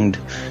belonged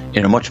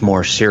in a much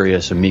more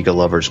serious Amiga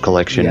lovers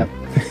collection. Yep.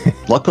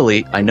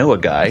 Luckily, I know a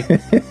guy.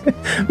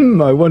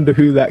 I wonder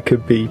who that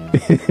could be.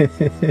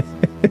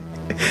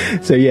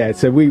 So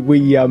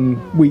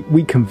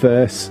we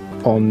converse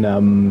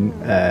on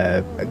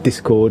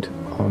Discord,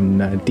 on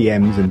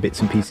DMs and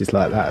bits and pieces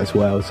like that as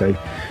well. So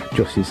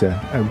Josh is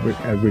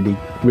a really,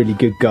 really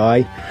good guy,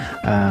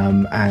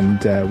 and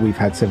we've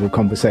had several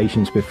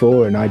conversations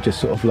before, and I just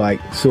sort of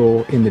like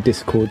saw in the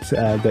Discord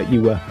that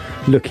you were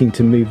looking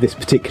to move this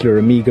particular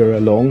Amiga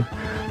along,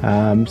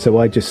 so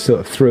I just sort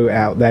of threw it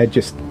out there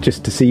just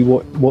to see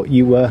what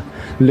you were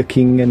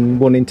looking and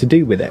wanting to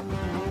do with it.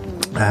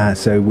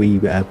 So we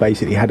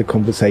basically had a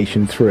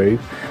conversation through,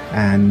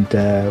 and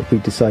we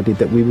decided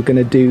that we were going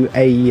to do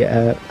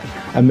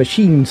a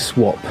machine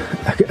swap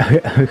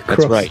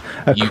across. That's right.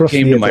 You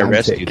came to my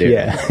rescue there.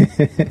 Yeah.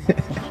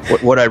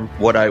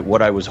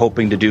 What I was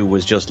hoping to do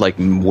was just like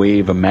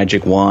wave a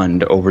magic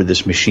wand over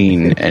this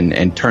machine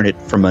and turn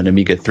it from an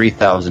Amiga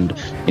 3000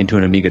 into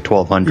an Amiga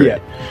 1200. Yeah.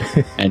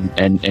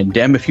 and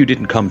damn if you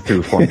didn't come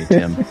through for me,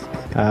 Tim.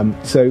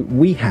 So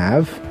we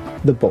have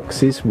the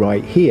boxes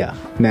right here.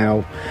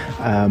 Now,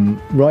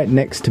 right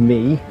next to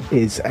me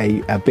is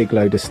a big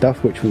load of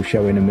stuff, which we'll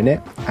show in a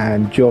minute,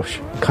 and Josh,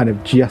 kind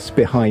of just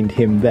behind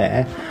him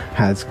there,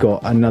 has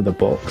got another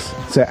box.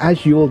 So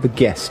as you're the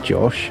guest,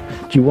 Josh,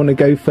 do you want to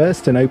go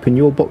first and open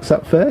your box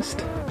up first?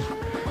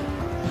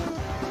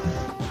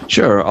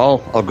 Sure,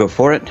 I'll go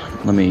for it.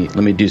 Let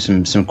me do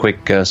some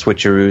quick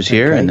switcheroos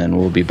here, Okay. and then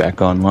we'll be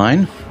back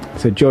online.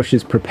 So Josh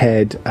has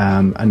prepared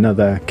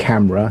another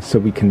camera so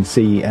we can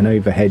see an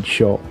overhead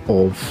shot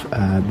of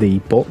the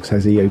box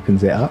as he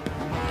opens it up.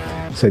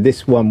 So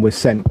this one was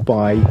sent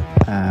by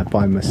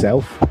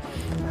myself,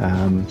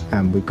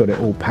 and we've got it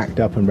all packed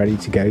up and ready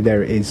to go.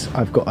 There it is.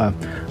 I've got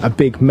a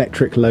big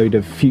metric load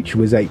of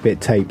FutureWiz 8-bit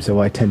tape, so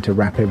I tend to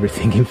wrap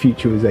everything in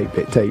FutureWiz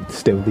 8-bit tape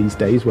still these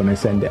days when I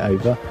send it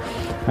over.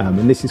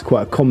 And this is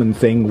quite a common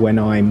thing when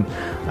I'm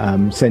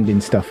sending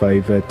stuff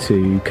over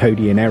to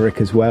Cody and Eric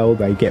as well.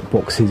 They get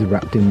boxes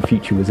wrapped in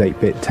FutureWiz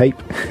 8-bit tape.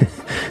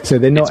 So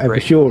they're not ever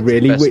sure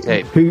really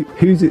who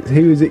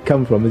has it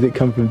come from. Has it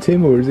come from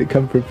Tim or has it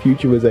come from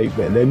FutureWiz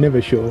 8-bit? They're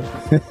never sure.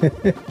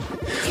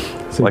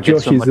 So Well,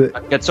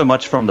 I get so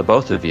much from the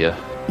both of you.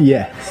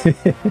 Yeah.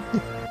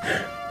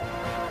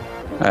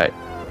 All right.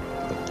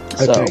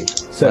 Okay.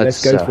 So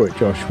let's go for it,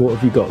 Josh. What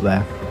have you got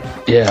there?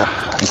 Yeah,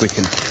 I think we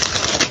can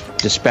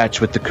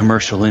dispatch with the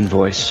commercial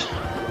invoice.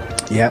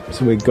 Yep.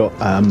 So we've got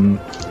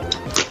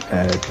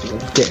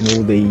getting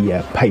all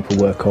the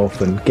paperwork off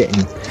and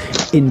getting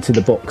into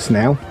the box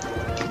now.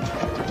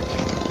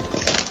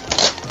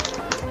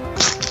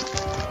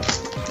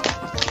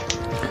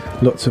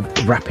 Lots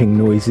of wrapping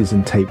noises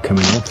and tape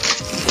coming off.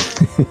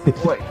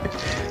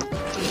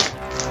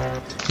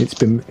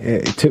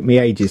 It took me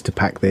ages to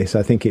pack this.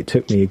 I think it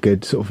took me a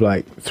good sort of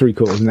like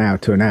 3/4 of an hour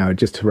to an hour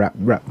just to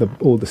wrap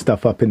all the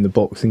stuff up in the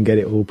box and get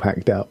it all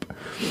packed up.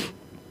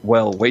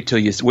 Well, wait till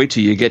you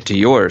get to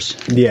yours.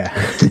 Yeah.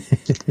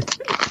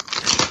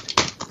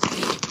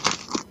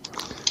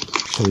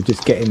 So we're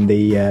just getting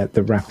the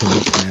wrapping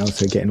off now,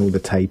 so getting all the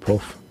tape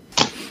off.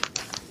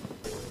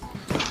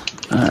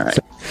 All right.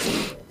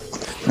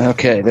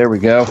 Okay, there we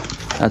go.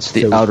 That's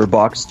the outer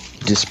box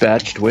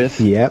dispatched with.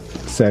 Yep.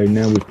 So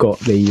now we've got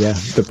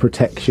the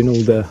protection,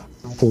 all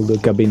the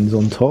gubbins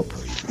on top.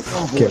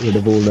 Get rid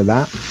of all of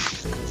that.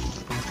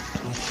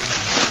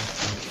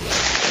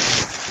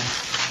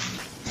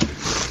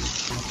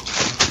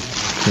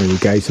 There we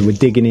go. So we're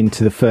digging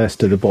into the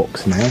first of the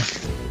box now.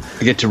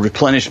 I get to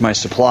replenish my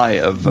supply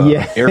of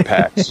air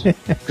packs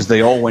because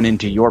they all went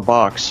into your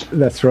box.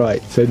 That's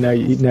right. So now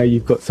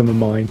you've got some of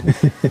mine.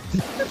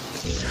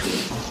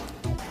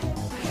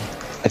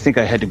 I think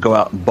I had to go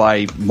out and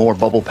buy more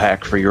bubble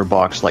pack for your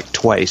box like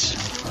twice.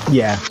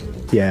 Yeah.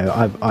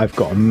 I've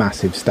got a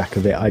massive stack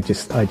of it. I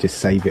just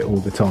save it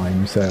all the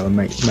time, so I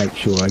make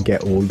sure I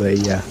get all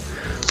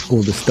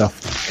the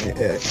stuff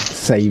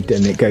saved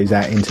and it goes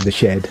out into the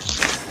shed.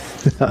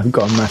 I've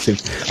got a massive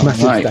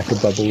stack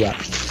of bubble wrap.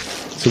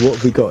 So what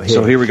have we got here?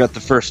 So here we got the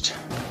first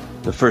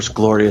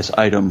glorious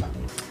item.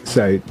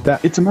 So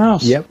that It's a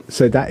mouse. Yep.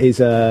 So that is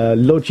a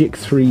Logic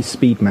 3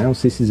 speed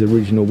mouse. This is the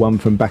original one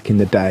from back in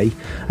the day.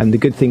 And the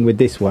good thing with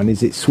this one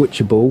is it's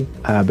switchable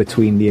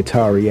between the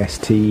Atari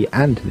ST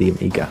and the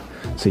Amiga,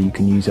 so you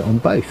can use it on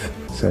both.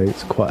 So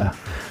it's quite a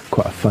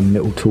fun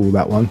little tool,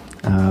 that one,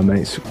 and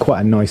it's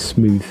quite a nice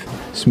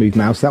smooth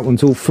mouse. That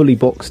one's all fully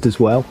boxed as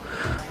well.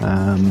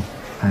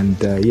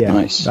 Yeah,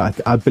 Nice.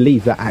 I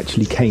believe that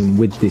actually came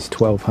with this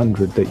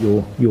 1200 that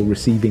you're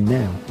receiving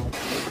now.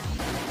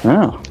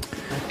 Oh.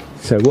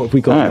 So what have we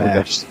got All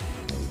right, there?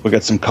 we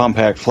got some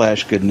compact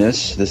flash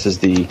goodness. This is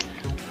the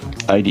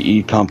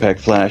IDE compact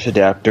flash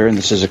adapter, and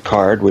this is a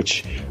card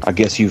which I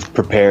guess you've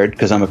prepared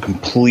because I'm a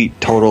complete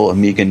total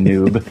Amiga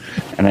noob,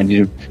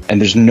 and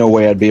there's no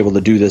way I'd be able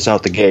to do this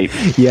out the gate.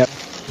 Yep.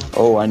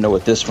 Oh, I know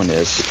what this one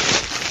is.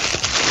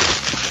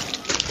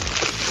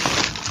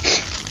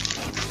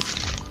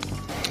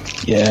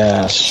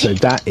 Yes, So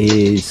that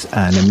is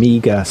an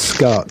Amiga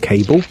SCART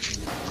cable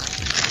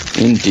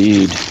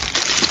indeed.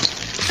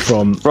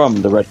 from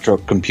From the Retro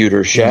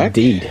Computer Shack.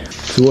 Indeed.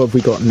 So what have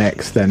we got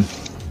next then?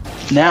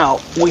 Now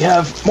we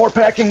have more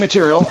packing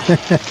material,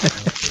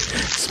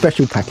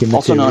 Special packing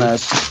also material. known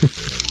as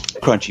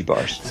crunchy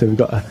bars. So we've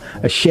got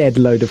a shed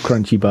load of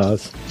crunchy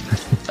bars.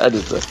 That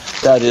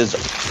is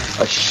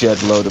a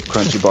shed load of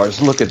crunchy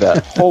bars. Look at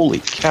that! Holy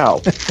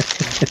cow!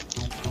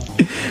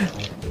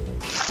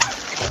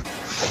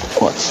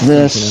 What's Something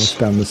else this?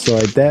 down the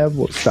side there.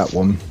 What's that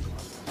one?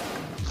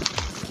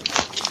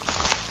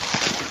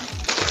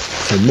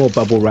 So more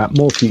bubble wrap,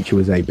 more Future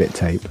was 8-bit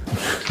tape.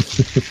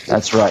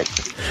 That's right.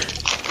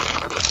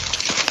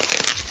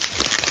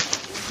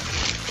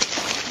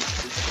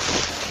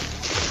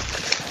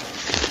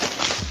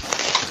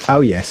 Oh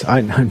yes,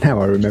 I know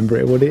now. I remember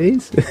it. What it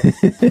is?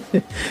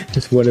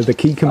 It's one of the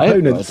key I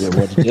have no components. idea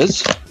what it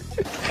is.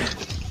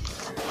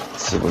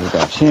 Let's see what we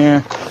got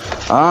here.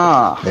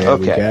 Ah, There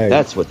we okay. go.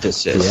 That's what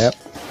this is. Yep.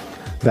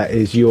 That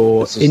is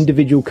your This is-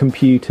 individual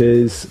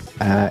computer's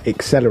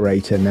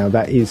accelerator. Now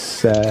that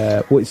is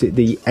what is it?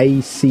 The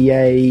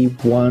ACA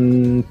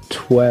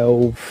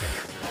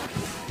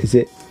 112. Is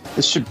it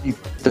This should be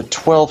the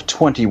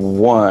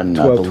 1221.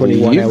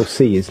 1221 I believe.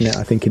 LC? Isn't it?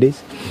 I think it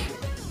is.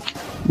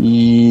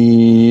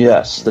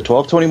 Yes, the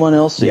 1221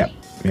 LC. Yep.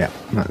 Yeah,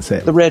 that's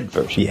it. The red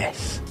version.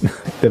 Yes,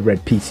 the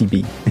red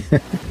PCB.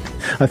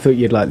 I thought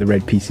you'd like the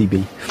red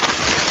PCB.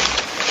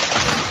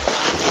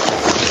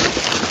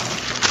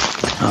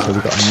 So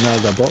we've got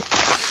another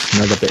box,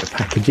 another bit of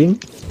packaging.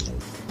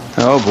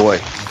 Oh boy.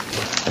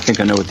 I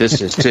think I know what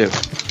this is too.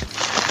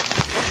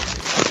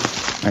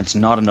 It's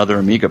not another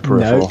Amiga No,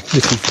 peripheral.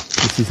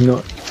 this is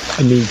not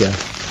Amiga.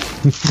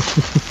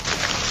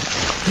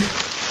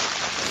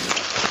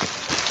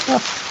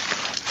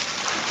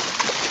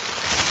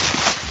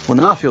 Well,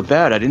 now I feel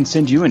bad. I didn't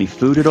send you any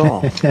food at all.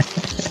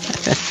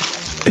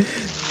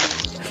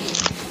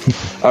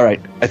 All right.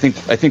 I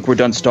think we're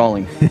done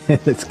stalling.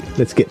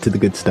 Let's get to the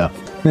good stuff.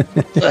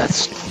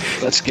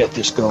 Let's get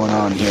this going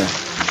on here.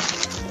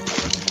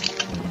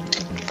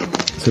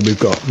 So we've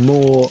got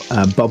more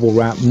bubble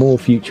wrap, more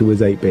Future was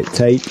 8-bit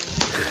tape,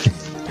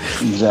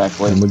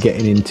 Exactly. and we're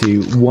getting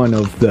into one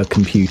of the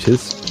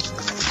computers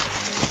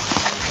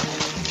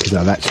because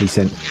I've actually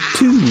sent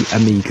 2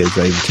 Amigas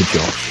over to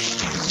Josh.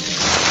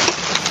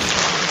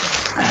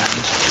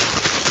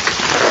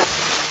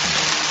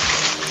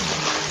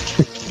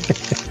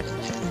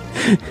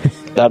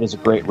 That is a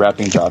great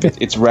wrapping job.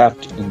 It's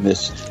wrapped in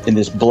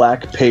this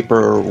black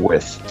paper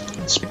with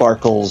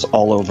sparkles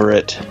all over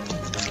it.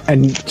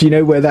 And do you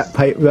know where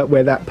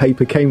that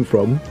paper came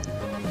from?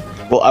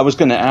 Well, I was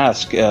going to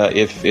ask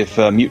if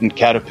Mutant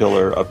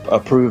Caterpillar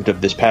approved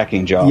of this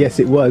packing job. Yes,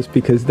 it was,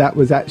 because that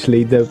was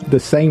actually the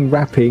same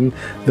wrapping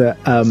that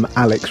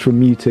Alex from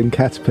Mutant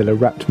Caterpillar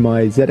wrapped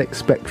my ZX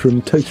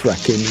Spectrum toast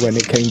rack in when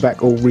it came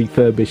back all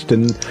refurbished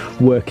and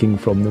working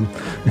from them.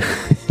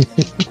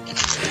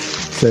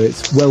 So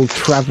it's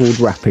well-travelled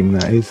wrapping,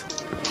 that is.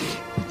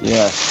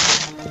 Yes.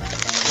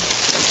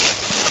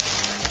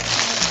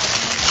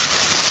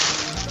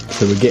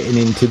 So we're getting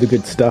into the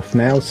good stuff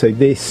now. So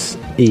this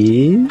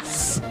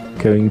is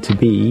going to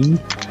be,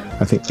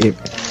 I think,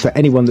 for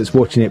anyone that's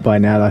watching it by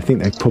now, I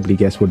think they've probably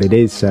guessed what it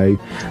is. So,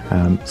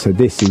 so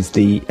this is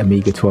the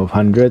Amiga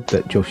 1200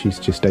 that Josh is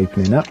just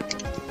opening up.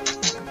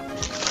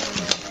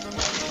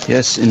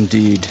 Yes,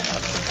 indeed.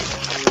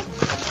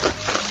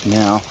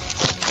 Now.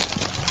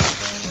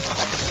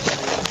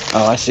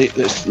 Oh, I see.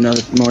 There's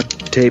another more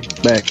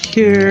tape back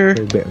here. A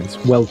little bit.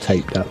 It's well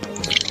taped up.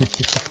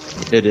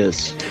 It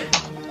is.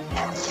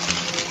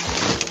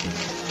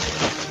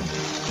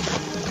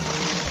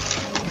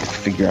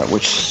 Figure out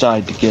which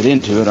side to get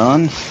into it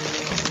on.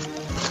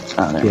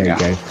 Oh, there we There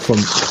go. you go. From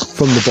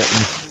the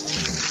bottom.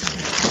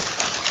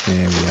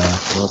 There we are.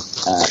 Look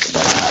at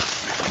that.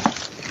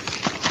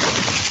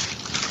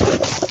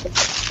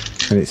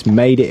 And it's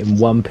made it in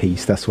one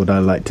piece. That's what I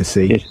like to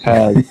see. It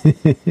has.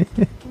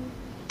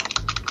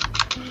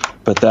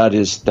 But that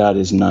is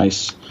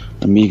nice.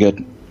 Amiga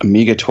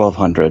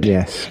 1200.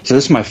 Yes. So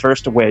this is my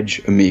first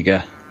wedge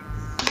Amiga.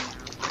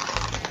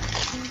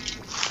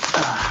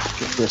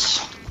 Get this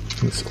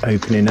It's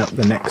opening up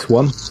the next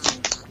one.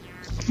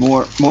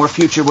 More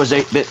Future was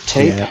 8-bit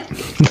tape. Yeah.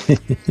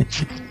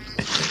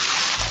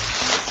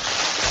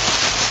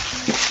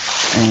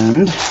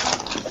 And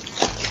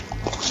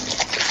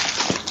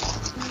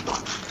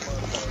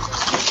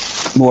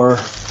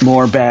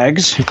more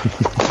bags.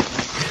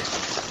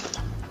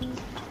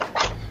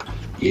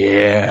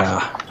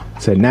 Yeah.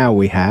 So now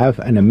we have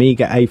an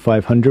Amiga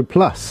A500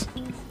 Plus.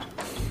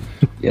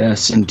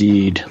 Yes,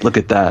 indeed. Look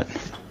at that.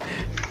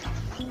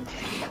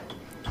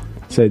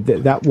 So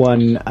that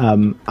one,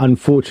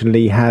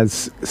 unfortunately,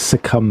 has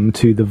succumbed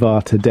to the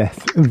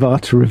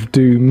Vata of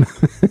Doom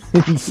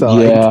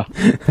inside. Yeah.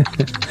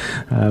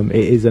 It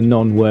is a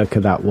non-worker,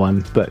 that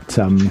one, but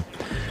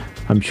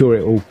I'm sure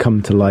it will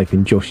come to life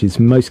in Josh's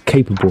most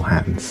capable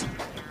hands.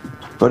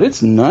 But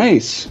it's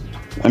nice.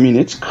 I mean,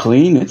 it's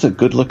clean. It's a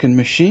good-looking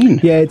machine.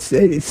 Yeah,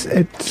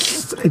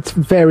 it's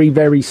very,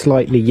 very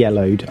slightly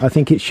yellowed. I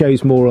think it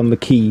shows more on the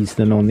keys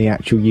than on the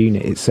actual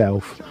unit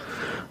itself.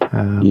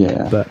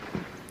 Yeah. But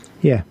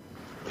yeah,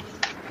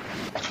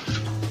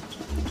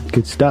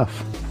 good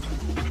stuff.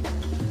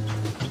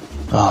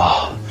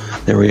 Oh,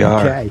 there we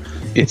are. Okay.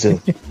 It's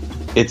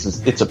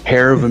a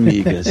pair of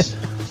Amigas.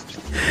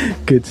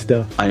 Good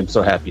stuff. I am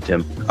so happy,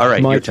 Tim. All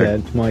right, My your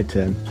turn. turn. My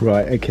turn.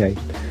 Right. Okay.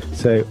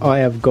 So I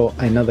have got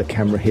another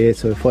camera here.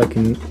 So if I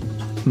can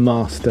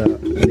master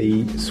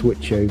the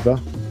switch over,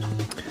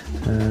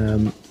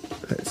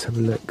 let's have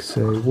a look.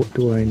 So what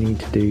do I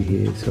need to do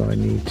here? So I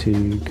need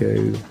to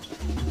go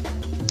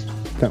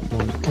that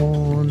one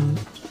on,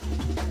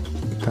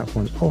 that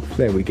one off.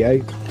 There we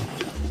go.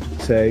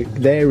 So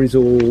there is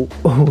all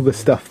the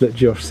stuff that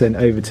Josh sent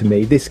over to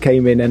me. This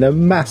came in a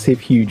massive,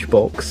 huge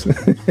box.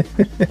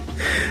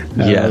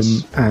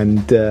 Yes.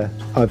 And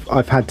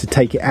I've had to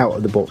take it out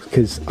of the box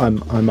because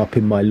I'm up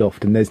in my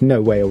loft, and there's no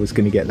way I was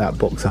going to get that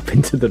box up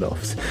into the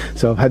loft.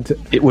 So I've had to.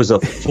 It was a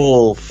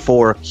full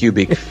 4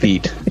 cubic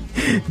feet.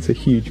 It's a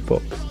huge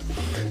box.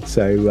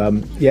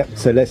 So yeah.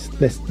 So let's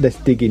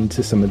dig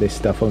into some of this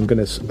stuff. I'm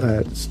going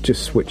to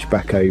just switch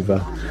back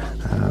over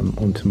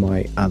onto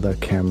my other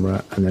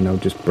camera, and then I'll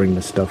just bring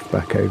the stuff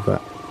back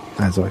over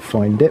as I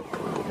find it.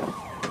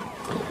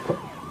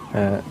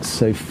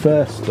 So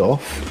first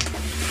off,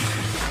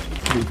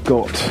 we've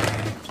got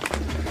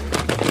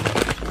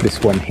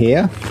this one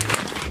here.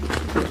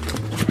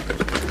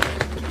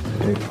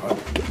 I'll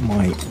get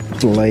my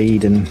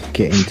blade and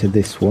get into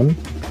this one.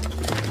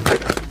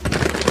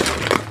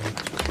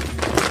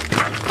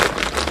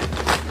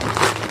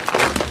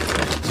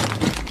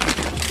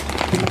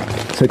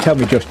 So tell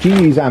me, Josh, do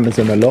you use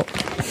Amazon a lot?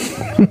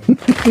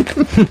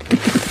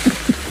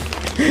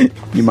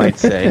 You might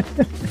say.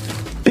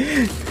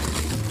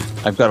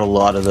 I've got a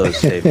lot of those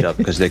saved up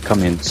because they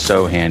come in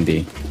so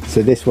handy.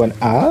 So this one,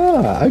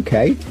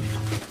 okay.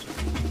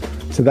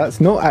 So that's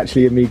not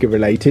actually Amiga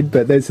related,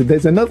 but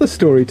there's another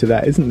story to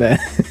that, isn't there?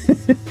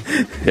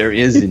 There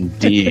is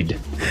indeed.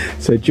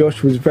 So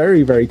Josh was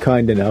very, very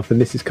kind enough, and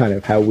this is kind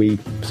of how we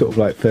sort of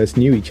like first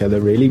knew each other,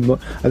 really.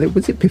 I think,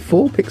 was it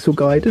before Pixel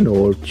Gaiden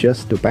or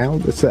just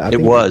about? I think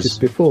it was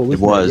just before.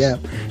 Wasn't it was.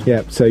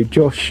 Yeah. So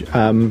Josh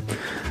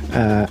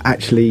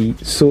actually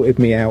sorted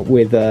me out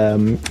with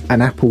an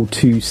Apple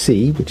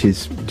IIc, which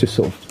is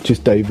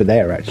just over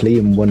there actually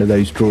in one of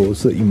those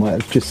drawers that you might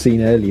have just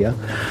seen earlier,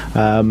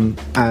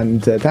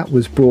 and that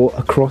was brought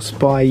across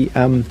by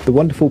the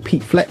wonderful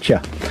Pete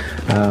Fletcher.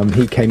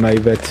 He came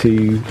over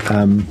to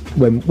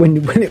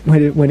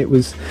when it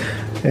was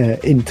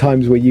in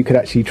times where you could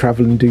actually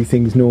travel and do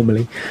things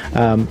normally.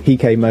 He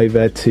came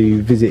over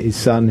to visit his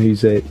son,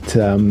 who's at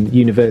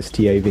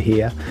university over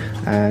here,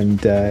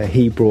 and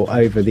he brought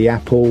over the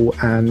Apple,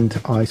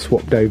 and I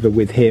swapped over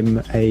with him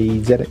a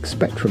ZX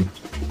Spectrum.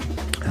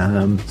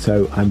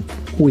 So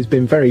I've always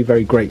been very,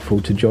 very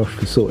grateful to Josh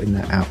for sorting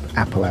that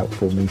Apple out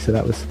for me. So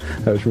that was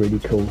really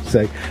cool.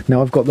 So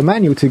now I've got the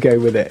manual to go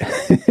with it.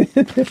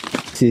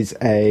 This is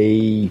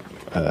a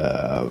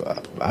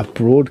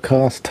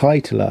broadcast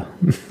titler.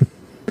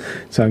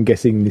 So I'm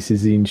guessing this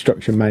is the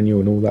instruction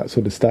manual and all that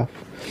sort of stuff.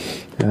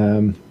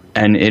 And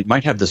it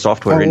might have the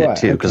software in it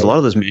too, because a lot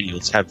of those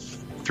manuals have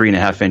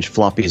 3.5-inch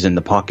floppies in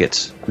the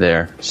pockets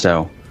there.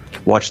 So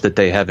watch that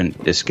they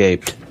haven't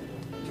escaped.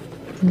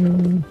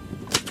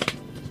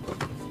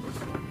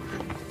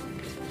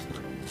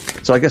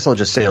 So I guess I'll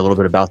just say a little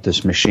bit about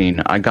this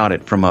machine. I got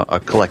it from a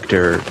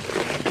collector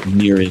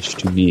nearest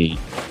to me,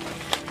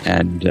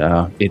 and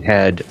it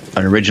had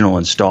an original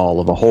install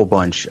of a whole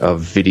bunch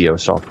of video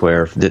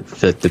software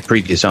that the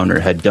previous owner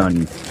had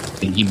done,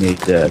 and he made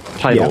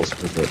titles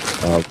with it,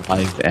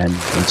 live and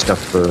stuff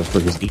for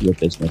his video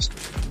business.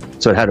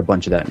 So it had a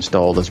bunch of that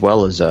installed, as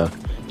well as a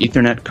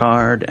Ethernet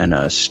card and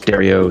a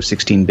stereo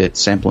 16-bit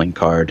sampling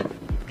card.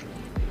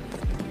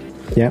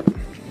 Yep.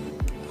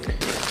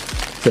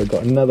 So I've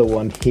got another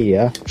one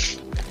here.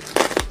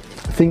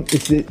 I think,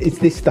 is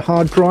this the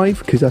hard drive?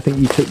 Because I think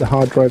you took the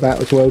hard drive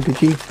out as well,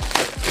 did you?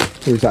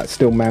 Or is that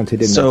still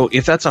mounted in there? So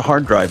if that's a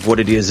hard drive, what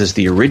it is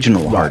the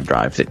original hard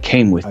drive that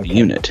came with the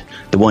unit.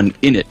 The one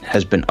in it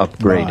has been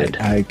upgraded.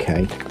 Right,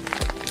 okay.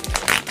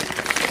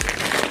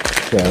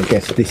 So I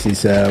guess this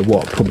is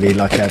probably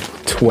like a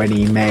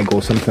 20 meg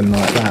or something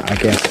like that, I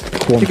guess.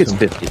 Quantum. I think it's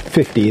 50.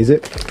 50, is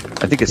it?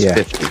 I think it's Yeah.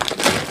 50.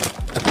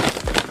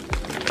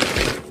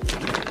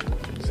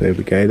 So there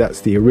we go.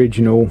 That's the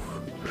original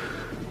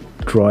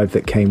drive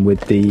that came with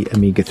the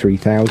Amiga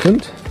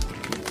 3000.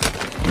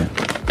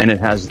 And it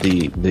has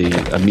the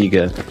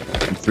Amiga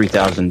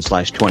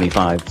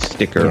 3000/25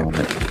 sticker Yeah. on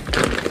it.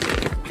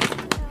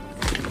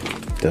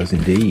 Does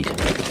indeed.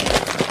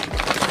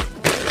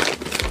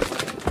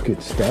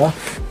 Good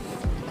stuff.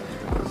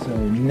 So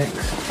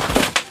next,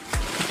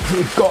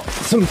 we've got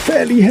some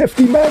fairly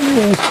hefty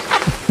manuals.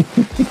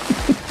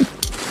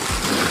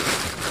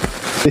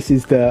 This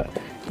is the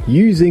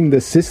using the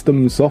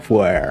system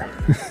software.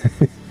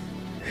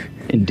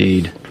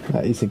 Indeed.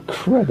 That is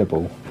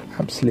incredible.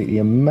 Absolutely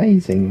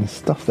amazing, the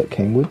stuff that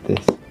came with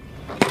this.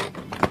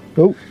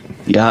 Oh,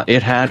 Yeah,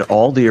 it had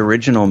all the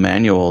original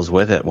manuals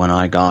with it when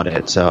I got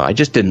it, so I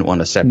just didn't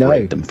want to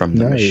separate them from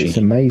the machine. It's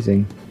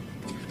amazing.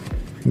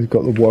 We've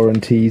got the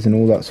warranties and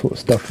all that sort of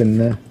stuff in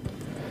there.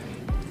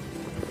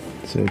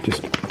 So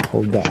just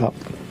hold that up.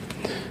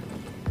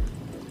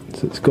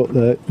 So it's got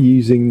the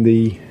using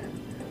the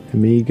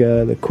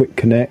Amiga, the Quick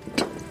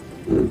Connect.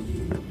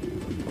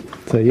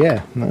 So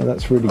yeah, no,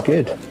 that's really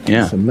good.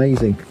 Yeah. It's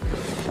amazing.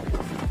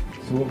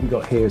 So what we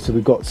got here? So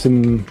we've got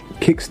some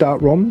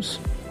Kickstart ROMs.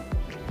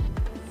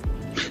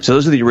 So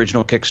those are the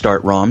original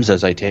Kickstart ROMs,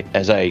 as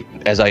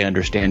I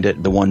understand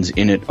it. The ones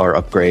in it are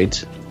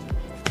upgrades.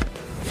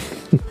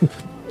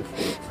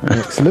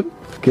 Excellent.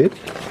 Good.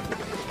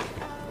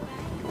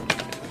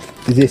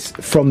 Is this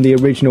from the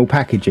original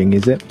packaging,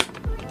 is it?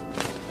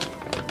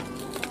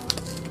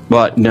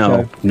 But no,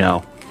 Okay.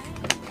 no.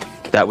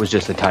 That was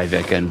just a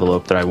Tyvek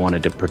envelope that I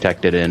wanted to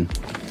protect it in.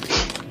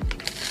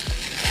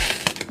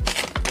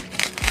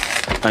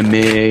 I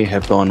may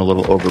have gone a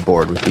little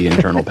overboard with the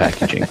internal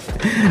packaging.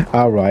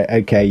 All right.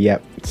 Okay.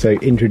 Yep. So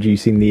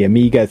introducing the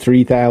Amiga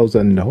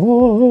 3000.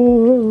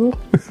 Oh.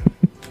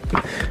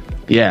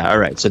 Yeah, all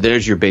right. So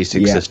there's your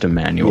basic Yeah. system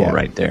manual Yeah.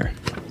 right there.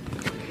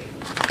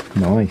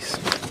 Nice.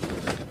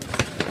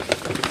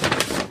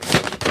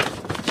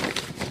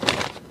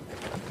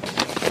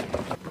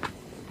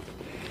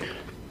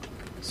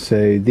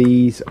 So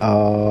these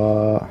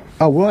are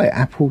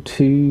Apple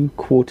II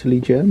quarterly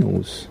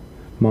journals,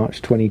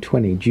 March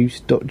 2020,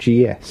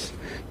 juice.gs,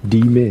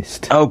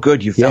 demissed. Oh,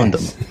 good, you found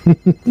Yes. them.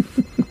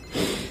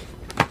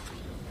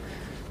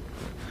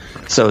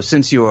 So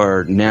since you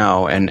are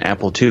now an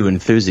Apple II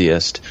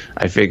enthusiast,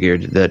 I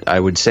figured that I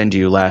would send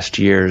you last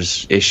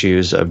year's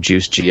issues of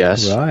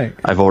Juice.gs. Right.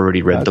 I've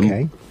already read them.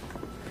 Okay.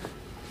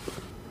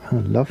 I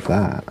love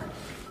that.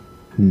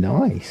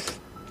 Nice.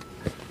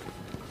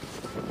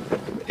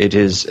 It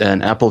is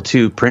an Apple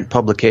II print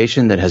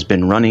publication that has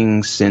been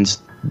running since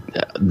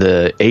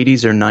the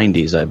 80s or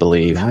 90s, I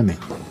believe. Blimey.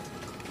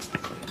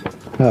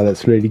 Oh,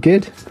 that's really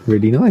good.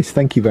 Really nice.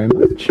 Thank you very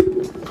much.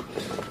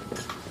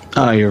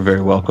 Oh, you're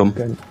very welcome.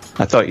 Going-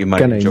 I thought you might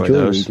Gonna enjoy enjoy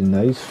those. reading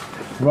those.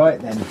 Right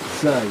then,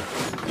 so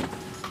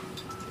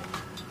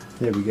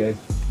there we go.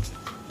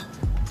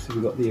 So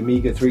we've got the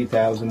Amiga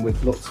 3000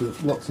 with lots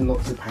and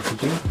lots of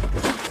packaging.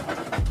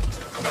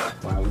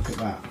 Wow, look at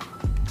that.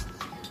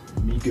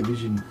 Amiga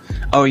Vision.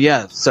 Oh,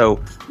 yeah. So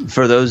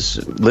for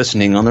those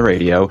listening on the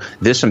radio,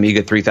 this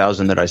Amiga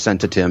 3000 that I sent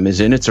to Tim is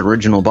in its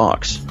original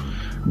box.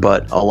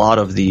 But a lot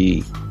of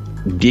the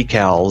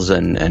decals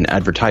and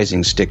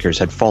advertising stickers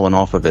had fallen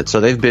off of it.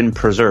 So they've been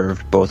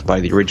preserved both by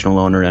the original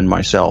owner and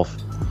myself.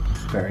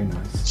 Very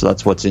nice. So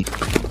that's what's in.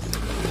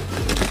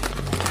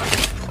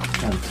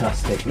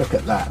 Fantastic. Look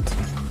at that.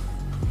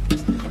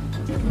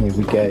 Here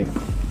we go.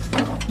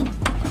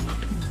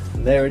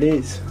 And there it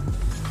is.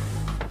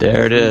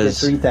 There it Amiga is.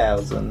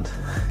 3000.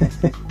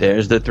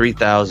 There's the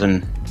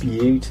 3000.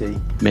 Beauty.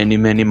 Many,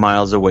 many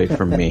miles away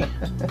from me.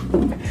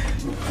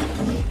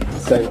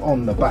 So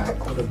on the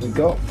back, what have we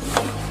got?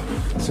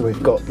 So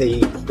we've got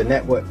the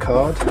network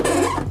card. So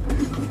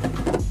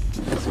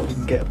we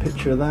can get a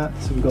picture of that.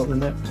 So we've got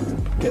the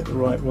get the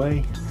right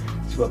way.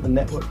 So we've got the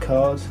network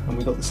card, and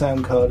we've got the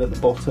sound card at the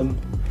bottom.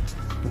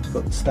 We've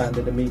got the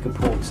standard Amiga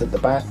ports at the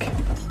back.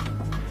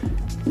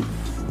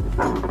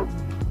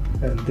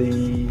 And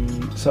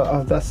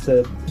that's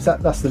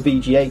the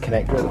VGA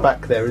connector at the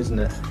back there, isn't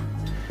it?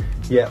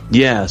 Yeah.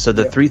 Yeah, so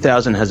the Yep.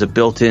 3000 has a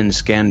built-in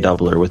scan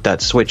doubler with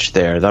that switch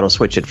there. That'll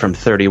switch it from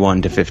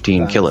 31 to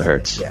 15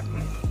 kilohertz. Yeah.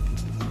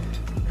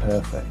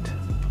 Perfect.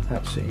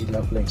 Absolutely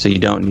lovely. So you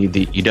don't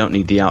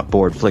need the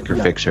outboard flicker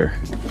No. fixer.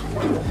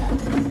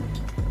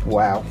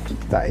 Wow,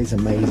 that is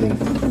amazing.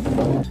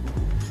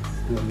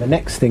 And the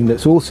next thing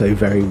that's also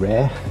very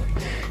rare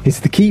is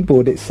the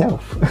keyboard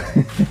itself.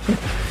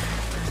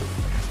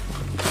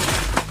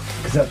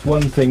 Because that's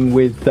one thing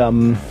with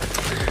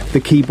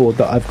the keyboard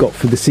that I've got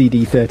for the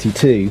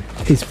CD32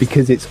 is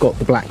because it's got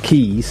the black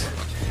keys.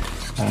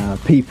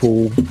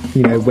 People,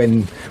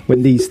 when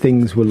these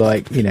things were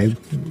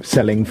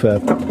selling for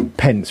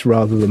pence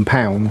rather than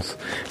pounds,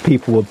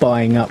 people were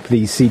buying up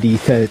these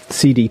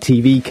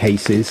CDTV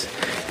cases,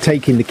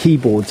 taking the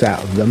keyboards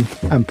out of them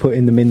and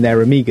putting them in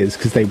their Amigas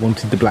because they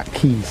wanted the black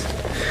keys.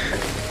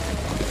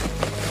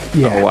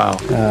 Yeah. Oh wow.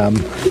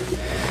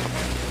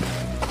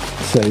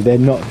 So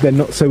they're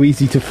not so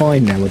easy to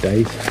find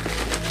nowadays.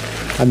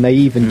 And they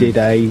even did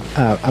a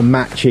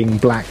matching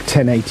black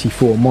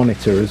 1084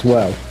 monitor as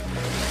well.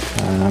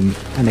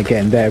 And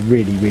again, they're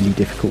really, really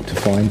difficult to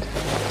find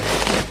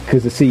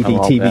because the CD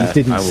I'll TVs bet.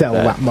 didn't I will sell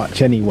bet. that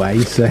much anyway.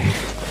 So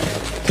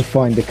to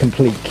find a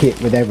complete kit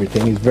with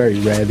everything is very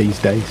rare these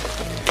days.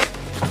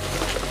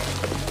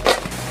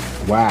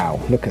 Wow,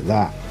 look at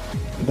that.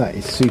 That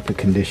is super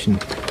condition.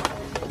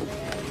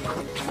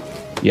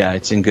 Yeah,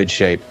 it's in good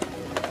shape.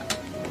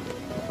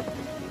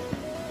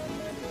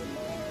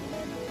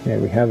 There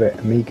we have it,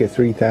 Amiga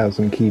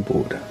 3000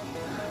 keyboard.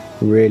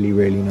 Really,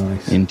 really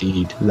nice.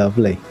 Indeed.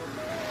 Lovely.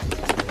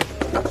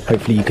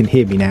 Hopefully you can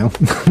hear me now.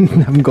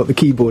 I haven't got the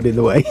keyboard in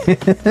the way.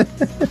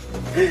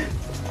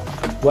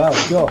 Wow,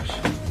 Josh.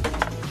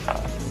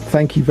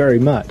 Thank you very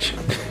much.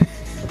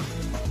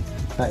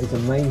 That is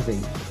amazing.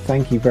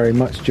 Thank you very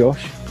much,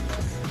 Josh.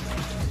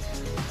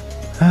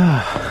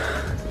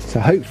 So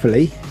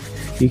hopefully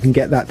you can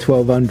get that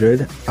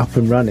 1200 up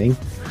and running,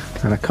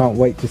 and I can't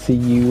wait to see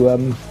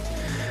you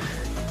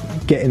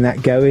getting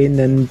that going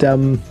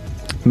and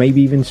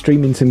maybe even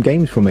streaming some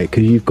games from it,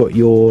 because you've got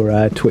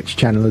your Twitch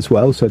channel as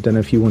well, so I don't know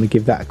if you want to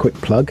give that a quick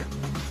plug.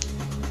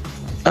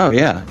 Oh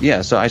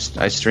yeah. So I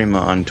stream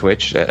on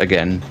Twitch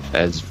again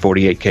as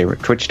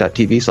 48k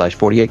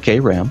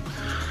twitch.tv/48k ram.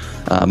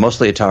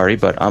 Mostly Atari,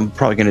 but I'm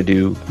probably going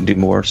to do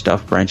more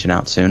stuff branching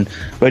out soon.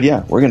 But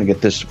yeah, we're going to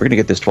get this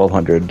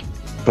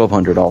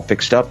 1200 all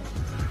fixed up,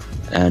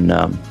 and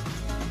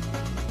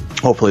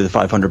hopefully the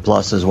 500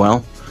 plus as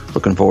well.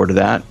 Looking forward to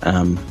that.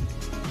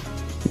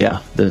 Yeah,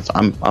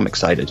 I'm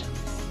excited.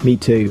 Me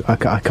too. I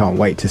can't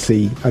wait to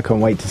see. I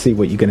can't wait to see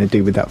what you're going to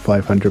do with that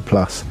 500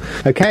 plus.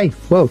 Okay.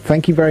 Well,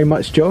 thank you very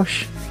much,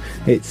 Josh.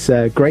 It's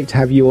great to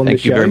have you on the show.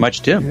 Thank you very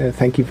much, Tim.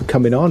 Thank you for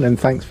coming on, and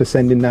thanks for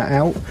sending that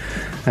out.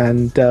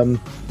 And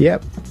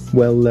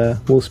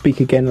we'll speak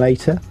again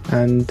later.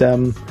 And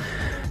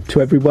to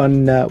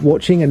everyone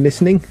watching and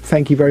listening,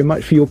 thank you very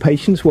much for your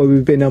patience while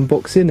we've been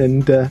unboxing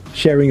and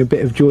sharing a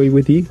bit of joy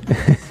with you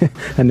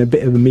and a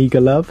bit of Amiga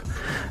love.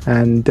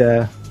 And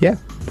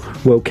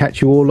we'll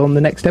catch you all on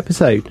the next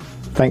episode.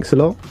 Thanks a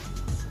lot.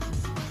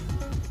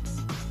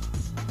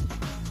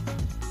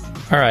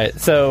 All right,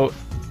 so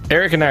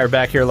Eric and I are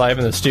back here live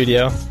in the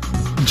studio,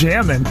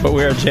 Jamming. but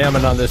we are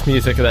jamming on this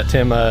music that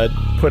Tim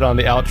put on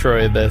the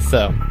outro of this.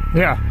 So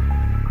Yeah.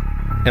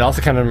 it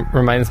also kind of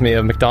reminds me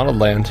of McDonald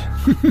Land.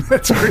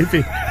 That's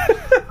creepy.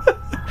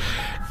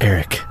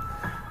 Eric,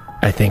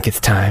 I think it's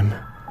time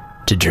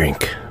to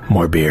drink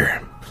more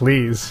beer.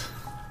 Please.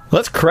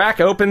 Let's crack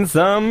open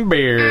some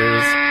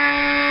beers.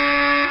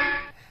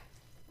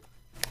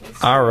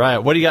 All right,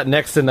 what do you got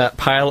next in that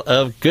pile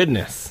of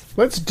goodness?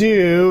 Let's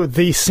do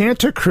the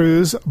Santa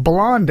Cruz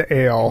Blonde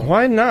Ale.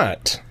 Why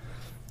not?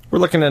 We're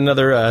looking at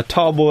another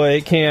tall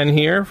boy can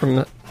here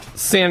from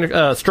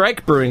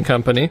Strike Brewing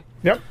Company,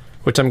 Yep.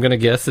 which I'm going to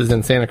guess is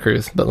in Santa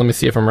Cruz, but let me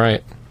see if I'm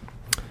right.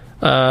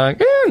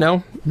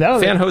 No.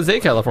 San Jose,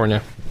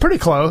 California. Pretty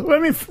close. I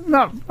mean,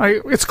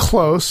 it's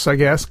close, I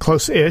guess.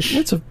 Close-ish.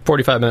 It's a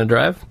 45-minute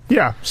drive.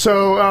 Yeah.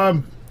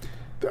 So,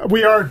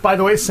 we are, by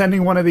the way,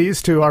 sending one of these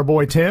to our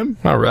boy Tim.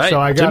 All right. So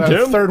I got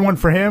Tim. a third one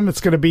for him.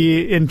 It's going to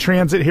be in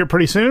transit here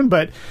pretty soon.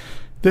 But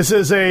this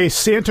is a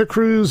Santa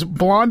Cruz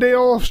Blonde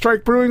Ale,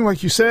 Strike Brewing,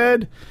 like you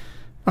said.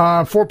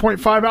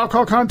 4.5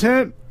 alcohol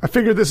content. I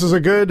figured this is a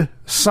good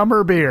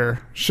summer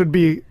beer. Should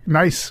be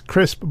nice,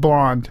 crisp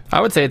blonde.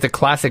 I would say it's a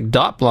classic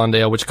dot blonde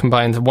ale, which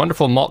combines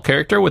wonderful malt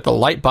character with a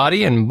light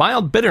body and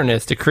mild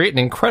bitterness to create an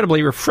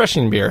incredibly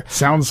refreshing beer.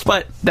 Sounds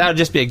But that would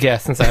just be a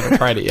guess since I haven't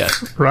tried it yet.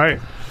 right.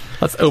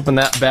 Let's open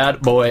that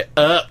bad boy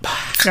up.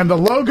 And the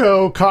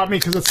logo caught me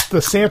because it's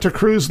the Santa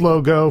Cruz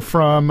logo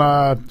from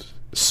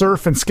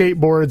surf and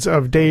skateboards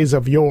of days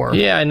of yore.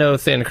 Yeah, I know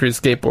Santa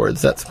Cruz skateboards.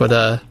 That's what,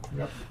 let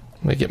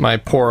me get my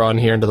pour on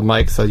here into the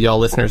mic so y'all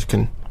listeners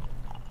can...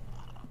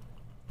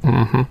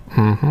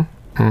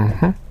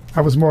 I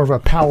was more of a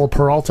Powell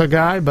Peralta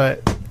guy,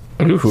 but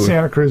Ooh.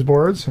 Santa Cruz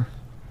boards.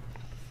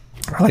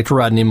 I like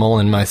Rodney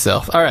Mullen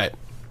myself. All right,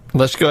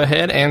 let's go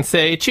ahead and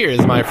say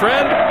cheers, my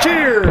friend.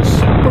 Cheers!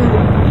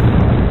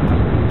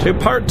 To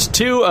part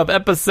 2 of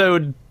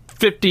episode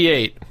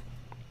 58.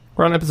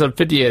 We're on episode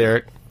 58,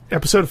 Eric.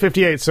 Episode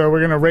 58, so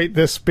we're going to rate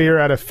this beer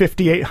out of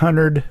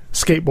 5,800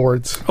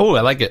 skateboards. Oh,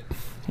 I like it.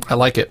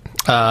 5,800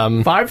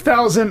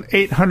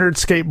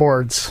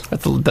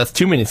 skateboards. That's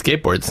too many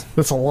skateboards.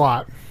 That's a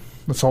lot.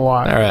 That's a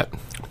lot. All right.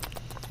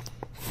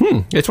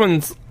 This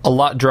one's a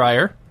lot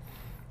drier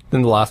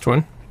than the last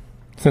one,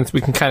 since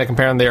we can kind of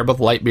compare them. They are both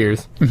light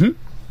beers. Mm-hmm.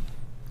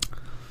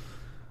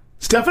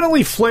 It's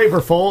definitely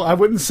flavorful. I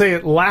wouldn't say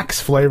it lacks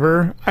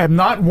flavor. I'm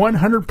not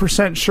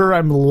 100% sure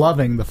I'm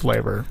loving the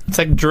flavor. It's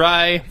like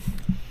dry,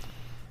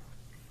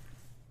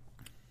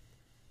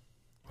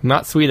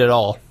 not sweet at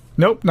all.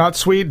 Nope, not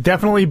sweet.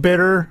 Definitely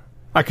bitter.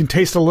 I can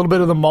taste a little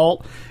bit of the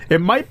malt.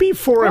 It might be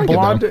for a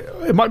blonde.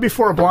 It might be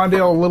for a blonde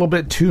ale a little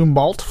bit too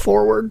malt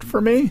forward for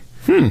me.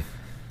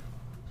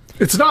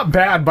 It's not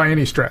bad by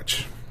any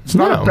stretch. It's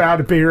not No. a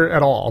bad beer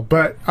at all,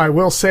 but I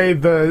will say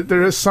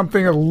there is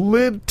something a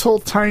little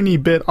tiny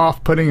bit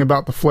off-putting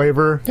about the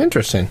flavor.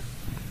 Interesting.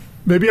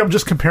 Maybe I'm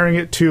just comparing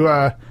it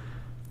to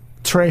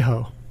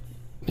Trejo,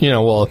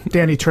 Well,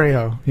 Danny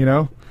Trejo, you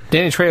know?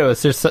 Danny Trejo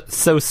is just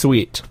so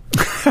sweet.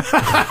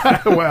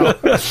 Well,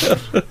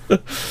 I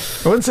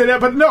wouldn't say that,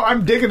 but no,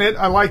 I'm digging it.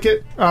 I like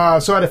it.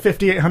 So at a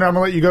 5,800, I'm going to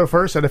let you go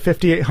first. At a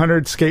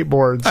 5,800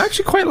 skateboards. I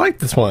actually quite like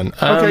this one.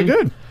 Okay,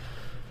 good.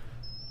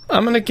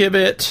 I'm going to give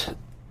it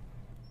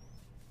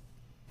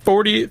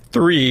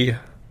 43.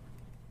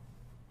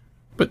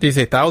 But do you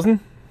say 1,000?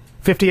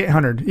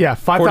 5,800. Yeah,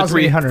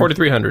 5,800.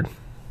 4,300.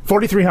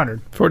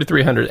 4,300.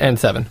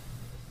 4,307.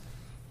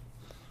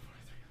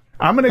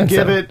 I'm going to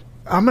give 7. it,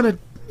 I'm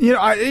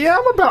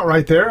about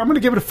right there. I'm going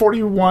to give it a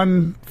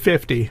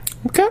 4,150.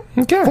 Okay.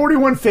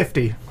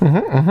 4,150.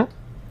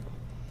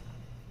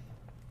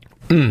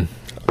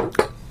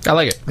 I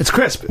like it. It's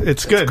crisp.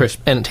 It's good. Crisp.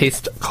 And it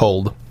tastes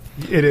cold,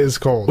 It is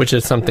cold. which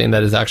is something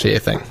that is actually a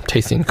thing.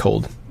 Tasting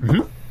cold.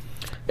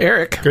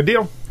 Eric, Good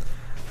deal.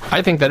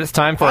 I think that it's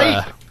time for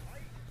a...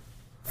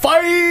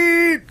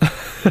 Fight!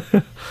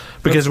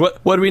 Because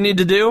what do we need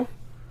to do?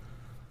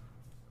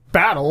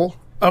 Battle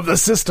of the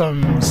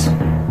Systems.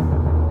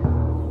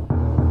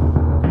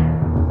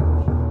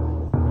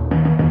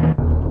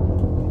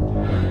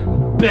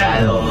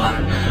 Battle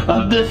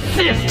of the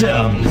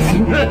Systems.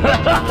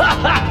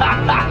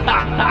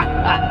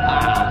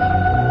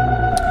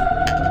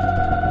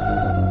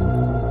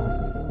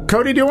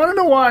 Cody, do you want to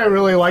know why I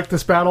really like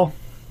this battle?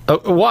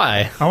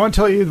 Why? I want to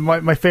tell you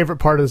my favorite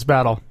part of this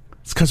battle.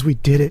 It's because we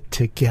did it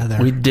together.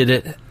 We did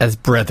it as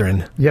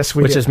brethren. Yes,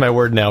 we Which did. is my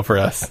word now for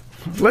us.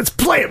 Let's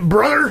play it,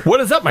 brother! What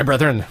is up, my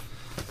brethren?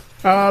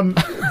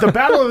 The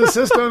Battle of the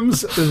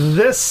Systems,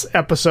 this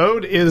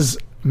episode is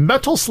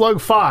Metal Slug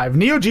 5.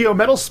 Neo Geo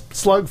Metal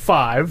Slug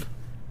 5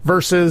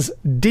 versus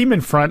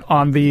Demon Front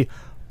on the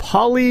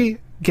Poly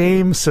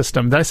Game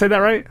System. Did I say that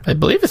right? I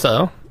believe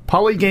so.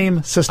 Poly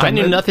Game System. I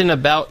knew nothing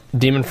about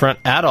Demon Front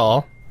at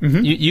all.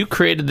 You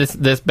created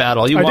this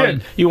battle. You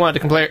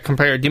wanted to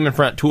compare Demon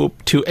Front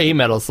to a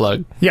Metal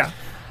Slug. Yeah.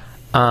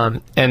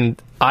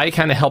 And I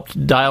kind of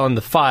helped dial in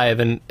the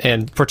 5,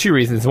 and for two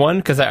reasons. One,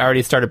 because I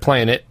already started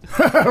playing it,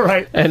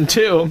 Right. and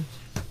two,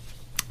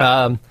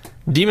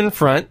 Demon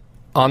Front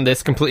on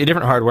this completely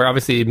different hardware.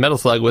 Obviously, Metal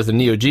Slug was a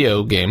Neo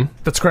Geo game,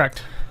 That's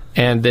correct.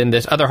 and then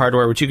this other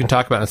hardware, which you can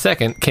talk about in a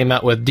second, came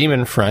out with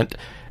Demon Front,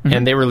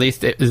 and they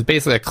released it as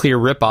basically a clear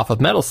ripoff of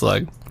Metal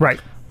Slug. Right.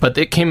 But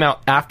it came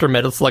out after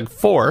Metal Slug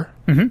 4,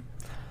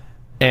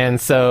 and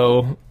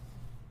so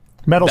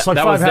Metal Slug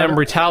that 5 was had them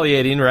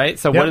retaliating, right?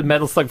 So Yep. what did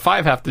Metal Slug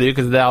 5 have to do?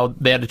 Because now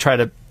they had to try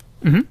to,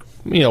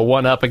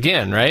 one up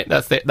again, right?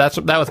 That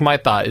was my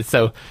thought. Is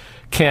so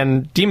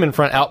can Demon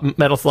Front out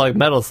Metal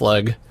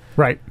Slug,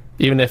 Right.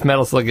 even if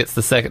Metal Slug gets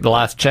the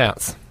last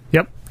chance?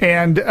 Yep.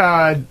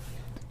 And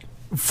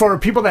for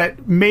people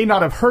that may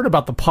not have heard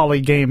about the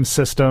Poly Game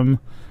System,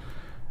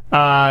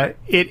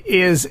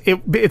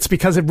 it's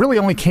because it really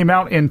only came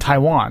out in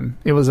Taiwan.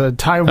 It was a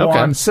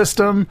Taiwan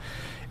system.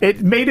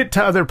 It made it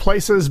to other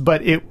places,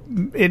 but it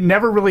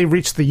never really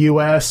reached the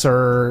US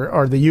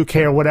or the UK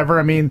or whatever.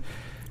 I mean,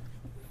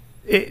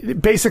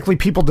 basically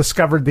people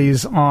discovered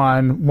these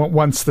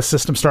once the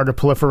system started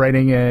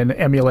proliferating in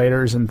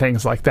emulators and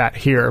things like that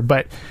here.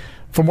 But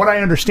from what I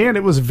understand,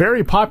 it was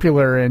very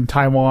popular in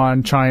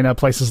Taiwan, China,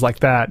 places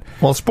like that.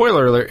 Well,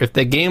 spoiler alert: if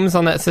the games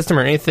on that system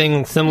are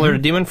anything similar to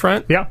Demon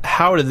Front, Yeah.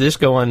 how did this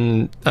go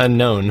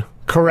unknown?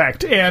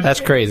 Correct. And That's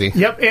crazy.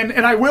 Yep, and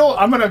I'm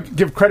going to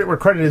give credit where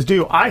credit is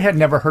due. I had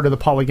never heard of the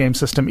Polygame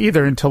system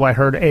either until I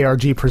heard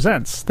ARG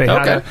Presents. They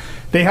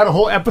had a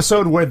whole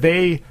episode where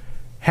they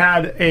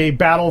had a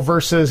battle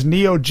versus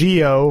Neo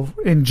Geo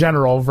in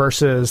general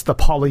versus the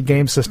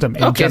Polygame system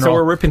in Okay, general. so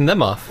we're ripping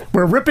them off.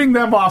 We're ripping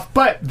them off,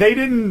 but they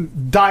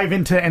didn't dive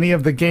into any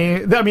of the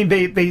game. I mean,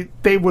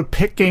 they would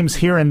pick games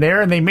here and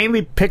there, and they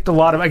mainly picked a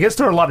lot of. I guess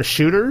there are a lot of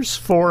shooters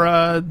for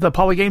the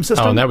Polygame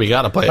system. Oh, now we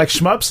gotta play like it.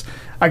 shmups.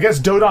 I guess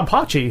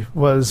Dodonpachi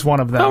was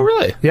one of them. Oh,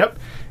 really? Yep.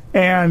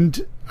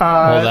 And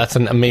Well, that's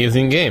an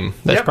amazing game.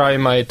 That's Yep. probably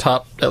my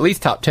at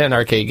least top 10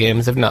 arcade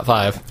games, if not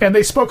 5. and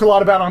they spoke a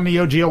lot about on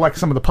Neo Geo, like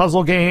some of the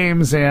puzzle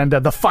games and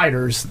the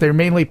fighters. They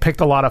mainly picked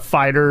a lot of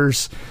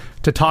fighters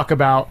to talk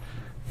about.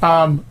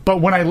 But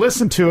when I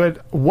listen to it,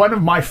 one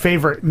of my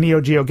favorite Neo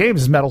Geo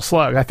games is Metal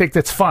Slug. I think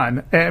that's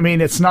fun. I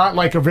mean, it's not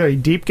like a very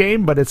deep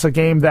game, but it's a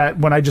game that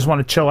when I just want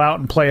to chill out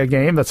and play a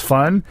game, that's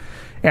fun.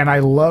 And I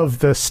love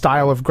the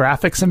style of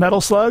graphics in Metal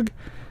Slug.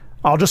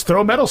 I'll just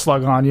throw Metal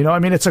Slug on, I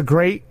mean, it's a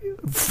great,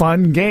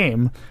 fun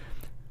game.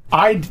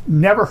 I'd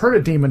never heard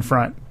of Demon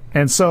Front.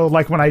 And so,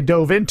 like, when I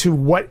dove into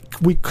what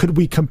could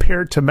we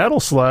compare to Metal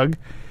Slug,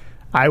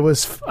 I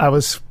was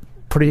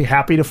pretty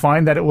happy to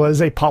find that it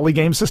was a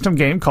Polygame system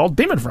game called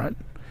Demon Front.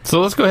 So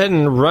let's go ahead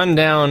and run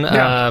down.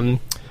 Yeah.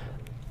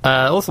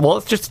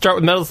 Let's just start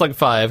with Metal Slug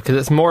 5 because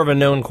it's more of a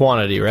known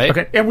quantity, right?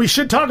 Okay, and we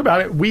should talk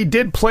about it. We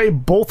did play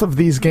both of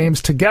these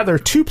games together,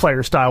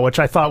 2-player style, which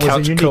I thought was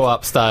Couch a unique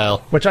co-op style.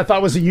 which I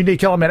thought was a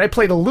unique element. I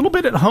played a little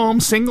bit at home,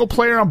 single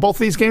player on both of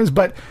these games,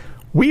 but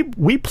we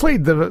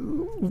kind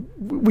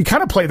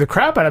of played the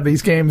crap out of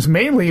these games.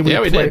 Mainly, we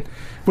did.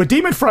 With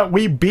Demon Front,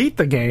 we beat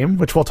the game,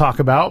 which we'll talk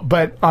about.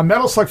 But on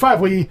Metal Slug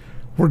 5, we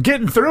were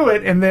getting through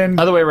it, and then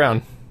Other way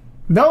around.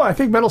 no, I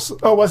think was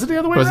it the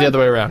other way? It was the other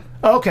way around.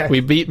 Oh, okay, We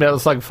beat Metal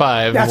Slug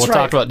 5, That's and we'll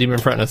right. talk about Demon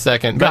Front in a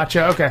second. But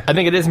Gotcha, okay. I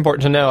think it is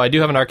important to know, I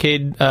do have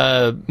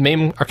an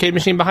main arcade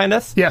machine behind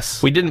us.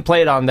 Yes. We didn't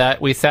play it on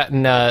that. We sat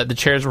in the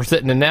chairs we're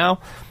sitting in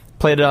now,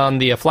 played it on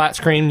the flat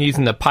screen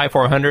using the Pi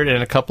 400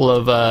 and a couple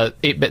of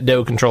 8-bit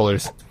DOE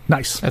controllers.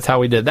 nice. That's how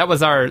we did. That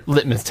was our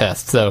litmus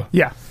test, so...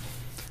 Yeah.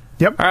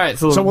 Yep. All right,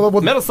 so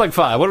we'll Metal Slug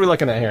 5, what are we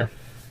looking at here?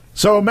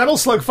 So Metal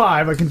Slug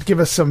 5, I can give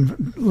us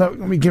some. Let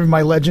me give you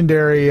my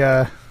legendary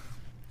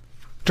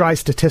dry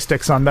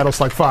statistics on Metal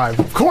Slug 5.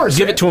 Of course.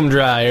 Give it to him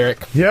dry,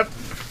 Eric. Yep.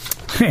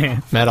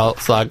 Metal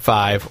Slug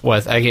 5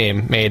 was a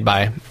game made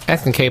by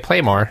SNK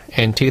Playmore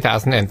in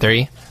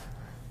 2003,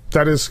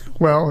 That is,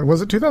 well,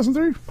 was it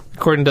 2003?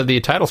 according to the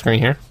title screen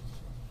here.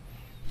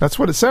 That's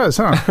what it says,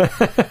 huh?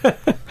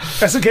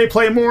 SNK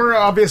Playmore,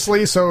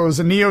 obviously, so it was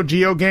a Neo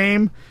Geo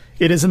game.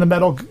 It is in the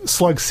Metal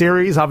Slug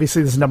series.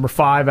 Obviously, this is number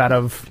 5 out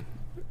of,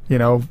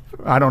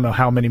 I don't know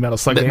how many Metal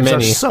Slug games.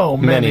 Many. There's so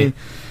many.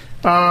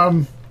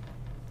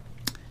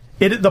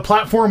 The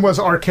platform was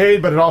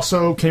arcade, but it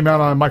also came out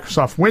on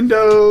Microsoft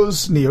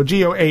Windows, Neo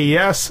Geo,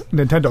 AES,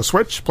 Nintendo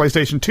Switch,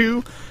 PlayStation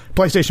 2,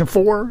 PlayStation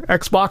 4,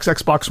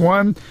 Xbox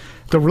One.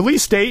 The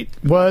release date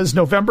was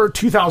November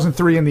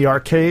 2003 in the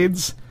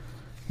arcades.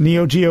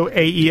 Neo Geo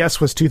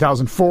AES was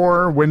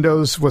 2004.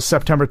 Windows was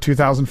September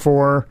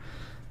 2004.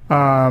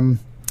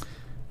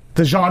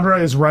 The genre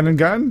is run and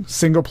gun,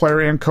 single player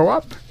and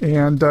co-op.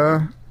 And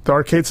the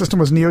arcade system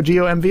was Neo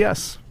Geo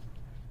MVS.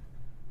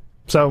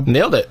 So,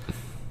 Nailed it.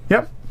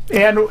 yep.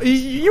 And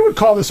you would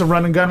call this a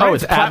run and gun, right? Oh,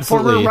 it's Platformer,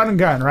 absolutely- run and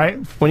gun, right?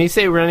 When you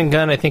say run and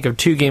gun, I think of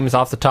two games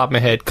off the top of my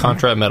head: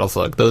 Contra and Metal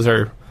Slug. Those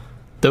are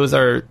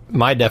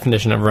my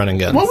definition of run and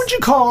guns. What would you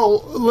call?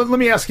 Let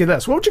me ask you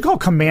this: what would you call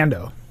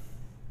Commando?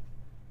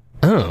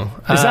 Oh,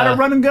 Is that a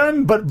run and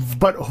gun, but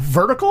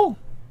vertical?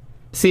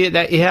 See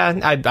that? Yeah,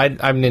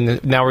 I'm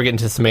in. Now we're getting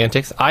to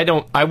semantics.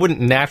 I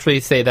wouldn't naturally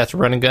say that's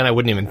run and gun. I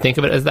wouldn't even think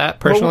of it as that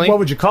personally. What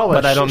would you call it?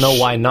 But I don't know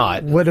why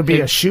not. Would it be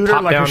a shooter,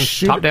 top like down, a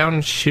shoot? top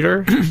down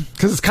shooter?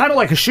 Because it's kind of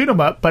like a shoot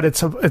 'em up, but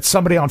it's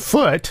somebody on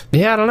foot.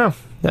 Yeah, I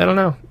don't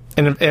know.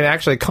 And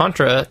actually,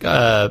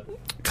 Contra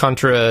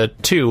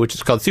 2, which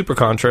is called Super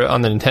Contra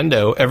on the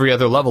Nintendo, every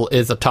other level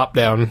is a top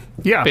down,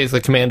 Yeah.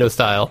 basically commando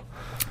style.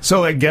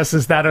 So I guess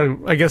it's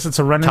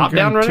a run and Top gun.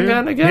 down run and too?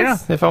 gun, I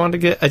guess. Yeah. If I wanted to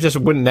get, it just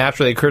wouldn't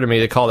naturally occur to me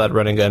to call that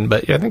run and gun.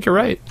 But yeah, I think you're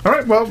right. All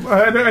right. Well,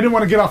 I didn't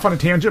want to get off on a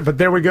tangent, but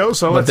there we go.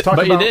 So let's talk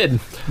but about you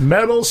did.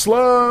 Metal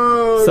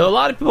Slug. So a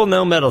lot of people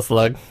know Metal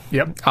Slug,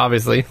 Yep.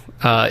 obviously,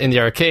 in the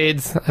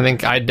arcades. I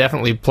think I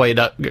definitely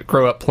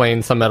grew up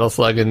playing some Metal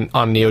Slug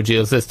on Neo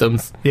Geo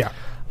systems. Yeah.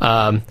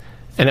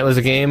 And it was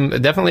a game,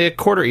 definitely a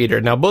quarter eater.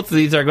 Now both of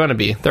these are going to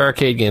be. They're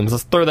arcade games.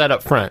 Let's throw that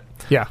up front.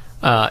 Yeah.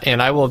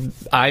 And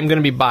I'm going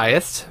to be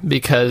biased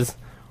because,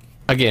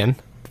 again,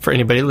 for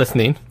anybody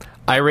listening,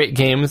 I rate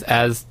games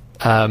as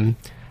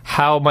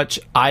how much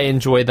I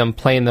enjoy them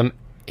playing them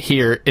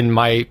here in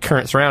my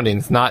current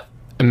surroundings, not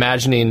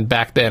imagining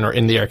back then or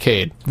in the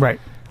arcade. Right.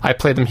 I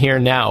play them here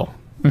now.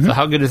 So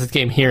how good is this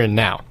game here and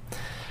now?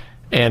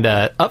 And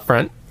up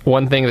front,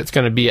 one thing that's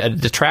going to be a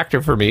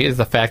detractor for me is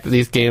the fact that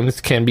these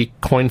games can be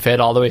coin-fed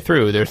all the way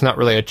through. There's not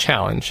really a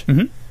challenge.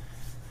 You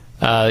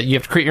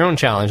have to create your own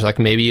challenge. Like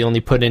maybe you only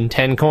put in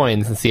 10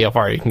 coins and see how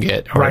far you can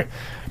get. Or Right.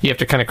 you have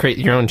to kind of create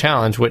your own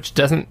challenge, which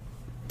doesn't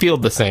feel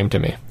the same to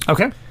me.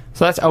 Okay.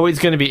 So that's always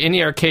going to be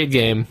any arcade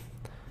game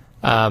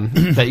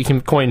that you can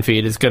coin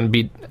feed is going to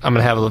be, I'm going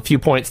to have a few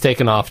points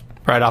taken off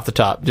right off the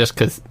top just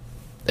because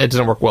it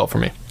doesn't work well for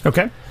me.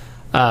 Okay.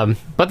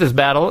 But this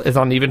battle is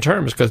on even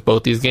terms because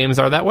both these games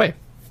are that way.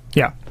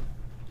 Yeah.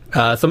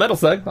 So Metal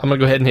Slug, I'm going to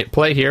go ahead and hit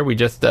play here. We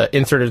just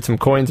inserted some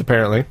coins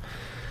apparently.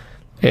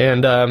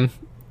 And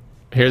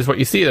here's what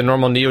you see, the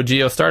normal Neo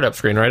Geo startup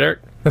screen, right, Eric?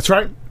 That's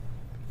right.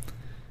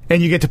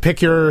 And you get to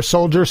pick your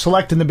soldier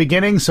select in the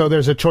beginning, so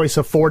there's a choice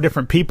of 4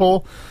 different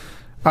people.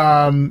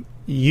 I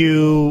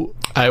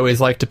always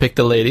like to pick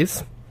the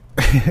ladies.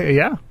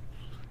 Yeah.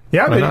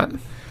 Yeah. Why not?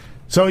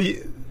 So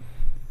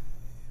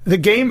the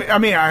game, I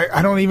mean,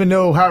 I don't even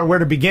know where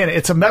to begin.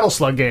 It's a Metal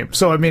Slug game.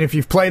 So, I mean, if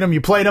you've played them,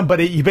 you played them, but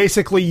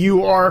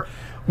you are...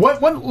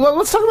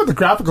 let's talk about the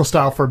graphical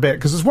style for a bit,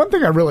 because there's one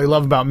thing I really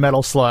love about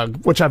Metal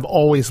Slug, which I've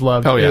always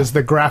loved, is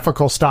the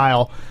graphical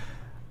style.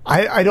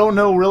 I don't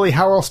know really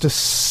how else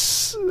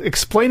to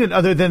explain it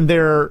other than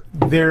they're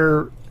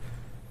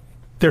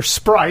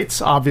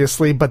sprites,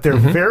 obviously, but they're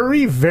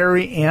very,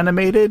 very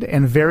animated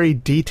and very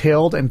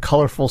detailed and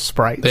colorful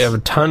sprites. They have a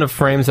ton of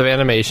frames of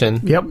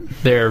animation. Yep.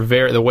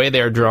 The way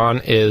they are drawn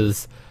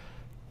is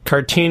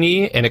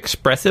cartoony and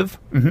expressive.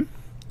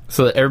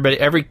 So that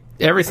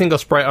every single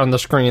sprite on the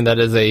screen that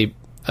is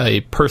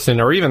a person,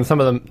 or even some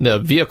of the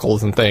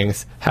vehicles and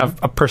things, have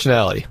a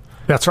personality.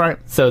 That's right.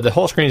 So the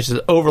whole screen is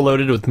just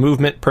overloaded with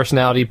movement,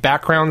 personality.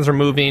 Backgrounds are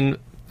moving,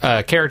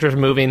 characters are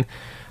moving.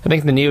 I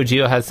think the Neo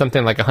Geo has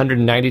something like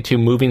 192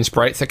 moving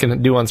sprites that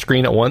can do on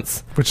screen at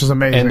once, which is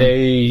amazing. and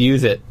they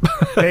use it.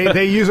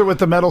 they use it with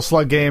the Metal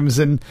Slug games,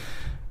 and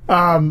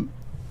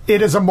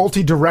it is a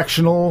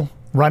multi-directional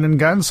run and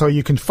gun, so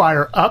you can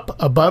fire up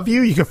above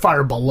you, you can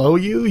fire below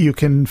you, you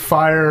can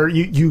fire,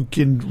 you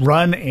can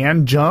run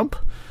and jump.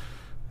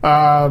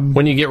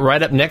 When you get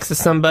right up next to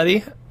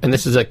somebody, and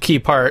this is a key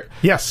part,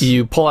 yes,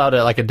 you pull out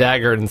like a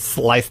dagger and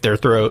slice their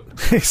throat.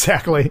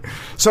 Exactly.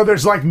 So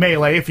there's like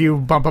melee if you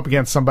bump up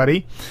against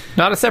somebody.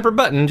 Not a separate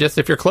button, just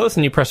if you're close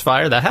and you press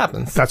fire, that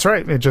happens. That's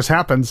right. It just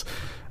happens.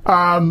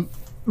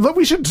 Look,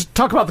 we should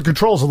talk about the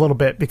controls a little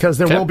bit, because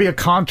there will be a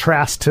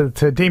contrast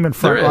to Demon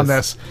Fruit on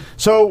this.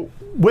 So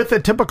with a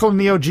typical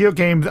Neo Geo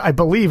game, I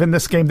believe in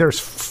this game there's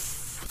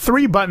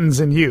 3 buttons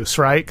in use,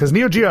 right? Because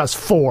Neo Geo has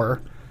 4.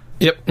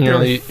 Yep, and you're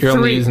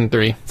only using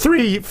 3.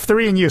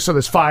 Three in use. So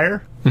there's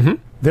fire,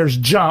 there's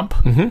jump,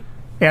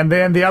 and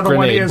then the other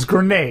one is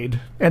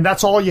grenade, and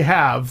that's all you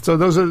have. So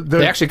those are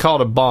they actually call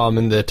it a bomb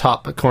in the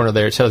top corner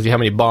there. It tells you how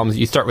many bombs.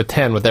 You start with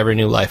 10 with every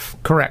new life.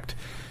 Correct.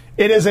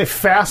 It is a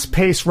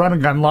fast-paced run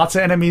and gun. Lots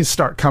of enemies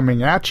start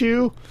coming at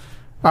you.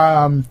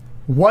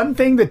 One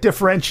thing that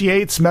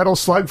differentiates Metal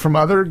Slug from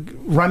other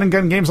run and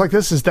gun games like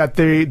this is that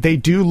they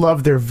do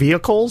love their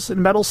vehicles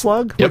in Metal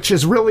Slug, which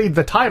is really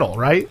the title,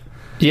 right?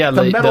 Yeah,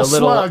 the Metal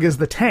Slug is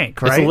the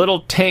tank, right? It's a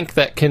little tank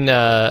that can,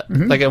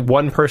 like a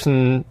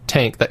one-person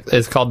tank that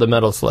is called the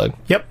Metal Slug.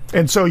 Yep.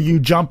 And so you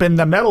jump in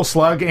the Metal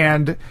Slug,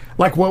 and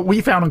like what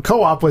we found in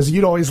co-op was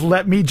you'd always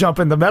let me jump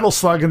in the Metal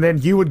Slug, and then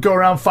you would go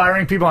around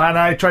firing people, and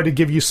I tried to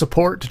give you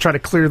support to try to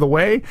clear the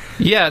way.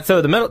 Yeah,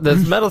 so the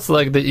Metal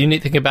Slug, the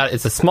unique thing about it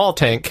is a small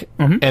tank,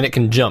 and it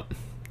can jump.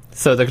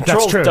 So the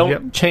controls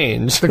don't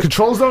change. The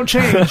controls don't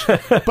change,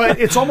 but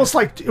it's almost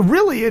like,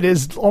 really, it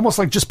is almost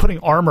like just putting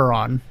armor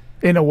on.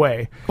 In a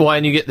way. Well,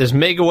 and you get this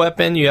mega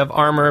weapon, you have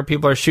armor,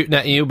 people are shooting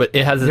at you, but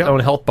it has its own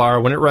health bar.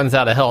 When it runs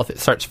out of health, it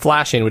starts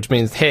flashing, which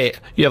means, hey,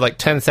 you have like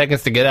 10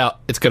 seconds to get out,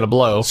 it's going to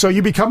blow. So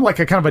you become like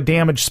a kind of a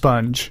damage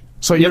sponge.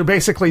 So you're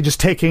basically just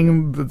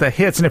taking the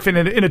hits, and if in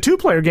a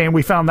 2-player game,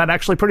 we found that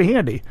actually pretty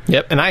handy.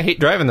 Yep, and I hate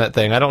driving that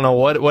thing. I don't know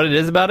what it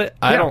is about it.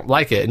 I don't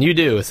like it, and you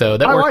do, so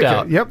that worked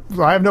out. Yep,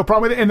 I have no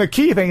problem with it. And the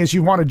key thing is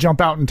you want to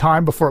jump out in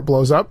time before it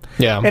blows up.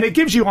 Yeah. And it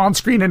gives you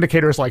on-screen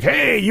indicators like,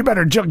 hey, you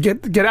better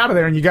get out of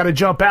there, and you got to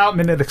jump out, and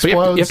then it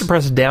explodes. You have to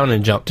press down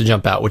and jump to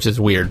jump out, which is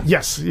weird.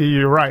 Yes,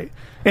 you're right.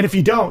 And if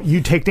you don't,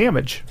 you take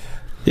damage.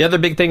 The other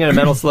big thing in a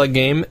Metal Slug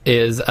game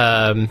is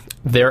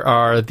there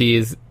are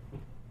these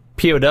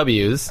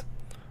POWs.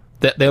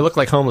 They look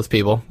like homeless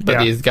people, but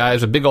these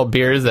guys with big old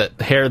beards,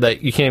 hair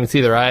that you can't even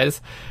see their eyes,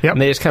 and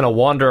they just kind of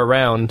wander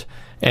around,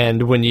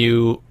 and when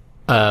you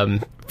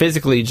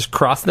physically just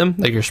cross them,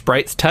 like your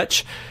sprites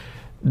touch,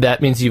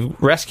 that means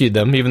you've rescued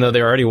them, even though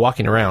they're already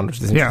walking around,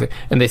 which is interesting.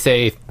 And they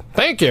say,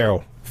 thank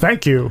you.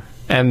 Thank you.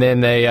 And then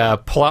they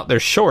pull out their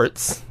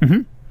shorts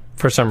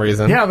for some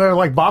reason. Yeah, they're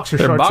like boxer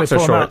shorts. They're boxer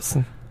shorts.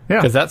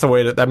 Yeah. Because that's a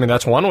way to,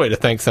 that's one way to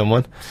thank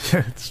someone.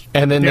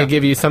 And then they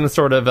give you some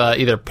sort of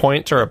either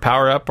point or a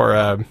power-up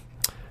or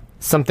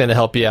something to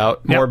help you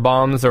out. More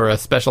bombs or a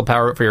special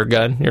power-up for your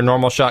gun. Your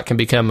normal shot can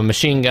become a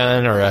machine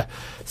gun or a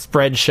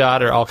spread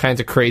shot or all kinds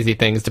of crazy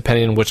things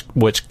depending on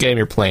which game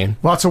you're playing.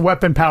 Lots of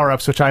weapon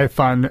power-ups, which I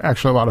find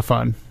actually a lot of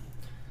fun.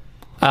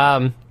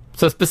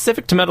 So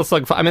specific to Metal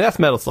Slug, that's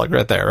Metal Slug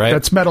right there, right?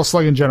 That's Metal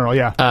Slug in general,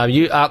 yeah.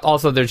 You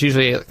also, there's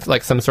usually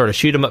like some sort of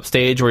shoot-'em-up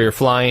stage where you're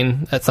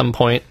flying at some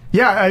point.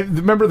 Yeah, I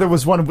remember there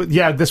was one,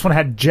 this one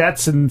had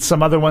jets and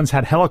some other ones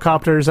had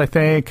helicopters, I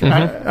think.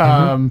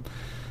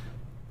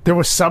 There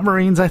were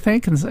submarines, I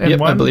think, in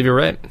one. I believe you're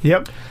right.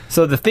 Yep.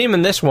 So the theme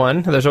in this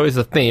one, there's always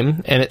a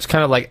theme, and it's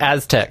kind of like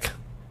Aztec.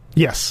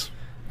 Yes.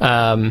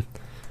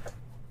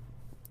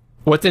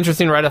 What's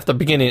interesting right off the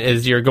beginning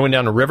is you're going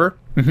down a river,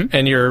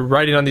 and you're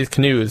riding on these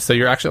canoes, so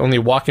you're actually only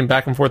walking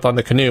back and forth on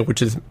the canoe,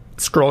 which is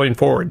scrolling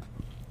forward.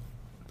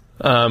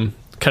 Kind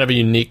of a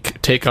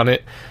unique take on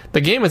it. The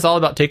game is all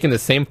about taking the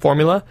same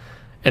formula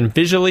and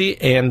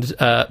visually and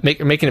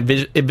making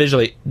it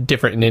visually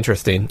different and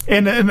interesting.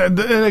 And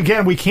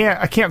again,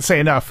 I can't say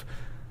enough.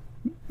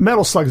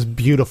 Metal Slug's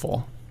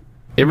beautiful.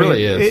 It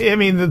really is. I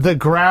mean, the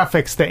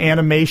graphics, the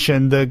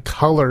animation, the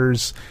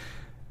colors.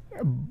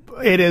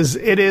 It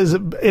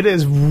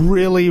is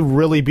really,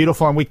 really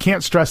beautiful, and we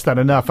can't stress that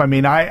enough. I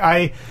mean,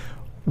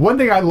 one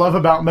thing I love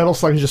about Metal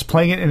Slug is just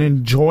playing it and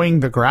enjoying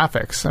the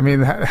graphics. I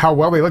mean, how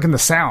well they look in the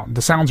sound.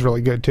 The sound's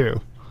really good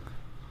too.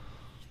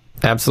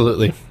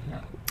 Absolutely.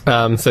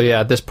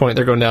 At this point,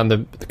 they're going down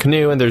the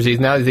canoe, and there's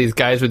these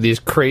guys with these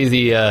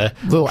crazy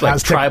little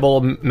like tribal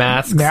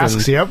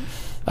masks. Yep.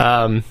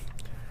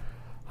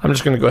 I'm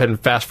just going to go ahead and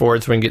fast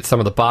forward so we can get some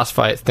of the boss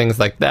fights, things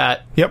like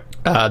that.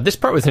 Yep. This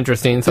part was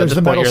interesting. So There's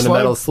at this point, you're in the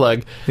Metal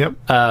Slug. Yep.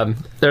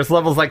 There's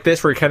levels like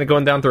this where you're kind of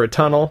going down through a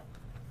tunnel,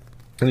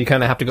 and you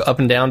kind of have to go up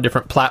and down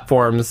different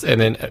platforms, and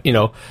then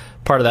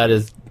part of that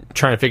is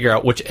trying to figure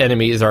out which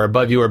enemies are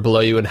above you or below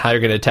you and how you're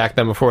going to attack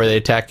them before they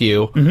attack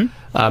you.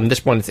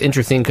 This one is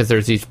interesting because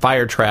there's these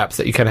fire traps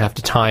that you kind of have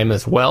to time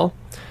as well.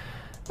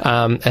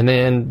 And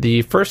then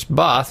the first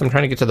boss, I'm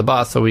trying to get to the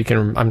boss so I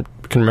can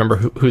remember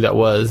who that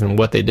was and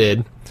what they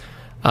did.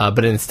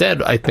 But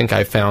instead, I think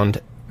I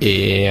found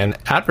an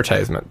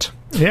advertisement.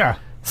 Yeah.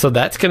 So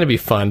that's going to be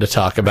fun to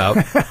talk about.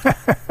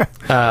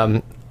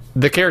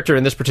 The character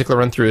in this particular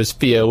run through is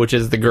Fio, which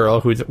is the girl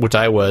which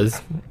I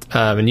was,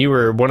 and you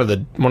were one of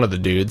the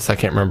dudes. I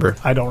can't remember.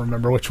 I don't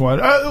remember which one.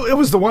 It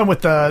was the one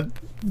with the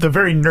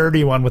very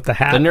nerdy one with the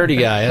hat. The nerdy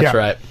guy. That's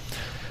right.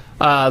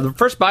 The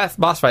first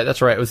boss fight.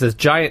 That's right. It was this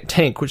giant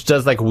tank which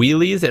does like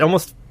wheelies. It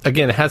almost it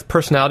has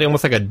personality,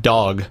 almost like a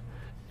dog.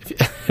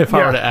 If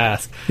I were to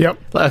ask. Yep.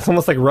 It's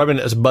almost like rubbing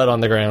its butt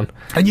on the ground.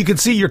 And you can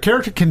see your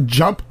character can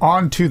jump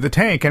onto the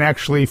tank and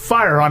actually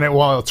fire on it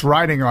while it's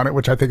riding on it,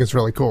 which I think is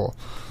really cool.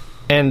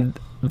 And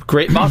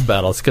great boss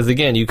battles, because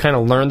again, you kind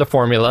of learn the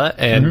formula,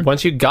 and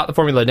once you got the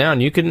formula down,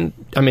 you can...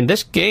 I mean,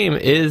 this game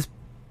is...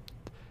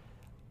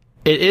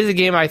 It is a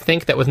game, I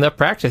think, that with enough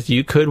practice,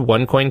 you could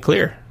one coin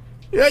clear.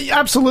 Yeah,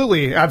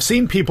 absolutely. I've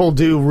seen people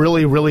do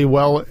really, really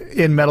well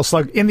in Metal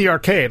Slug in the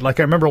arcade. Like,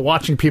 I remember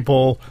watching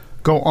people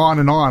go on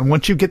and on.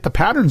 Once you get the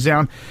patterns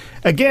down,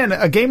 again,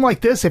 a game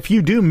like this, if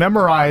you do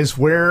memorize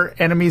where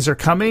enemies are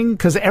coming,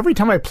 because every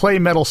time I play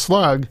Metal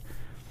Slug,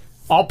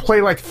 I'll play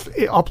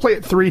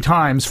it 3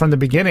 times from the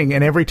beginning,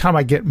 and every time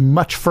I get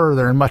much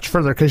further and much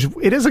further, because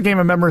it is a game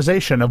of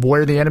memorization of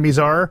where the enemies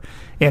are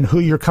and who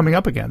you're coming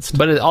up against.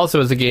 But it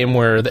also is a game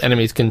where the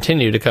enemies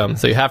continue to come,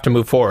 so you have to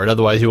move forward,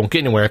 otherwise you won't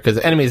get anywhere, because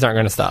the enemies aren't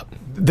going to stop.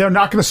 They're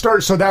not going to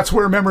start, so that's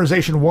where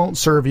memorization won't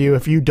serve you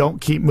if you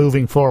don't keep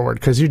moving forward,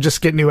 because you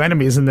just get new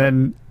enemies, and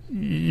then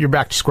you're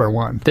back to square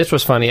one. This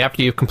was funny.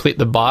 After you complete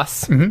the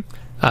boss...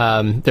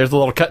 there's a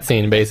little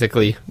cutscene,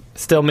 basically,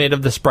 still made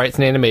of the sprites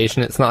and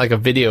animation. It's not like a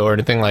video or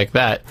anything like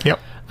that. Yep.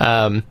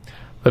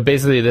 But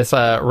basically, this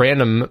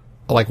random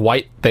like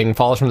white thing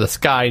falls from the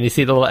sky, and you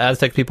see the little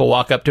Aztec people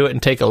walk up to it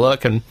and take a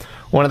look. And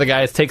one of the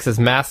guys takes his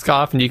mask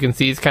off, and you can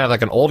see he's kind of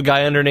like an old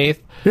guy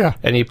underneath. Yeah.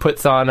 And he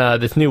puts on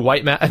this new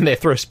white mask, and they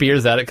throw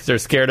spears at it because they're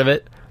scared of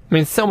it. I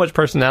mean, so much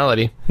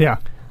personality. Yeah.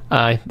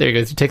 There he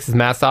goes. He takes his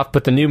mask off,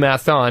 put the new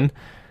mask on,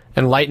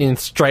 and lightning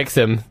strikes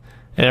him,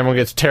 and everyone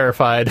gets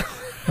terrified.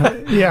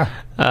 Yeah.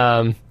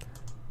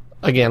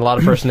 Again, a lot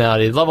of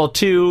personality. Level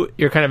 2,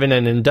 you're kind of in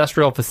an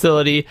industrial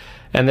facility,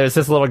 and there's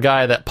this little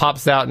guy that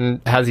pops out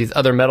and has these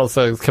other metal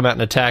slugs come out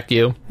and attack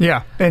you.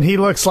 Yeah, and he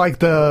looks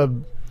like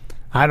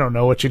I don't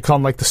know what you'd call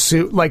him, like the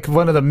suit, like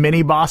one of the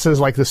mini bosses,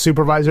 like the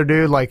supervisor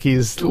dude, like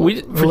he's a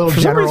little for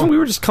some general. reason we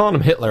were just calling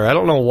him Hitler. I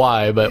don't know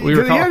why, but we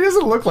were calling... Yeah, he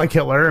doesn't look like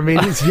Hitler. I mean,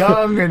 he's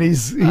young and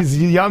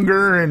he's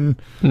younger and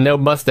no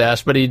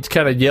mustache, but he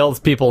kind of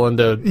yells people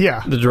into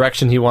the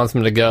direction he wants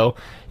them to go.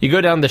 You go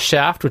down the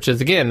shaft, which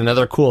is again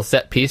another cool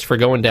set piece for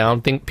going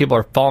down. Think people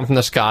are falling from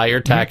the sky, you're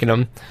attacking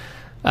them.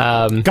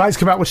 Guys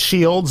come out with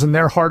shields, and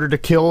they're harder to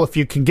kill. If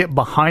you can get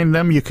behind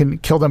them, you can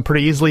kill them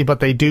pretty easily,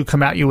 but they do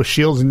come at you with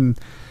shields and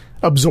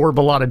absorb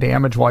a lot of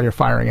damage while you're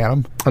firing at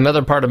them.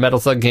 Another part of Metal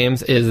Slug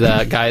games is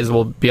that guys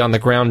will be on the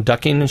ground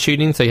ducking and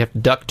shooting, so you have to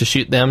duck to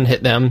shoot them,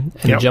 hit them,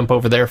 and jump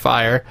over their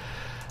fire.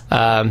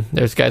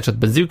 There's guys with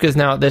bazookas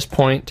now at this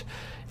point.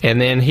 And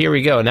then here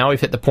we go. Now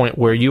we've hit the point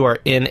where you are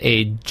in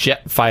a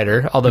jet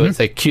fighter, although it's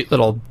a cute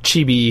little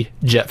chibi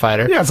jet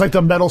fighter. Yeah, it's like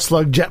the Metal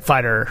Slug jet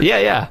fighter.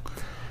 Yeah.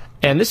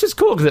 And this is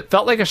cool because it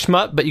felt like a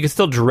shmup, but you could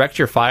still direct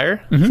your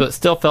fire, so it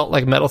still felt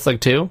like Metal Slug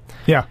 2.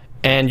 Yeah.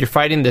 And you're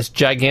fighting this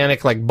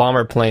gigantic like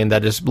bomber plane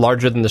that is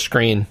larger than the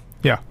screen.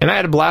 Yeah. And I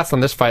had a blast on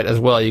this fight as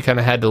well. You kind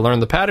of had to learn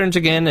the patterns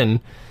again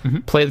and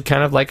play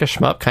kind of like a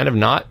shmup, kind of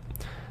not.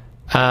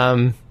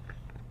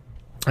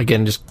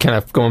 Again, just kind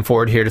of going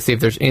forward here to see if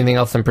there's anything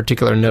else in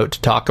particular note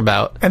to talk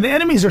about. And the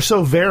enemies are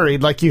so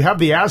varied. Like, you have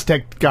the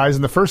Aztec guys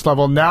in the first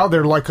level. Now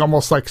they're like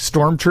almost like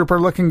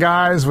stormtrooper-looking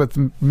guys with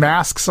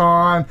masks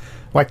on,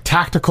 like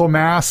tactical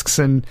masks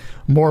and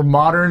more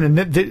modern.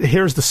 And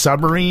here's the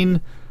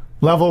submarine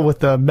level with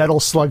the Metal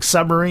Slug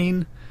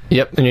submarine.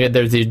 Yep, and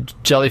there's the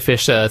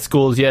jellyfish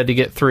schools you had to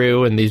get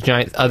through, and these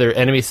giant other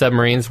enemy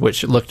submarines,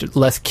 which looked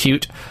less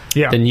cute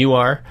than you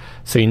are,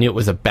 so you knew it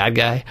was a bad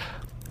guy.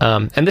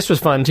 And this was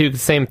fun, too.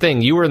 Same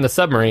thing. You were in the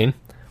submarine,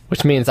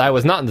 which means I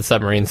was not in the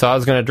submarine, so I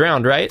was going to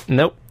drown, right?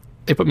 Nope.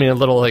 They put me in a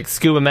little like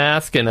scuba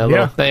mask and a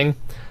little thing.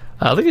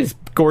 Look at these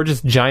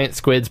gorgeous giant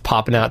squids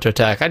popping out to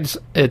attack.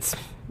 It's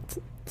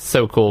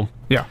so cool.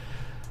 Yeah.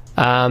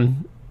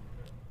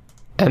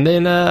 And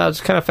then I'll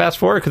just kind of fast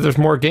forward because there's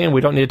more game.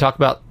 We don't need to talk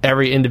about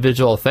every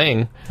individual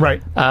thing.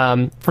 Right.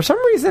 For some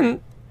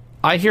reason,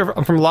 I hear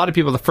from a lot of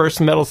people the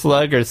first Metal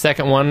Slug or the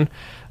second one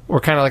were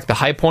kind of like the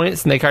high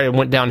points, and they kind of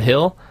went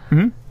downhill.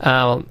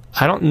 I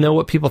don't know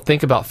what people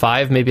think about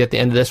 5. Maybe at the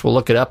end of this, we'll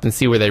look it up and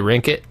see where they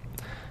rank it.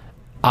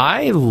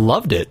 I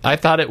loved it. I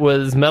thought it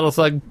was Metal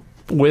Slug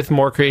with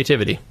more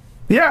creativity.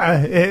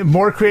 Yeah,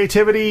 more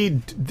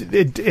creativity.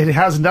 It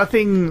has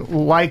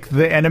nothing like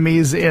the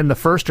enemies in the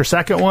first or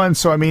second one.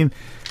 So I mean,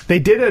 they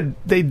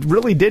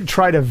really did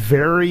try to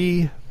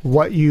vary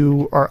what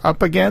you are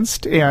up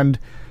against, and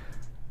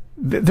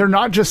they're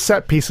not just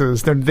set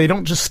pieces. They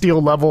don't just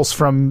steal levels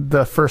from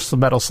the first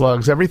Metal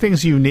Slugs.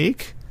 Everything's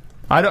unique.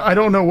 I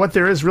don't know what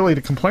there is really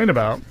to complain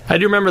about. I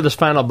do remember this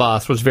final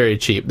boss was very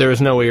cheap. There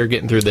was no way you're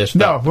getting through this.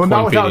 No, well,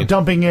 not without feeding.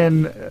 dumping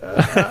in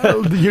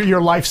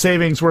your life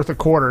savings worth of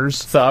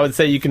quarters. So I would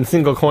say you can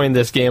single coin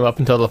this game up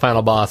until the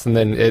final boss, and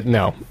then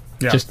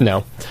just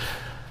no.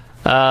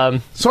 So I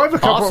have a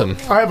couple. Awesome.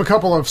 I have a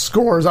couple of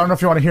scores. I don't know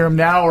if you want to hear them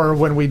now or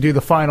when we do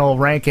the final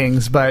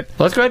rankings, but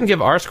Let's go ahead and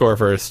give our score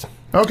first.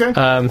 okay.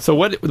 So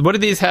what do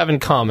these have in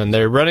common?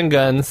 They're running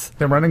guns,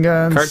 They're running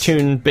guns.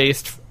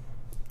 cartoon-based,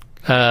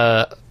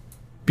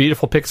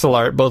 beautiful pixel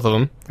art, both of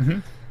them. Mm-hmm.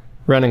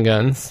 Running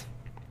guns.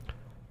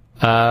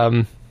 It's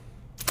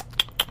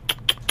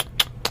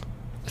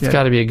Yeah.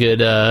 got to be a good.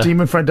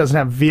 Demon Front doesn't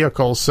have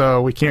vehicles,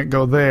 so we can't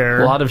go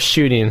there. A lot of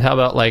shooting. How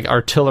about like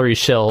artillery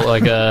shell,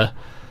 like a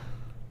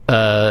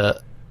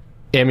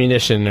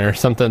ammunition or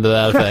something to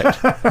that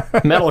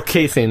effect? Metal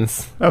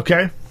casings.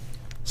 Okay.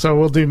 So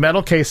we'll do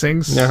metal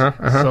casings.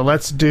 Uh-huh. So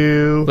let's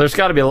do. There's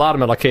got to be a lot of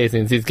metal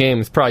casings. These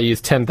games probably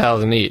use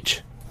 10,000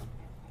 each.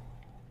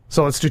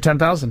 So let's do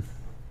 10,000.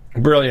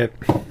 Brilliant.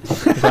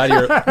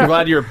 I'm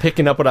glad you're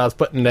picking up what I was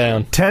putting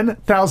down.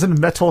 10,000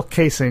 metal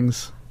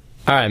casings.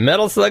 All right,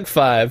 Metal Slug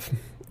 5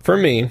 for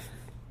me.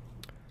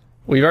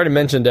 We've already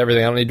mentioned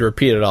everything. I don't need to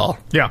repeat it all.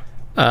 Yeah.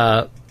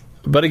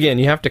 But again,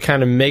 you have to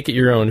kind of make it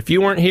your own. If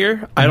you weren't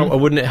here, I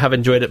wouldn't have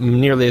enjoyed it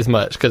nearly as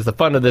much because the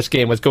fun of this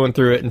game was going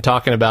through it and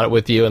talking about it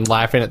with you and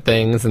laughing at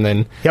things and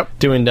then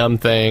doing dumb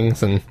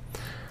things. And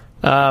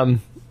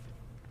I'm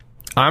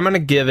going to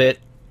give it,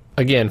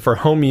 again, for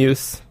home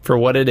use, for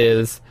what it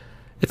is.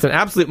 It's an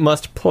absolute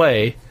must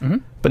play.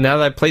 But now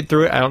that I've played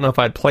through it, I don't know if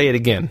I'd play it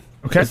again.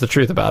 Okay. That's the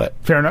truth about it.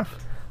 Fair enough.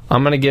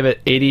 I'm going to give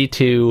it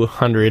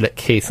 8,200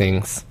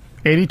 casings.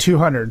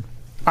 8,200.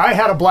 I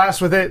had a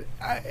blast with it.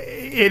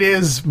 It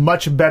is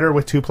much better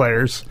with two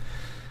players,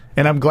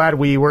 and I'm glad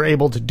we were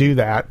able to do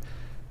that.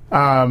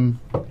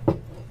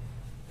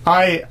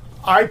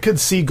 I could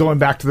see going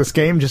back to this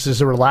game just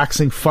as a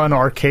relaxing, fun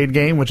arcade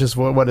game, which is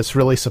what it's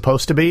really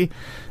supposed to be.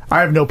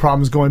 I have no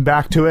problems going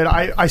back to it.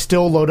 I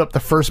still load up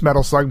the first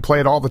Metal Slug and play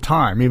it all the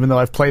time, even though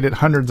I've played it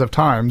hundreds of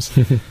times.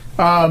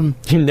 You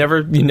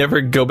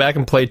never go back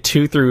and play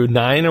 2 through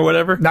 9 or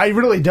whatever? No, I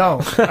really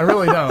don't. I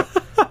really don't.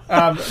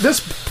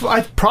 This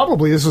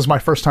was my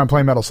first time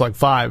playing Metal Slug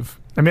 5.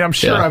 I mean, I'm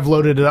sure I've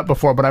loaded it up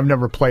before, but I've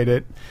never played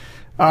it.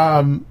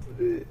 I'm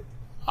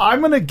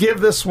going to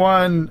give this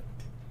one...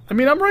 I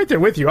mean, I'm right there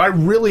with you. I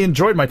really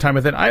enjoyed my time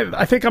with it.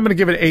 I think I'm going to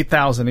give it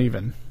 8,000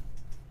 even.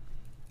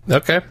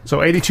 Okay.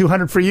 So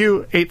 8,200 for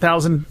you,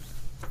 8,000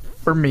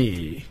 for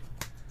me.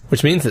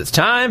 Which means it's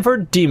time for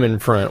Demon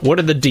Front. What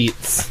are the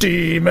deets?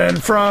 Demon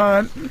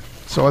Front.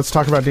 So let's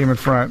talk about Demon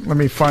Front. Let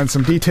me find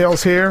some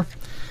details here.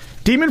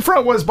 Demon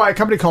Front was by a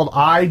company called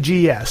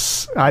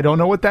IGS. I don't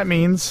know what that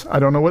means. I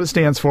don't know what it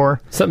stands for.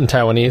 Something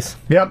Taiwanese.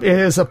 Yep, it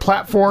is a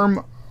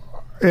platform.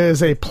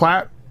 Is an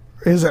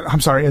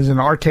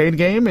arcade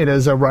game. It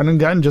is a run and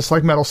gun, just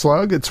like Metal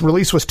Slug. Its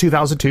release was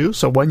 2002,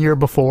 so 1 year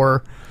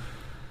before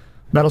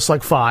Metal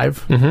Slug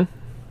 5.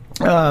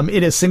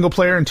 It is single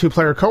player and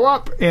 2-player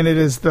co-op, and it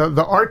is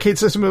the arcade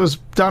system it was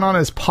done on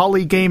is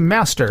Polygame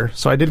Master.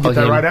 So I did get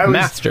that right.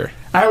 Master.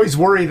 I always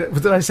worried.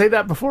 Did I say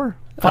that before?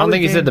 I don't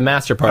think you said the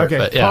master part, Okay,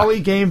 but yeah.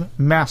 Polygame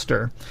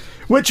Master.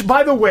 Which,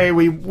 by the way,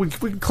 we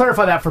can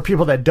clarify that for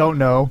people that don't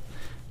know,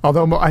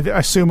 although I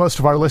assume most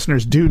of our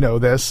listeners do know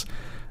this.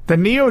 The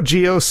Neo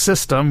Geo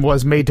system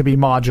was made to be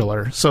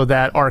modular so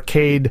that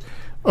arcade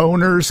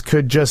owners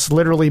could just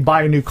literally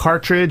buy a new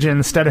cartridge, and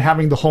instead of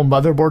having the whole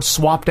motherboard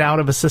swapped out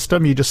of a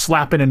system, you just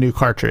slap in a new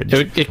cartridge.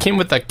 It came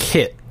with a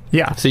kit.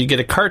 Yeah. So you get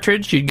a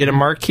cartridge, you'd get a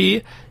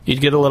marquee,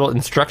 you'd get a little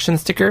instruction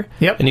sticker.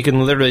 Yep. And you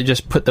can literally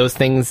just put those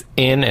things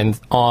in and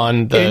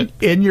on the...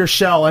 in your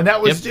shell. And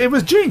that was it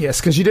was genius,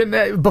 because you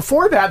didn't...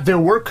 Before that, there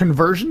were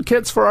conversion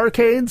kits for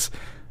arcades,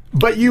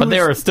 but they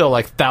were still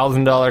like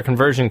 $1,000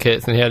 conversion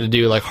kits, and you had to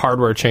do like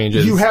hardware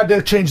changes. You had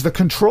to change the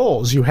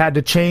controls. You had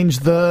to change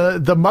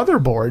the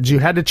motherboards. You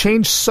had to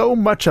change so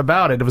much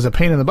about it. It was a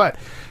pain in the butt.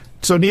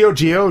 So Neo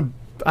Geo,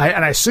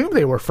 I assume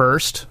they were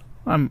first.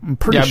 I'm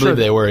pretty sure. I believe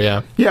they were,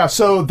 yeah. Yeah,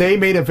 so they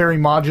made a very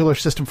modular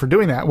system for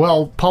doing that.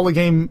 Well,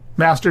 Polygame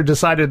Master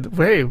decided,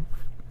 hey,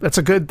 that's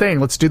a good thing.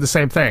 Let's do the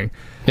same thing.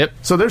 Yep.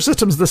 So their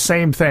system's the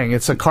same thing.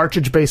 It's a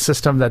cartridge-based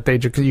system that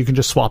you can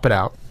just swap it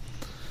out.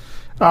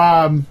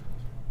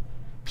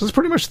 So that's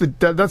pretty much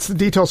that's the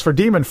details for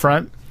Demon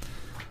Front.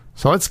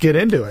 So let's get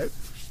into it.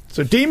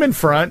 So Demon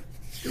Front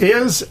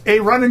is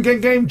a run and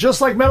gun game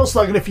just like Metal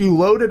Slug, and if you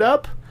load it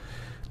up,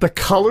 the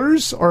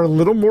colors are a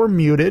little more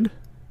muted.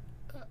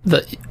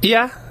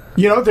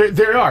 You know,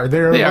 they are.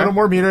 They're a little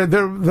more muted.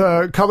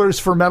 The colors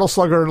for Metal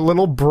Slug are a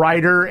little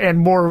brighter and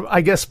more,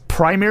 I guess,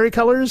 primary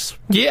colors.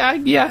 Yeah,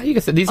 you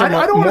can say these are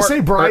I don't want to say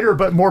brighter,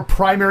 but more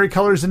primary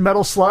colors in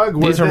Metal Slug.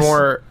 These are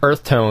more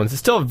earth tones. It's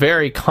still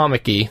very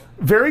comic-y.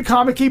 Very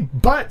comic-y,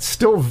 but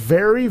still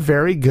very,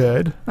 very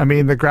good. I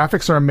mean, the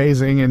graphics are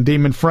amazing in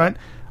Demon Front.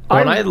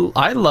 Well,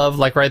 I love,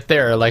 like, right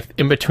there, like,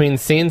 in between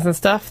scenes and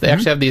stuff, they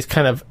actually have these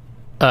kind of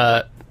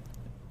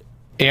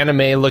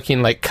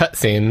anime-looking, like,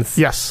 cutscenes.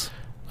 Yes.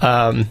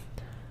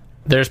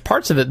 there's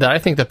parts of it that I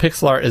think the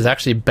pixel art is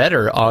actually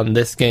better on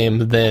this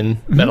game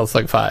than Metal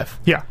Slug 5.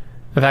 Yeah.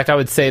 In fact, I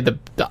would say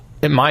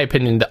in my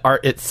opinion, the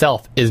art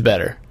itself is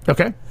better,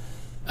 Okay.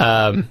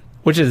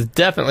 which is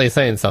definitely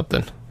saying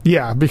something.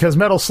 Yeah, because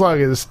Metal Slug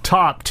is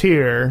top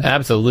tier.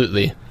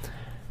 Absolutely.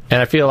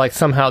 And I feel like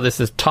somehow this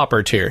is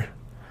topper tier.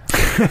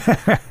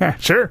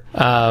 Sure.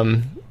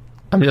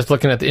 I'm just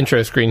looking at the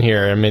intro screen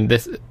here. I mean,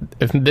 if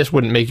this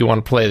wouldn't make you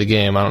want to play the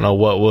game, I don't know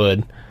what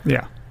would.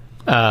 Yeah.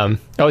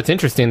 It's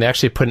interesting. They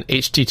actually put an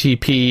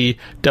HTTP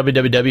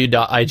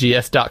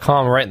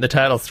www.igs.com right in the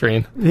title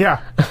screen.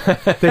 Yeah.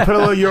 They put a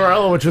little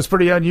URL, which was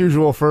pretty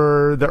unusual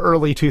for the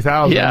early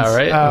 2000s. Yeah,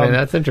 right? I mean,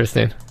 that's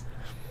interesting.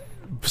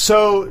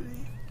 So,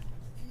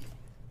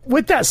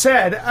 with that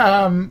said,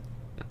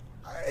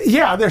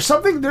 yeah,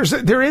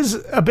 there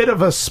is a bit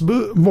of a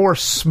more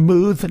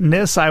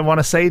smoothness, I want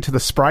to say, to the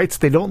sprites.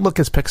 They don't look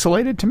as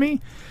pixelated to me.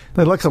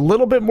 They look a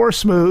little bit more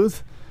smooth.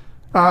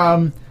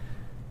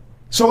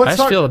 So let's I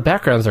just feel the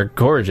backgrounds are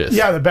gorgeous.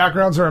 Yeah, the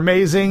backgrounds are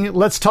amazing.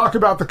 Let's talk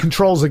about the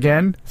controls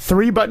again.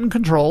 3-button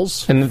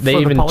controls. And they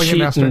even Polygon cheat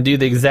Master. and do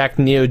the exact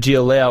Neo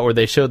Geo layout where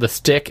they show the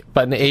stick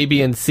button A,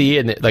 B, and C,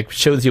 and it like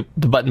shows you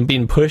the button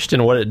being pushed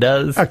and what it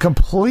does. A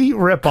complete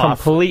ripoff.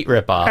 Complete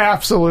ripoff.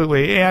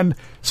 Absolutely. And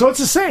so it's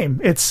the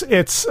same.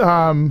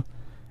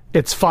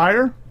 It's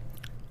fire,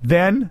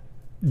 then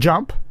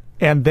jump,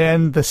 and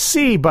then the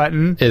C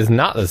button Is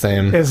not the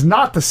same. is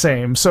not the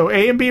same. So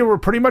A and B were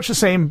pretty much the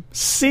same.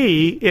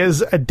 C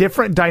is a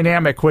different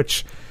dynamic,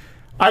 which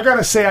I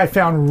gotta say I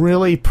found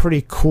really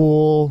pretty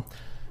cool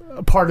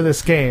part of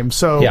this game.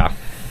 So Yeah.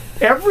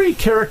 every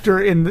character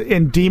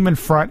in Demon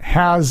Front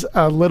has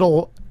a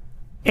little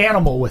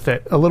animal with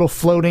it, a little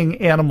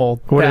floating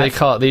animal. What do that- they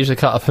call it? They usually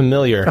call it a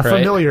familiar, a right?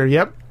 familiar,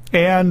 yep.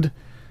 And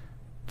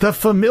the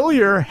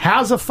familiar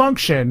has a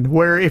function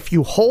where if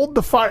you hold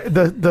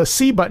the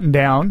C button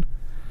down,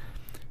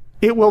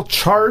 it will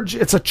charge.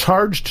 It's a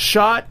charged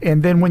shot,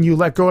 and then when you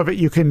let go of it,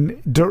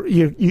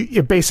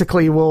 it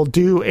basically will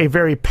do a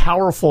very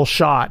powerful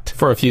shot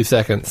For a few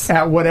seconds.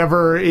 at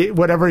whatever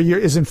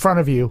is in front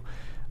of you.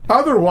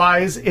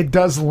 Otherwise, it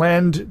does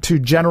lend to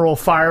general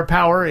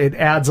firepower. It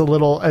adds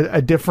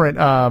a different.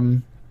 I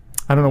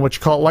don't know what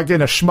you call it. Like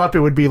in a shmup,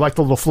 it would be like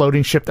the little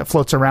floating ship that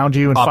floats around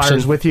you and Option.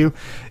 fires with you.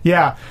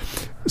 Yeah.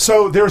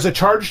 So there's a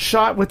charged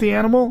shot with the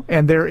animal,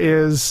 and there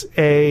is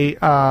a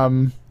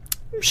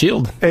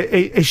Shield.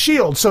 a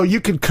shield. So you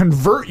can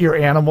convert your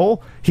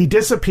animal. He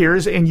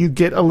disappears, and you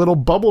get a little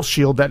bubble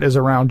shield that is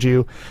around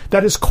you.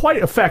 That is quite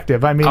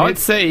effective. I mean, I would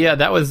say, yeah,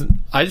 that was.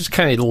 I just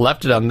kind of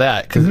left it on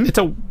that because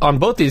on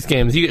both these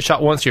games, you get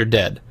shot once, you're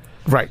dead.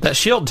 right. That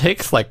shield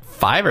takes like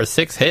 5 or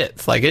 6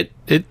 hits. Like it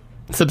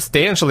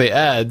substantially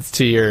adds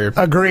to your.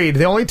 Agreed.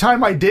 The only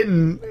time I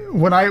didn't,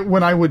 when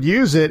I would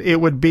use it, it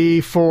would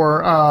be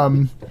for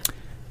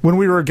when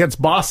we were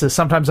against bosses.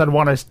 Sometimes I'd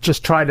want to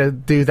just try to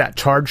do that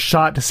charge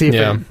shot to see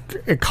if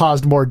it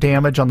caused more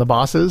damage on the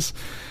bosses.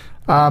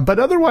 But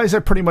otherwise, I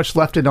pretty much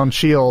left it on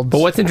shields. But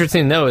what's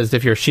interesting though is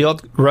if your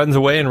shield runs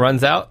away and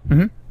runs out,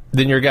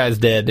 then your guy's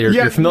dead.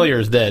 Your familiar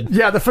is dead.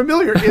 Yeah, the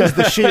familiar is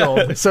the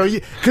shield. So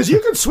because you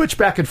can switch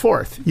back and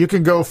forth, you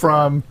can go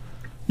from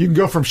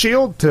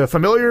shield to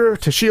familiar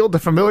to shield to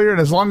familiar, and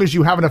as long as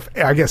you have enough,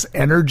 I guess,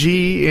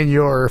 energy in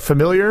your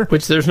familiar,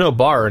 Which there's no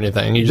bar or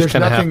anything. You just there's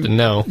kind of have nothing- to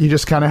know. You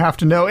just kind of have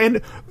to know.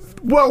 And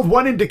well,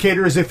 one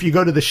indicator is if you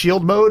go to the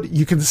shield mode,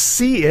 you can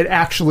see it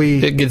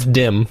actually. It gets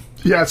dim.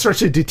 Yeah, it starts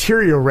to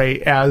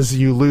deteriorate as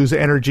you lose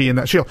energy in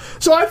that shield.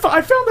 So I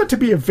found that to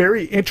be a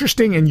very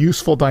interesting and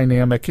useful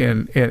dynamic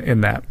in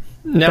that.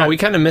 Now, we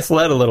kind of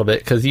misled a little bit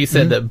because you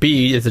said that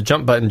B is a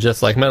jump button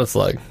just like Metal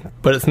Slug.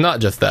 But it's not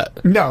just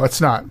that. No,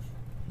 it's not.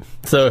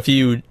 So if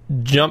you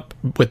jump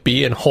with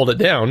B and hold it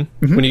down,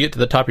 when you get to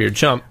the top of your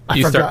jump,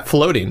 you start forgot.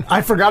 floating.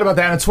 I forgot about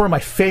that, and it's one of my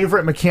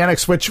favorite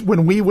mechanics, which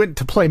when we went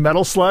to play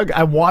Metal Slug,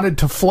 I wanted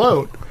to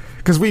float.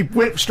 Because we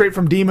went straight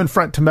from Demon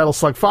Front to Metal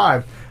Slug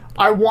 5.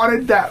 I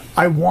wanted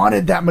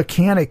that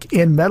mechanic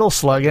in Metal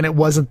Slug, and it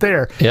wasn't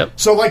there. Yep.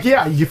 So, like,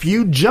 yeah, if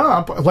you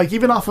jump, like,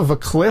 even off of a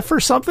cliff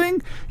or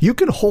something, you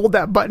can hold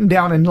that button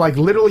down, and, like,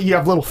 literally you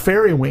have little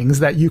fairy wings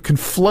that you can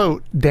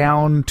float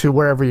down to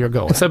wherever you're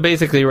going. So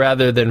basically,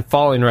 rather than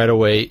falling right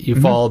away, you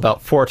fall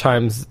about 4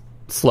 times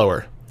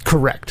slower.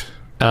 Correct.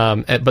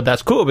 But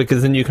that's cool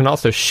because then you can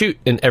also shoot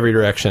in every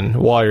direction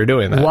while you're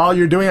doing that. While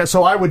you're doing it,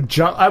 so I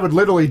would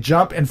literally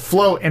jump and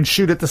float and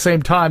shoot at the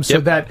same time, so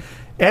Yep. that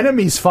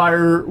enemies'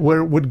 fire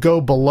would go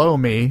below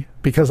me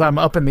because I'm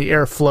up in the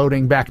air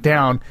floating back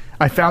down.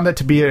 I found that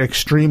to be an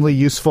extremely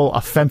useful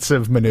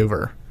offensive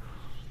maneuver.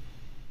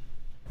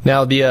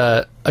 Now,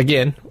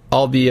 again,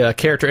 all the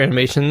character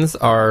animations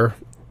are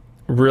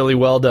really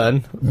well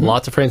done.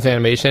 Lots of frames of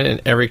animation,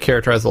 and every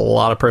character has a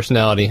lot of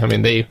personality. I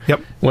mean, they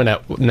went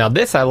out. Now,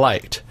 this I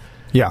liked.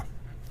 Yeah.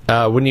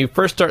 When you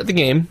first start the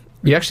game,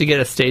 you actually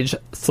get a stage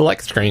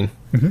select screen,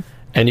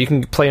 and you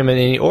can play them in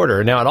any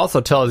order. Now, it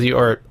also tells you,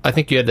 or I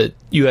think you had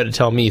to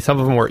tell me, some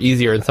of them were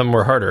easier and some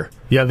were harder.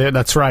 Yeah,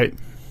 that's right.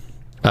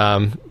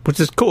 Which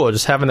is cool.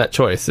 Just having that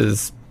choice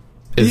is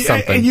is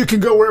something. And you can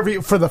go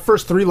wherever for the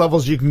first 3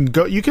 levels. You can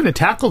go. You can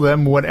tackle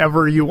them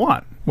whatever you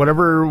want,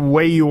 whatever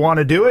way you want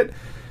to do it.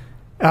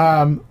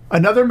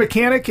 Another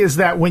mechanic is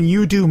that when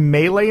you do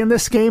melee in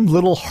this game,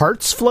 little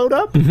hearts float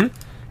up,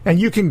 and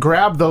you can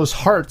grab those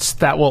hearts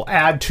that will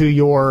add to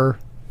your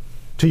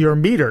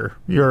meter,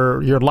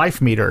 your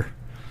life meter.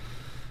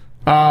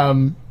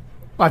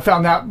 I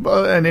found that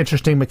an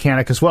interesting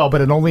mechanic as well,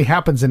 but it only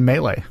happens in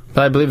melee.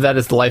 But I believe that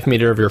is the life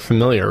meter of your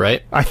familiar,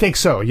 right? I think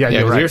so. Yeah, Yeah,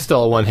 you're 'cause right. you're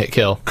still a one-hit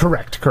kill.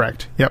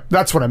 Correct. Yep,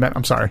 that's what I meant.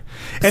 I'm sorry.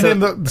 And So-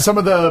 then some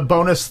of the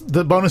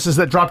bonuses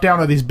that drop down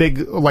are these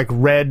big like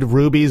red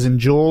rubies and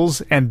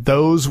jewels, and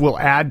those will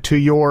add to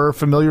your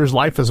familiar's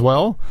life as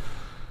well.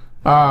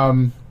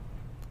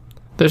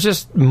 There's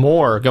just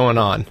more going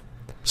on.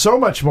 So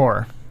much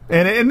more.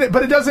 But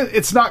it doesn't.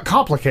 It's not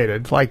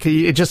complicated. Like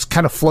it just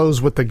kind of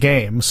flows with the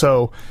game.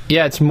 So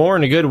Yeah, it's more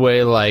in a good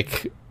way,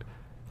 like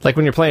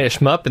when you're playing a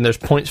shmup and there's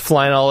points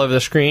flying all over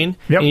the screen,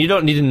 Yep. and you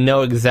don't need to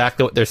know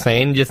exactly what they're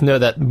saying. You just know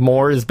that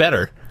more is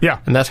better. yeah,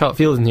 And that's how it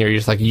feels in here. You're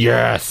just like,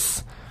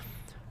 yes.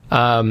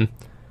 And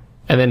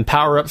then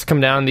power-ups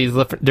come down, these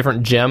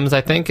different gems,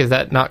 I think. Is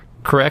that not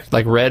correct?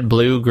 Like red,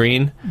 blue,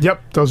 green?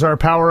 yep. Those are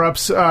power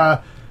ups.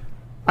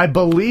 I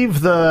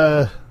believe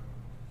the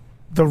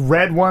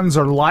red ones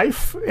are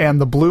life,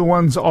 and the blue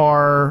ones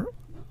are,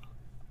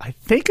 I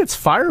think it's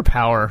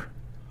firepower.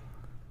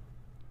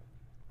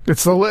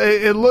 Just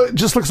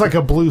looks like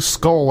a blue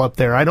skull up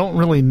there. I don't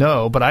really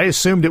know, but I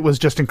assumed it was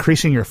just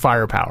increasing your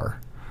firepower.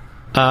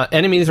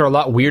 Enemies are a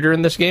lot weirder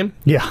in this game.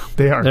 Yeah,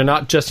 they are. They're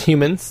not just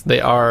humans.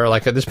 They are,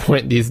 like, at this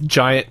point, these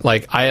giant,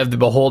 like, Eye of the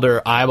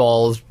Beholder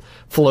eyeballs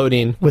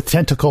floating With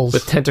tentacles.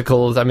 with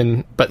tentacles. I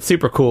mean, but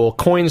super cool.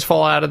 Coins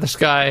fall out of the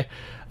sky.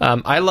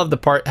 I love the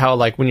part how,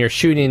 like, when you're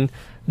shooting,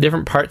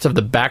 different parts of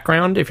the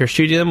background, if you're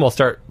shooting them, will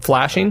start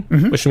flashing,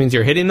 which means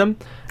you're hitting them.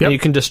 Yep. And you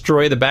can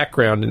destroy the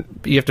background, and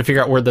you have to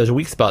figure out where those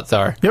weak spots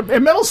are. Yep,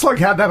 and Metal Slug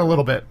had that a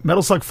little bit.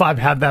 Metal Slug 5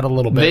 had that a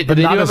little bit, but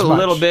They not do as have a much.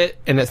 little bit,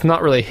 and it's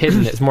not really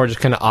hidden. It's more just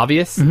kind of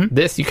obvious.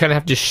 This, you kind of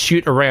have to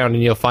shoot around,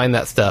 and you'll find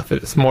that stuff.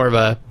 It's more of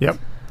a... Yep.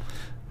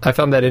 I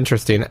found that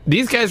interesting.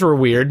 These guys were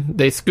weird.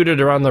 They scooted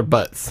around their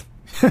butts.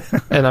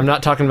 And I'm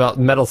not talking about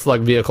Metal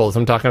Slug vehicles.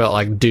 I'm talking about,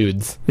 like,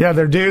 dudes. Yeah,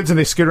 they're dudes, and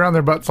they scoot around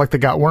their butts like they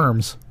got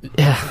worms.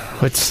 Yeah,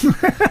 which...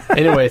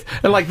 Anyways,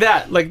 and like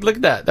that. Like, look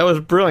at that. That was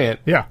brilliant.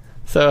 Yeah.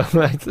 So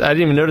I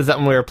didn't even notice that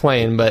when we were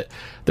playing, but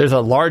there's a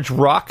large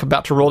rock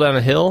about to roll down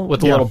a hill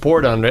with a Yeah. little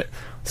board under it.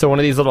 So one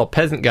of these little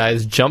peasant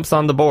guys jumps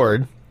on the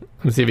board.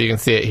 Let me see if you can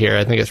see it here.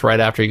 I think it's right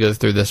after he goes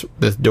through this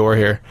door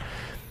here.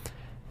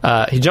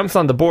 He jumps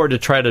on the board to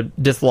try to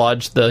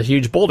dislodge the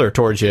huge boulder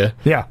towards you.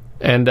 Yeah.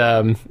 And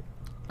I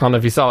don't know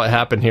if you saw what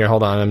happened here.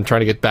 Hold on. I'm trying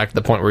to get back to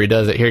the point where he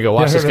does it. Here you go.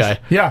 Watch Yeah, this here it guy. is.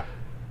 Yeah.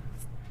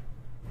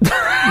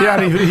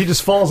 Yeah, and he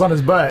just falls on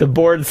his butt. The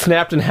board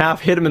snapped in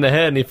half, hit him in the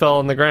head, and he fell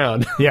on the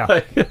ground.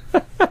 Yeah.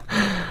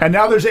 And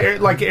now there's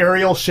like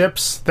aerial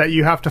ships that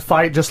you have to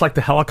fight, just like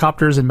the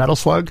helicopters in Metal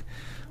Slug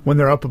when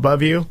they're up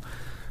above you.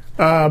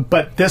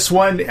 But this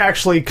one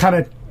actually kind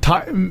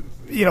of,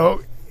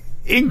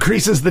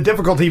 increases the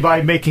difficulty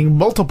by making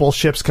multiple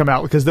ships come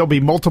out, because there'll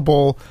be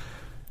multiple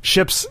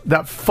ships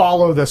that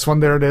follow this one.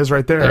 There it is,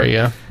 right there. There you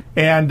go.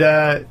 And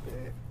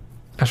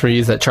That's where you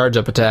use that charge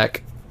up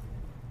attack.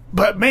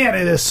 but man,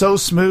 it is so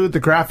smooth.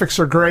 The graphics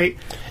are great.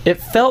 It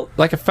felt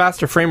like a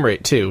faster frame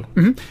rate, too,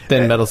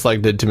 than Metal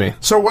Slug did to me.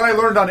 So what I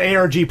learned on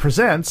ARG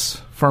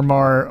Presents from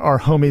our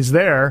homies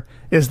there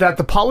is that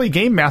the Poly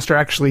Game Master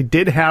actually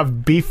did have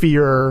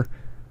beefier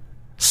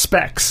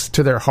specs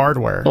to their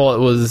hardware. Well, it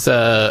was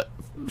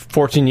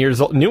 14 years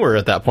newer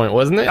at that point,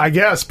 wasn't it? I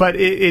guess, but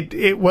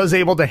it was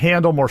able to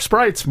handle more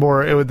sprites,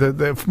 more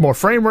the more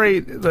frame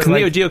rate. Because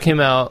Neo Geo came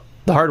out,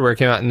 the hardware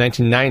came out in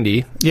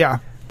 1990. Yeah,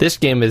 This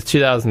game is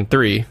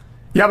 2003.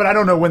 yeah, but I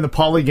don't know when the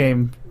Poly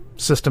Game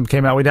system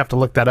came out. We'd have to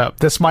look that up.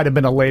 This might have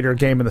been a later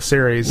game in the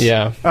series.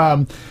 Yeah.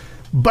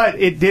 But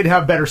it did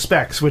have better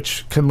specs,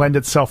 which can lend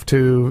itself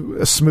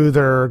to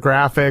smoother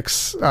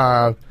graphics,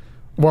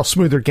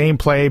 smoother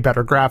gameplay,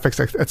 better graphics,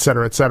 et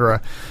cetera, et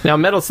cetera. Now,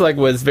 Metal Slug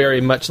was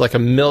very much like a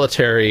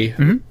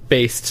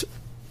military-based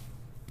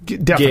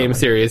Definitely. game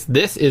series.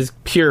 This is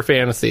pure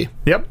fantasy.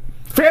 Yep.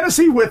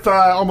 Fantasy with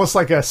almost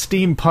like a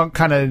steampunk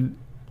kind of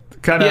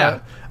Yeah.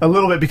 a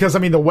little bit, because I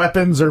mean the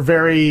weapons are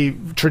very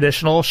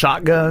traditional,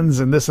 shotguns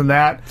and this and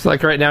that. So,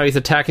 like, right now he's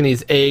attacking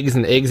these eggs,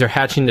 and the eggs are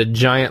hatching to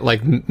giant,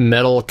 like,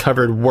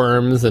 metal-covered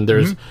worms, and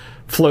there's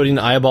floating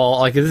eyeball.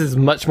 Like, this is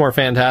much more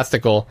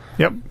fantastical.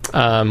 Yep.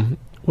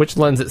 Which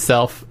lends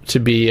itself to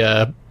be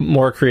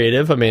more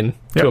creative, I mean,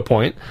 Yep. to a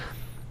point.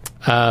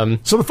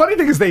 So the funny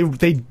thing is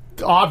they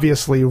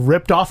obviously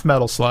ripped off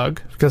Metal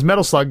Slug, because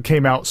Metal Slug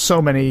came out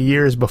so many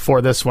years before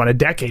this one, a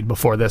decade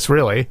before this,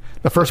 really.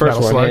 The first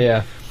Metal Slug.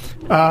 yeah.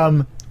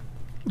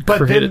 But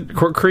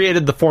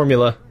Created the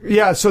formula.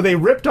 yeah, so they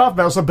ripped off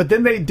Metal Slug, but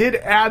then they did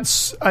add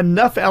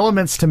enough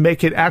elements to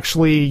make it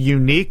actually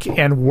unique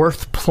and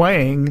worth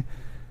playing.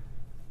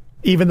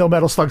 Even though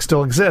Metal Slug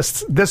still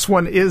exists, this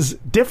one is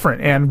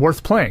different and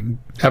worth playing.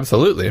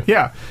 Absolutely.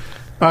 Yeah.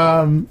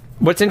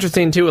 What's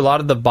interesting too, a lot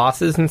of the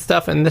bosses and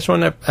stuff in this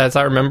one, as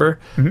I remember,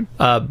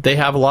 they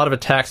have a lot of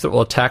attacks that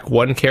will attack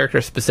one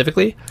character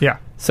specifically. Yeah.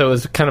 So it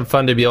was kind of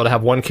fun to be able to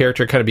have one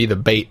character kind of be the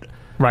bait.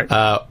 Right.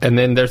 And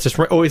then there's just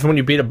always when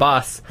you beat a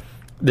boss,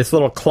 this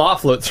little claw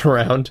floats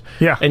around.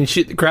 Yeah. And you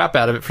shoot the crap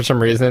out of it for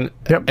some reason.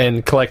 Yep.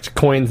 And collect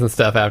coins and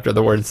stuff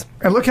afterwards.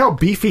 And look how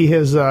beefy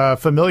his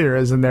familiar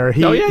is in there.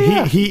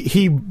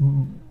 He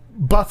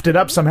buffed it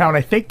up somehow, and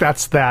I think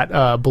that's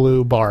that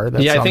blue bar.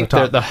 That's I on think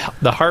the top.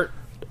 the heart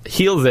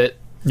heals it.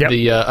 Yep.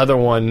 The other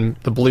one,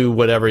 the blue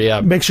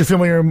whatever, makes your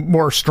familiar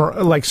more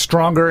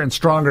stronger and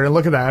stronger. And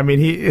look at that. I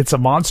mean, it's a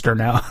monster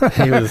now.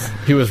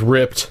 he was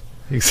ripped.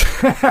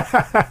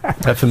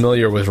 That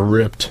familiar was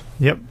ripped.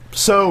 Yep.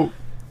 So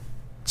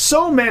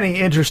many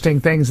interesting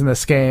things in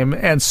this game,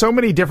 and so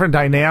many different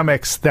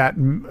dynamics that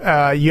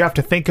you have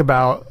to think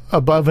about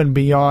above and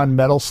beyond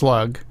Metal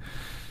Slug.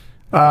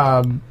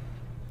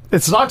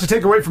 It's not to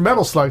take away from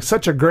Metal Slug,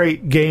 such a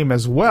great game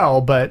as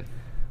well, but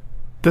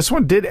this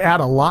one did add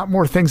a lot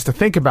more things to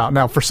think about.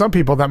 Now, for some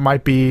people, that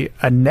might be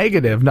a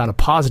negative, not a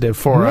positive,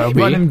 for a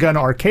run-and-gun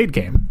arcade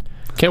game.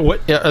 Okay,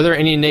 are there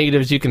any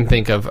negatives you can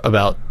think of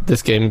about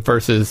this game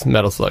versus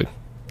Metal Slug?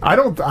 I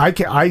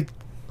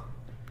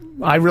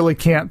really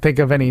can't think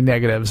of any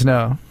negatives,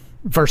 no,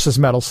 versus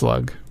Metal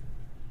Slug.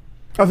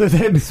 Other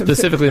than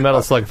specifically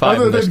Metal Slug 5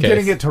 other in this than case.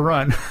 Getting it to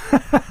run.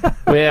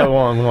 Well,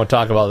 I'm going to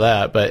talk about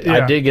that, but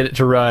I did get it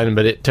to run,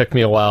 but it took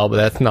me a while, but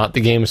that's not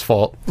the game's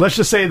fault. Let's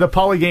just say the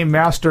Polygame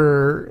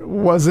Master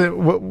wasn't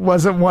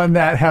one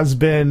that has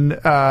been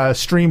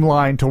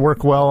streamlined to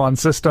work well on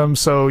systems,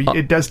 so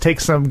it does take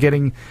some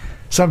getting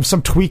some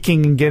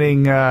tweaking and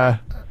getting the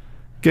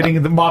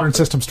modern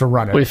systems to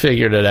run it. We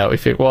figured it out.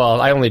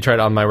 Well, I only tried it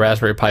on my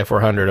Raspberry Pi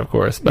 400, of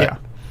course, but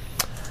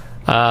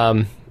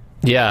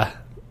yeah.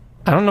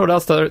 I don't know what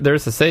else there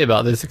is to say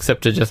about this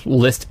except to just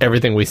list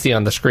everything we see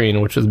on the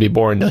screen, which would be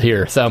boring to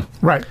hear. So,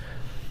 right,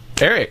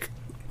 Eric,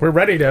 we're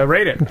ready to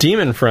rate it.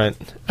 Demon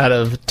Front, out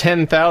of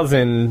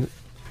 10,000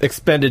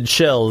 expended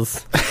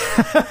shells,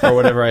 or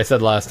whatever I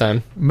said last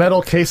time.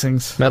 Metal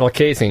casings.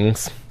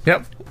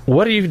 Yep.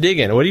 What are you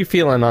digging? What are you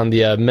feeling on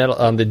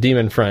the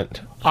Demon Front?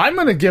 I'm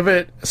going to give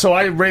it. So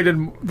I rated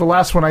the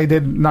last one. I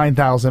did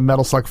 9,000.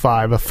 Metal Slug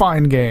 5, a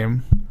fine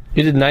game.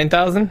 You did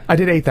 9,000? I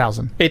did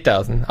 8,000.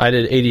 8,000. I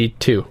did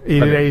 82. You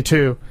did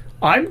 82.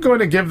 I'm going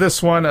to give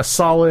this one a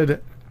solid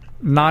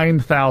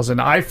 9,000.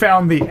 I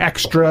found the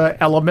extra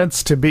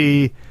elements to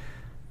be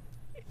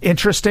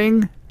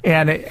interesting,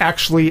 and it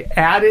actually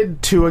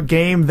added to a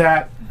game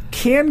that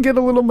can get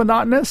a little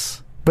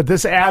monotonous, but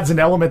this adds an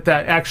element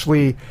that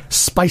actually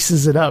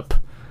spices it up.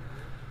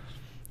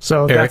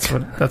 So Eric,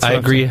 that's what I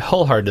agree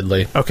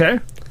wholeheartedly.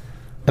 Okay.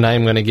 And I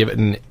am going to give it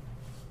an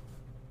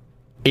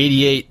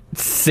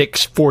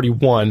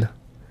 88,641.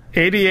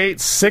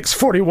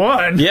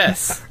 88,641?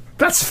 Yes.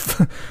 That's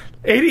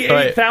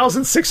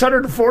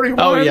 88,641?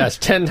 Oh, yes.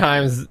 10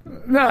 times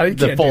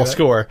the full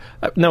score.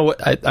 No,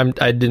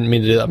 I didn't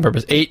mean to do that on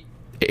purpose.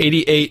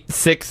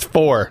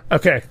 88,64.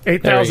 Okay.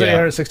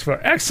 8,864.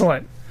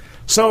 Excellent.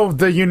 So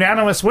the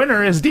unanimous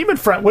winner is Demon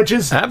Front, which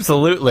is...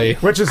 Absolutely.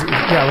 Let's do some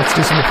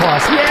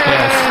applause. Yay!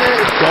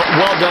 Yes.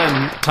 Well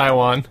done,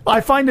 Taiwan.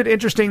 I find it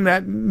interesting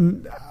that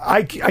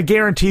I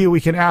guarantee you we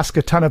can ask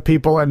a ton of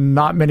people and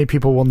not many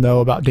people will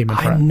know about Demon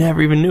Front. I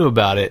never even knew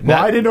about it. Well,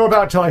 I didn't know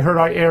about it until I heard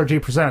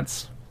ARG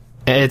Presents.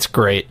 It's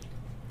great.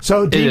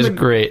 So it is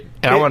great.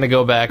 I want to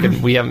go back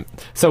and we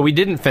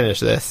didn't finish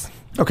this.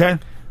 Okay.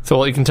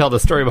 So you can tell the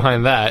story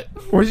behind that.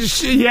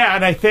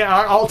 And I think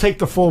I'll take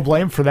the full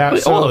blame for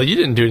that. Oh, you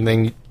didn't do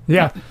anything.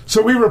 Yeah.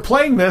 So we were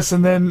playing this,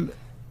 and then,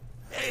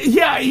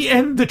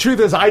 and the truth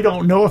is, I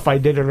don't know if I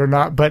did it or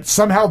not, but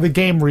somehow the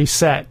game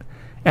reset.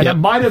 And it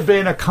might have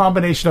been a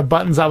combination of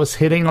buttons I was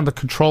hitting on the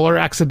controller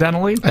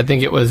accidentally. I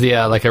think it was,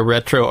 like a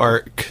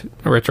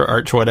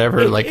RetroArch, whatever,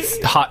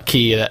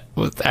 hotkey that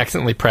was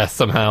accidentally pressed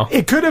somehow.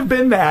 It could have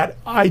been that.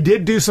 I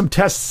did do some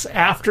tests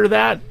after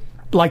that,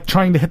 like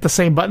trying to hit the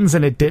same buttons,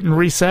 and it didn't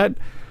reset.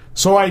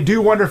 So I do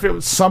wonder if it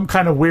was some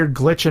kind of weird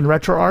glitch in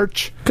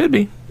RetroArch. Could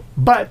be.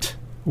 But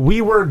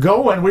we were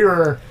going. We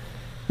were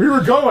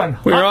going.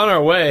 We were on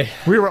our way.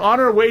 We were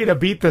on our way to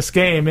beat this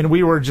game, and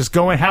we were just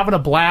going, having a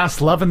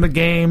blast, loving the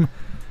game.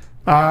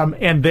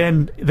 And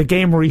then the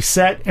game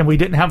reset, and we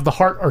didn't have the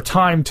heart or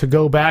time to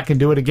go back and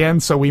do it again,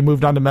 so we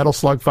moved on to Metal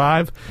Slug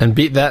 5. And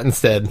beat that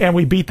instead. And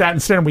we beat that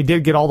instead, and we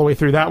did get all the way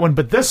through that one.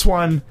 But this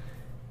one,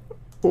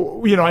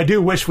 I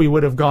do wish we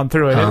would have gone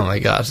through it. Oh my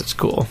gosh, it's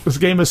cool. This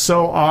game is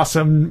so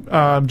awesome.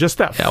 Just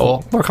that. Yeah,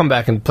 we'll come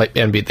back and play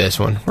and beat this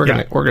one. We're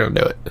gonna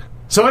do it.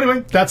 So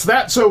anyway, that's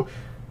that. So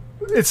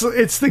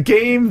it's the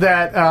game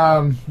that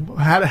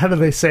how do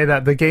they say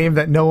that? The game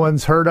that no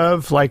one's heard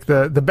of, like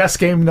the best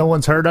game no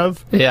one's heard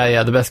of.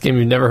 Yeah, the best game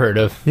you've never heard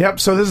of. Yep.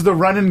 So this is the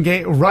run and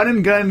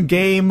gun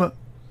game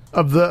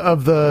of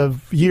the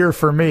year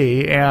for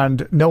me,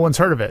 and no one's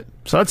heard of it.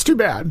 So that's too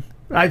bad.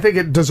 I think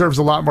it deserves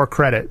a lot more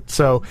credit.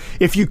 So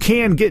if you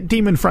can, get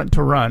Demon Front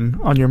to run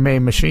on your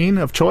MAME machine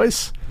of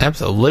choice.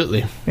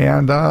 Absolutely.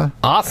 And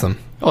awesome.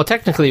 Well,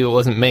 technically it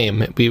wasn't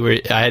MAME.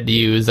 I had to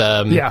use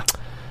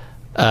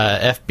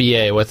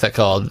FBA. What's that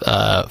called?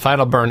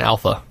 Final Burn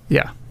Alpha.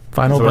 Yeah.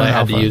 Final That's what Burn I had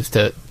Alpha. to use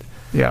to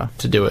Yeah.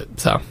 do it.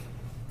 So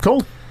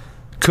Cool.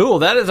 cool.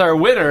 That is our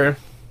winner.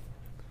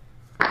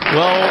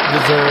 Well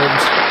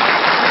deserved.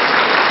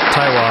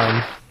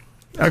 Taiwan.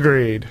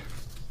 Agreed.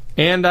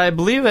 And I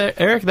believe,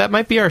 Eric, that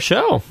might be our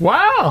show.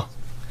 Wow.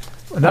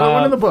 Another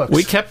one in the books.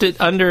 We kept it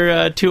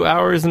under 2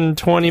 hours and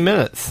 20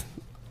 minutes.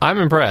 I'm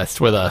impressed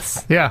with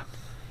us. Yeah.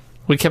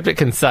 We kept it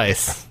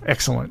concise.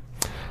 Excellent.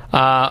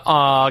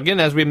 Again,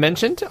 as we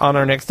mentioned, on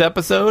our next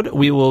episode,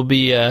 we will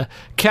be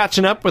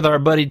catching up with our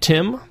buddy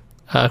Tim,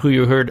 who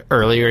you heard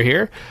earlier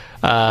here.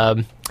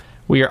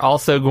 We are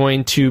also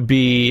going to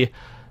be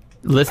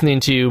listening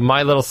to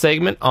my little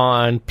segment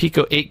on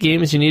Pico 8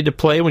 games you need to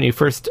play when you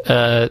first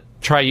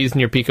try using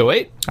your Pico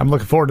 8. I'm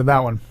looking forward to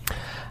that one.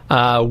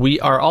 We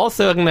are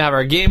also going to have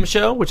our game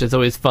show, which is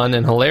always fun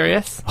and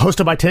hilarious.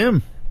 Hosted by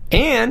Tim.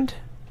 And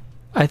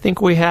I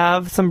think we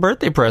have some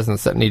birthday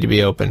presents that need to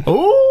be opened.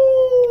 Ooh.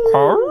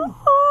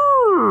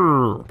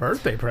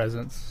 Birthday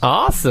presents.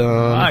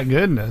 Awesome. My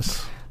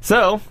goodness.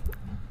 So,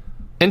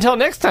 until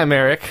next time,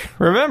 Eric,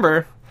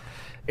 remember,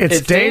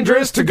 It's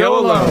dangerous to go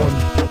alone.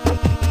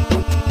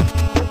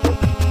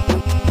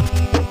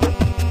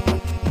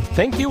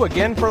 Thank you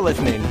again for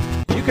listening.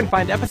 You can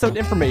find episode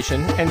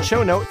information and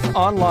show notes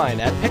online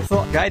at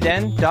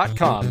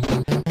pixelgaiden.com.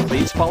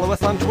 Please follow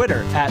us on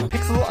Twitter at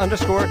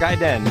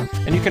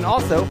pixel_gaiden. And you can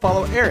also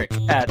follow Eric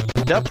at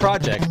The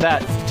Project.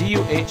 That's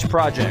DUH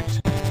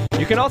Project.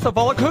 You can also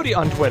follow Cody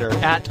on Twitter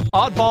at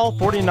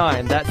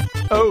Oddball49. That's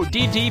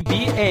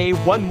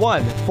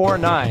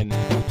ODDBA1149.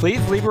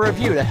 Please leave a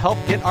review to help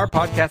get our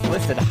podcast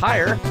listed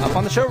higher up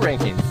on the show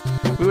rankings.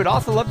 We would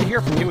also love to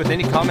hear from you with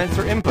any comments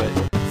or input.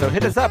 So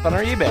hit us up on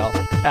our email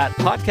at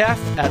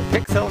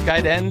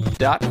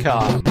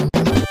podcast@pixelgaiden.com.